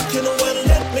 Like you know when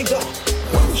let me go.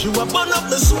 You a burn up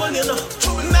the soul, you know.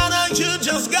 Nana, you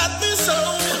just got me so.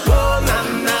 Go,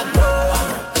 Nana, go.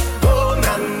 Go,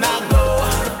 Nana, go.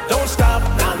 Don't stop,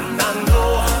 Nana, no.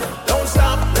 Don't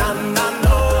stop, Nana,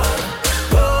 no.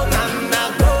 Go, Nana,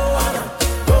 go.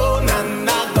 Go,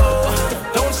 Nana, go.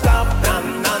 Don't stop,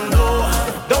 Nana, no.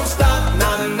 Don't stop,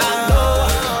 Nana, no.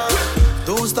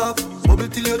 Don't stop, bubble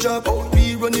till you drop.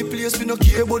 We run the place, we no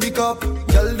care about the cop.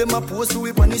 Tell them a post to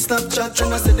it on the Snapchat.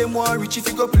 Tryna say them want rich if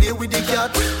you go play with the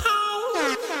cat.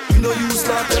 You know you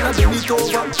start, then I bend it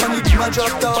over. And it my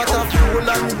drop top, roll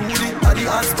and Rudy at the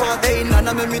hot spot. Hey,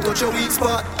 Nana, make me touch your weak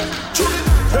spot.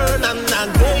 Her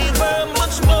Nana gave her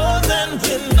much more than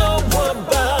we know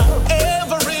about.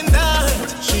 Every night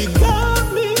she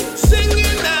got me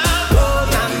singing now. Go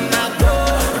Nana go,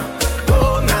 go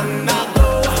Nana go.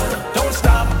 Don't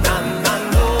stop Nana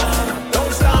no,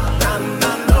 don't stop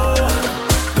Nana no.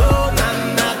 Go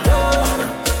Nana go,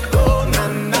 go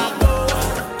Nana go.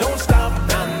 Don't stop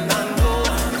Nana no,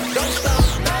 don't stop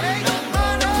Nana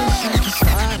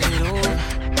no.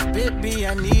 Baby, I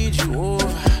need you over.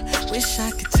 Wish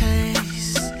I could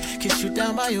taste, kiss you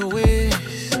down by your waist.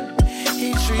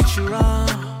 He treats you wrong.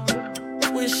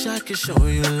 Wish I could show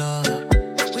you love.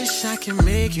 Wish I could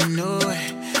make you know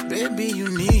it. Baby, you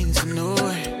need to know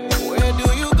it. Where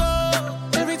do you go?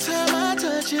 Every time I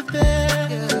touch you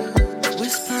there.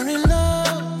 Whispering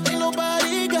love, ain't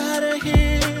nobody gotta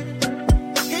hear.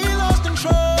 He lost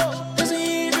control, doesn't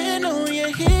even know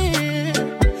you're here.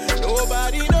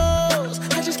 Nobody knows,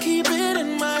 I just keep it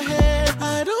in my head.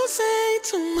 I don't say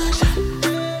too much,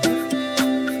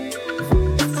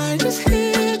 I just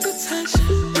hear the touch.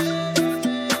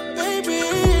 Baby,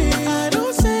 I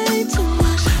don't say too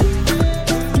much,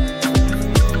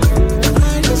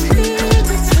 I just hear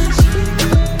the touch.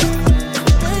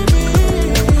 Baby,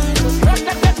 I just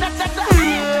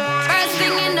First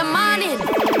thing in the morning,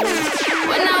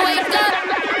 when I wake up,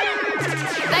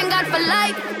 thank God for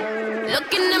life.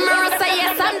 Look in the mirror, say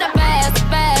yes, I'm the best,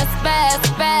 best, best,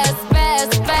 best,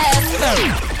 best, best.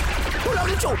 Pull up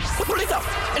the toe, pull it up.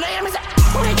 And I am say,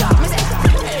 pull it up, me say,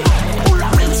 hey, pull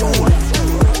up the toe.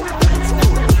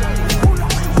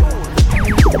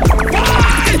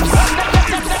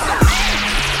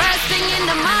 First thing in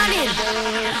the morning,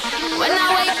 when I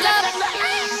wake up,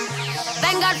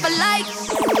 thank God for life.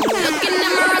 Look in the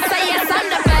mirror, say yes, I'm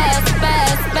the best,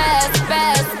 best, best,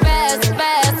 best, best,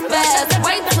 best, best.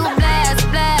 Way too blessed,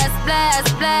 blessed,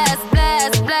 blessed, blessed,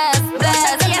 blessed, blessed,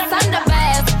 blessed. Yes, I'm the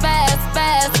best, best,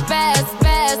 best, best,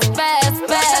 best, best,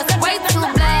 best. Way too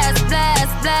blessed,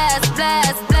 blessed, blessed,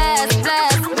 blessed, blessed,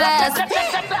 blessed, blessed.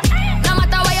 No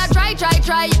matter where you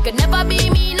try, you can never be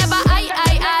me, never I.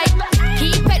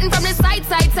 Keep petting from the side,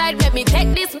 let me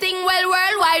take this thing well,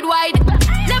 worldwide, wide.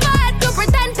 Never had to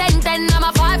pretend, 10. I'm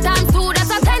a 5 times 2,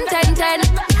 that's a 10.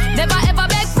 Never ever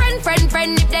beg friend.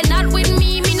 If they're not with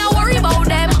me, no worry about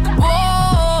them.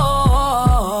 Whoa,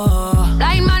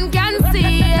 blind man can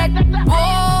see it.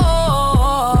 Whoa,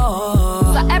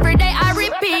 so every day I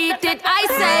repeat it. I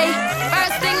say,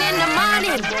 first thing in the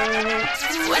morning,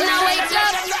 when I wake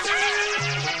up,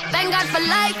 thank God for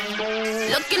life.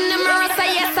 Look in the mirror,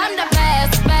 say yes, I'm the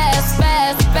best, best,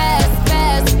 best, best,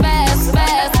 best, best,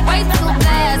 best. Way too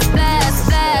blessed, blessed,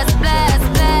 blessed, blessed,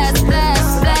 blessed,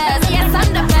 blessed, blessed. Yes,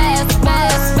 I'm the best,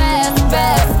 best, best,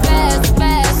 best, best,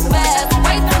 best, best.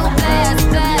 Way too blessed,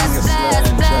 blessed,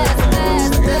 blessed, blessed,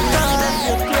 blessed, blessed.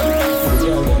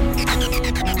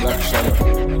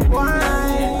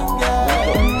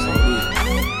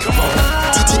 Come on.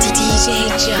 DJ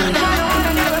John.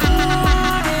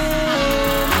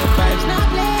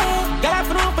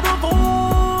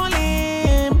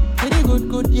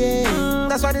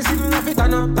 That's why they see me if it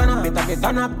turn up, it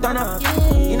up, turn up.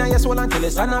 Inna your soul until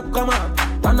it stand up, come up.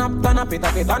 Turn up, it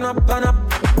up, turn up.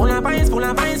 Full of vines,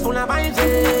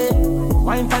 yeah.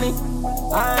 Wine funny,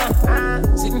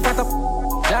 sitting fat up,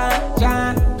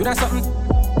 ja. Do that something,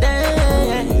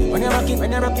 yeah. When you rock it,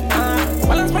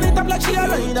 balance on it up like she a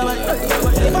rider.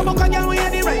 If I book a girl, we are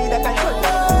the rider time.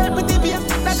 Pretty babe,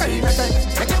 that kind of time.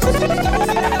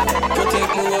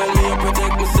 Protect me while me, I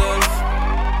protect myself.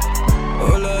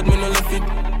 Oh Lord, me no left it.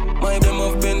 My them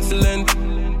of penicillin.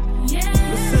 Me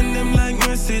send them like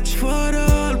message for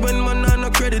all. When man on no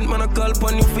credit, man I call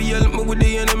upon you for help me with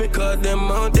the enemy. Cause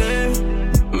them out there.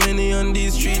 Many on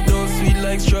these streets don't sweet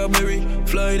like strawberry.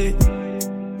 Fly it.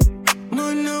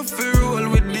 Man no fear roll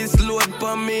with this load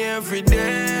upon me every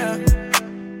day.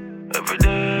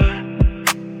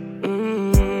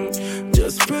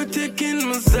 Just protecting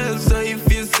myself. So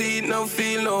if you see it, now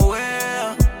feel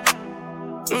nowhere.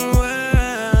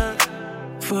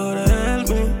 Father help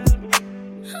me.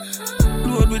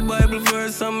 Load with Bible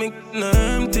verse and me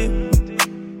empty.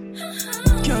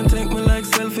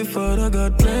 selfie, Father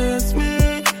God bless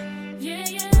me.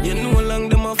 You know how long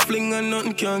them a fling and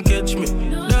nothing can catch me.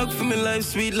 Dog for me life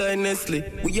sweet like Nestle.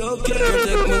 We okay,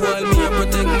 protect me while me and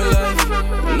protect my life.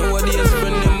 Nobody else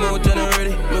friend them out and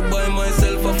already. Me buy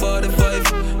myself a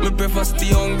 45. Me prefer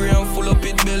stay hungry and full up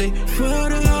it belly.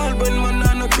 Father God, when man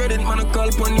on no credit, man I call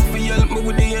upon you for help me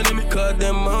with the enemy. Cause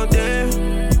them out there,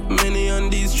 many on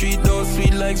these streets don't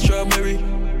sweet like strawberry.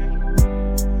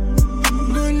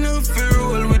 Man I feel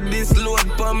roll with this load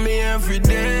for me every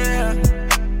day.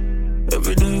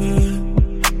 Every day,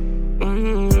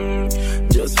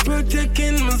 just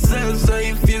protecting myself. So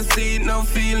if you see it, now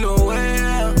feel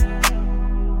nowhere.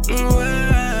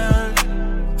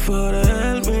 Father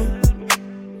help me.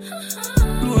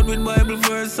 Lord with Bible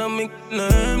verse, I'm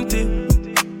empty.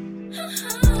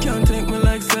 Can't take me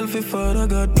like selfie, Father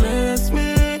God bless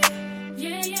me.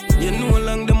 You know how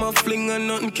long them a fling and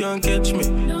nothing can catch me.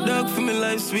 Dog for me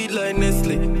life sweet like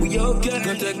Nestle. We okay,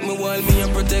 protect me while me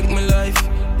and protect my life.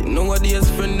 You know what they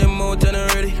friend them out and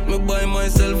already. Me buy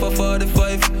myself a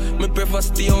 45. Me prefer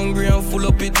stay hungry and full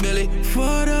up it belly.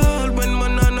 Father, when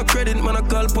man on no credit, man I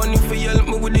call upon you for help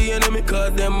me with the enemy.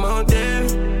 Cause them out there,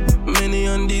 many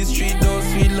on these streets don't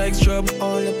sweet like strawberry.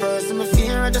 Only person I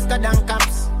fear are just the damn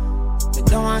cops. They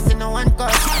don't want to see no one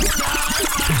cut.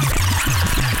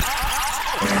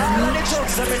 The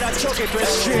jokes I mean, I choke it with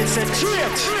straight, said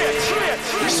straight,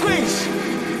 squeeze.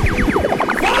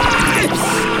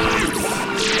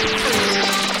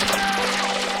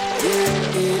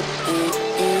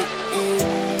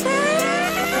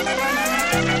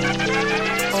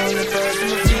 Only person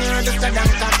I fear are just the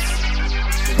damn cops.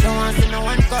 They don't want to see no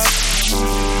one cut.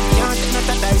 Can't take not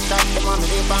a dice shot. Them on me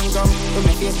deep and gum. Put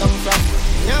my face down flat.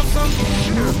 You have some.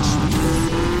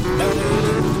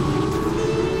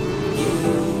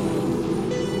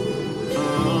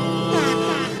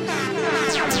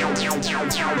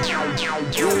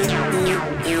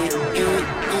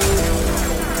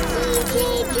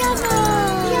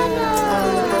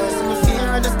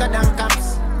 Just the damn cops.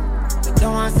 They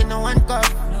don't want to see no one cut.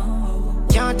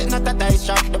 Can't take not a dice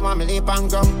shot. Them want me lip and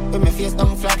gum. With my face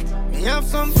down flat. Me have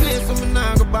some place so me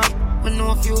nah go back. Me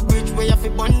know a few bridge where you fi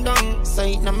burn down. So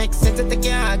it no make sense to take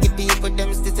your argue people.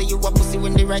 Them still say you a pussy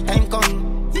when the right time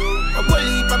come. A whole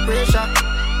heap of pressure.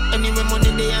 Anyway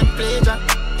money they and pleasure.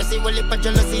 You see whole heap of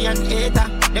jealousy and hater.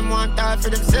 Them want all for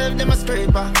themselves, them a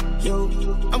scraper. Yo,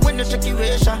 and when the shaky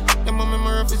ratio, them a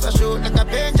memory of is a shoot like a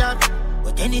paint job.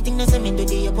 But anything they say me do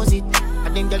the opposite. I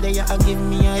think that they a give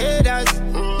me a haters.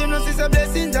 You know see some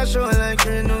blessings that show like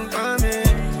rain on me.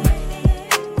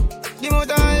 The more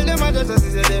all them a just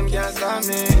say them can't stop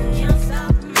me.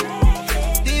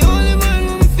 The only one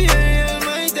who fear is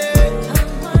Almighty.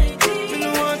 Me no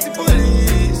want the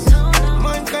police.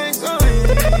 Mankind so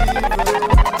evil.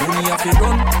 Money have to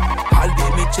run. All day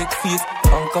me check fees.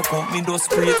 Bank account me do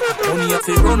straight. Money have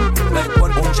to run. Like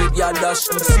 100 yard dash.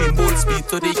 Symbol speed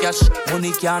to the cash.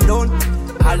 Money can't down.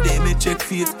 All day me check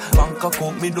fees. Bank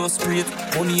account me do straight.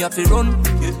 Money have to run.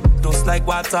 Yeah. Just like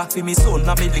water. For me son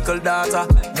and me little daughter.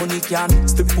 Money can't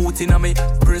step foot in a me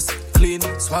press. Clean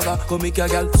swagger. Come make a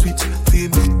girl switch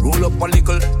team. Roll up a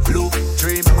little blue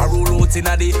dream. I roll out in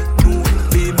a day new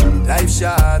beam. Life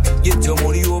shot. Get your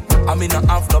money up. I mean I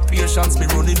have no patience. Me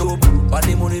running up. But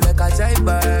the money like a jive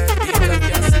bar.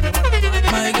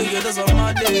 My girl, you just on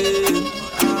my day.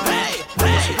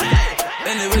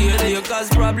 Anyway, you do you cause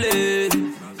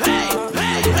problem.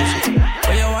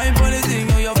 When you wine for the thing,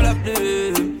 you flap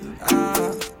them.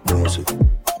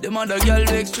 Them other girl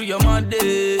next to your mother.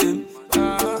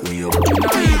 Now you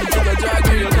take a drag,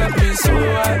 you got me so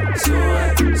high, so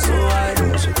high, so high.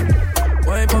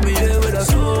 Wine for me here with a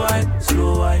slow wine,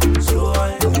 slow wine, slow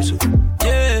wine.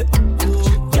 Yeah,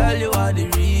 girl, you are the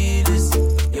realest.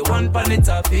 You want pan it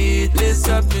up, it. Let's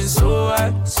got me so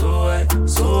high, so high,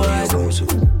 so high.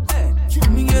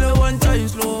 Me get a one time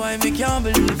slow wine, me can't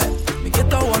believe it. Me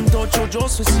get a one touch, you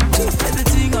just to see.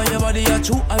 Everything on your body, I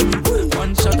chew, I mean.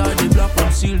 One shot at the block,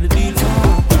 one seal the deal.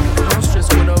 No stress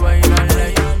with a wine and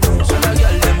line. So the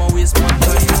girl, them a waste one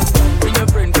time. Bring your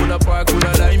friend to the park, with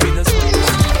a line, me the spot.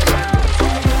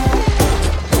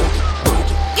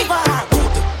 Give her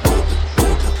good.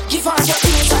 Give her your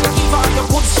things and give her your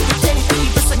goods. You tell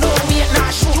people, say no, we ain't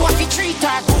not sure. You have to treat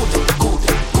her good.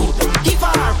 Give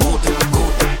her good.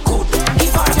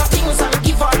 Give her your things and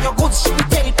give her your goods. She will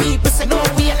tell people, say no,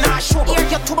 we ain't not sure. Here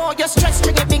you tomorrow, you're stressed,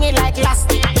 you get bingy like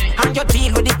elastic. And you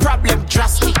deal with the problem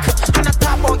drastic. And I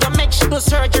talk about you make she do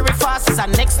surgery fast. As a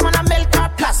next man, I melt her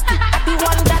plastic. I be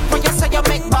one that when you say you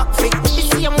make back flick. The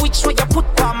same which way you put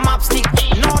on map stick.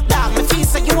 No dog, me feel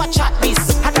say you a chat this.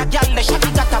 And a girl, the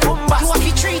shawty got a bombastic. You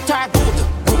have to treat her good.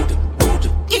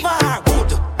 Give her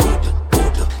good.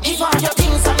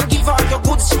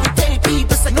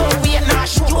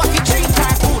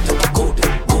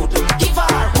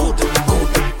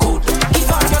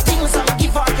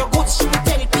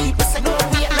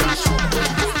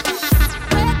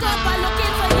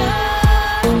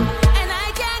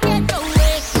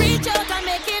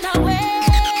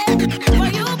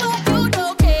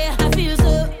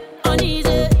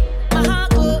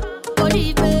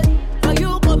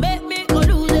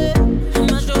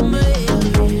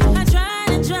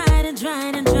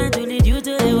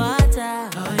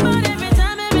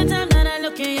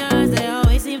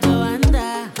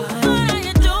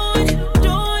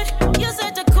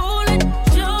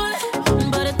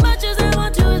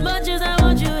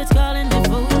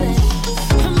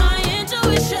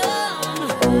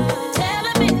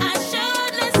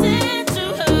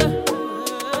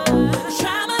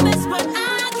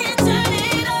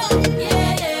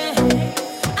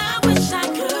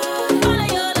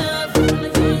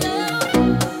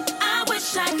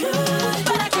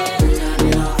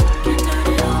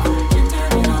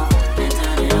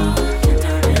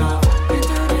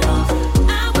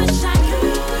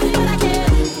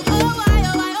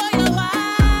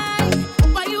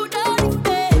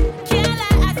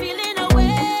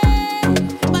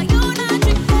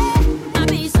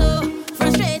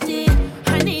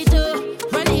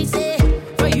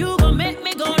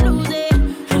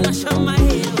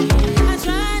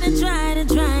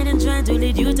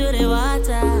 to the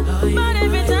water. But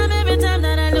every time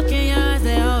that I look in your eyes,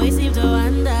 they always seem to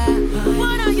wonder,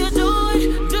 what are you doing?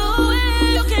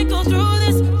 You can't go through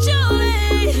this,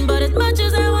 Julie. But as much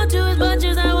as I want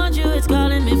you, it's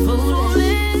calling me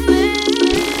foolish.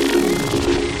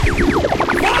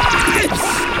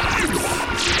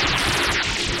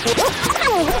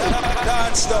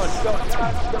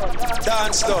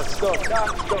 Dance done.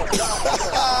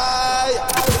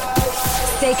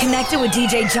 Stay connected with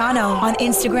DJ Jono on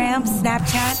Instagram,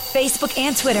 Snapchat, Facebook,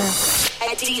 and Twitter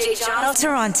at DJ Jono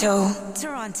Toronto.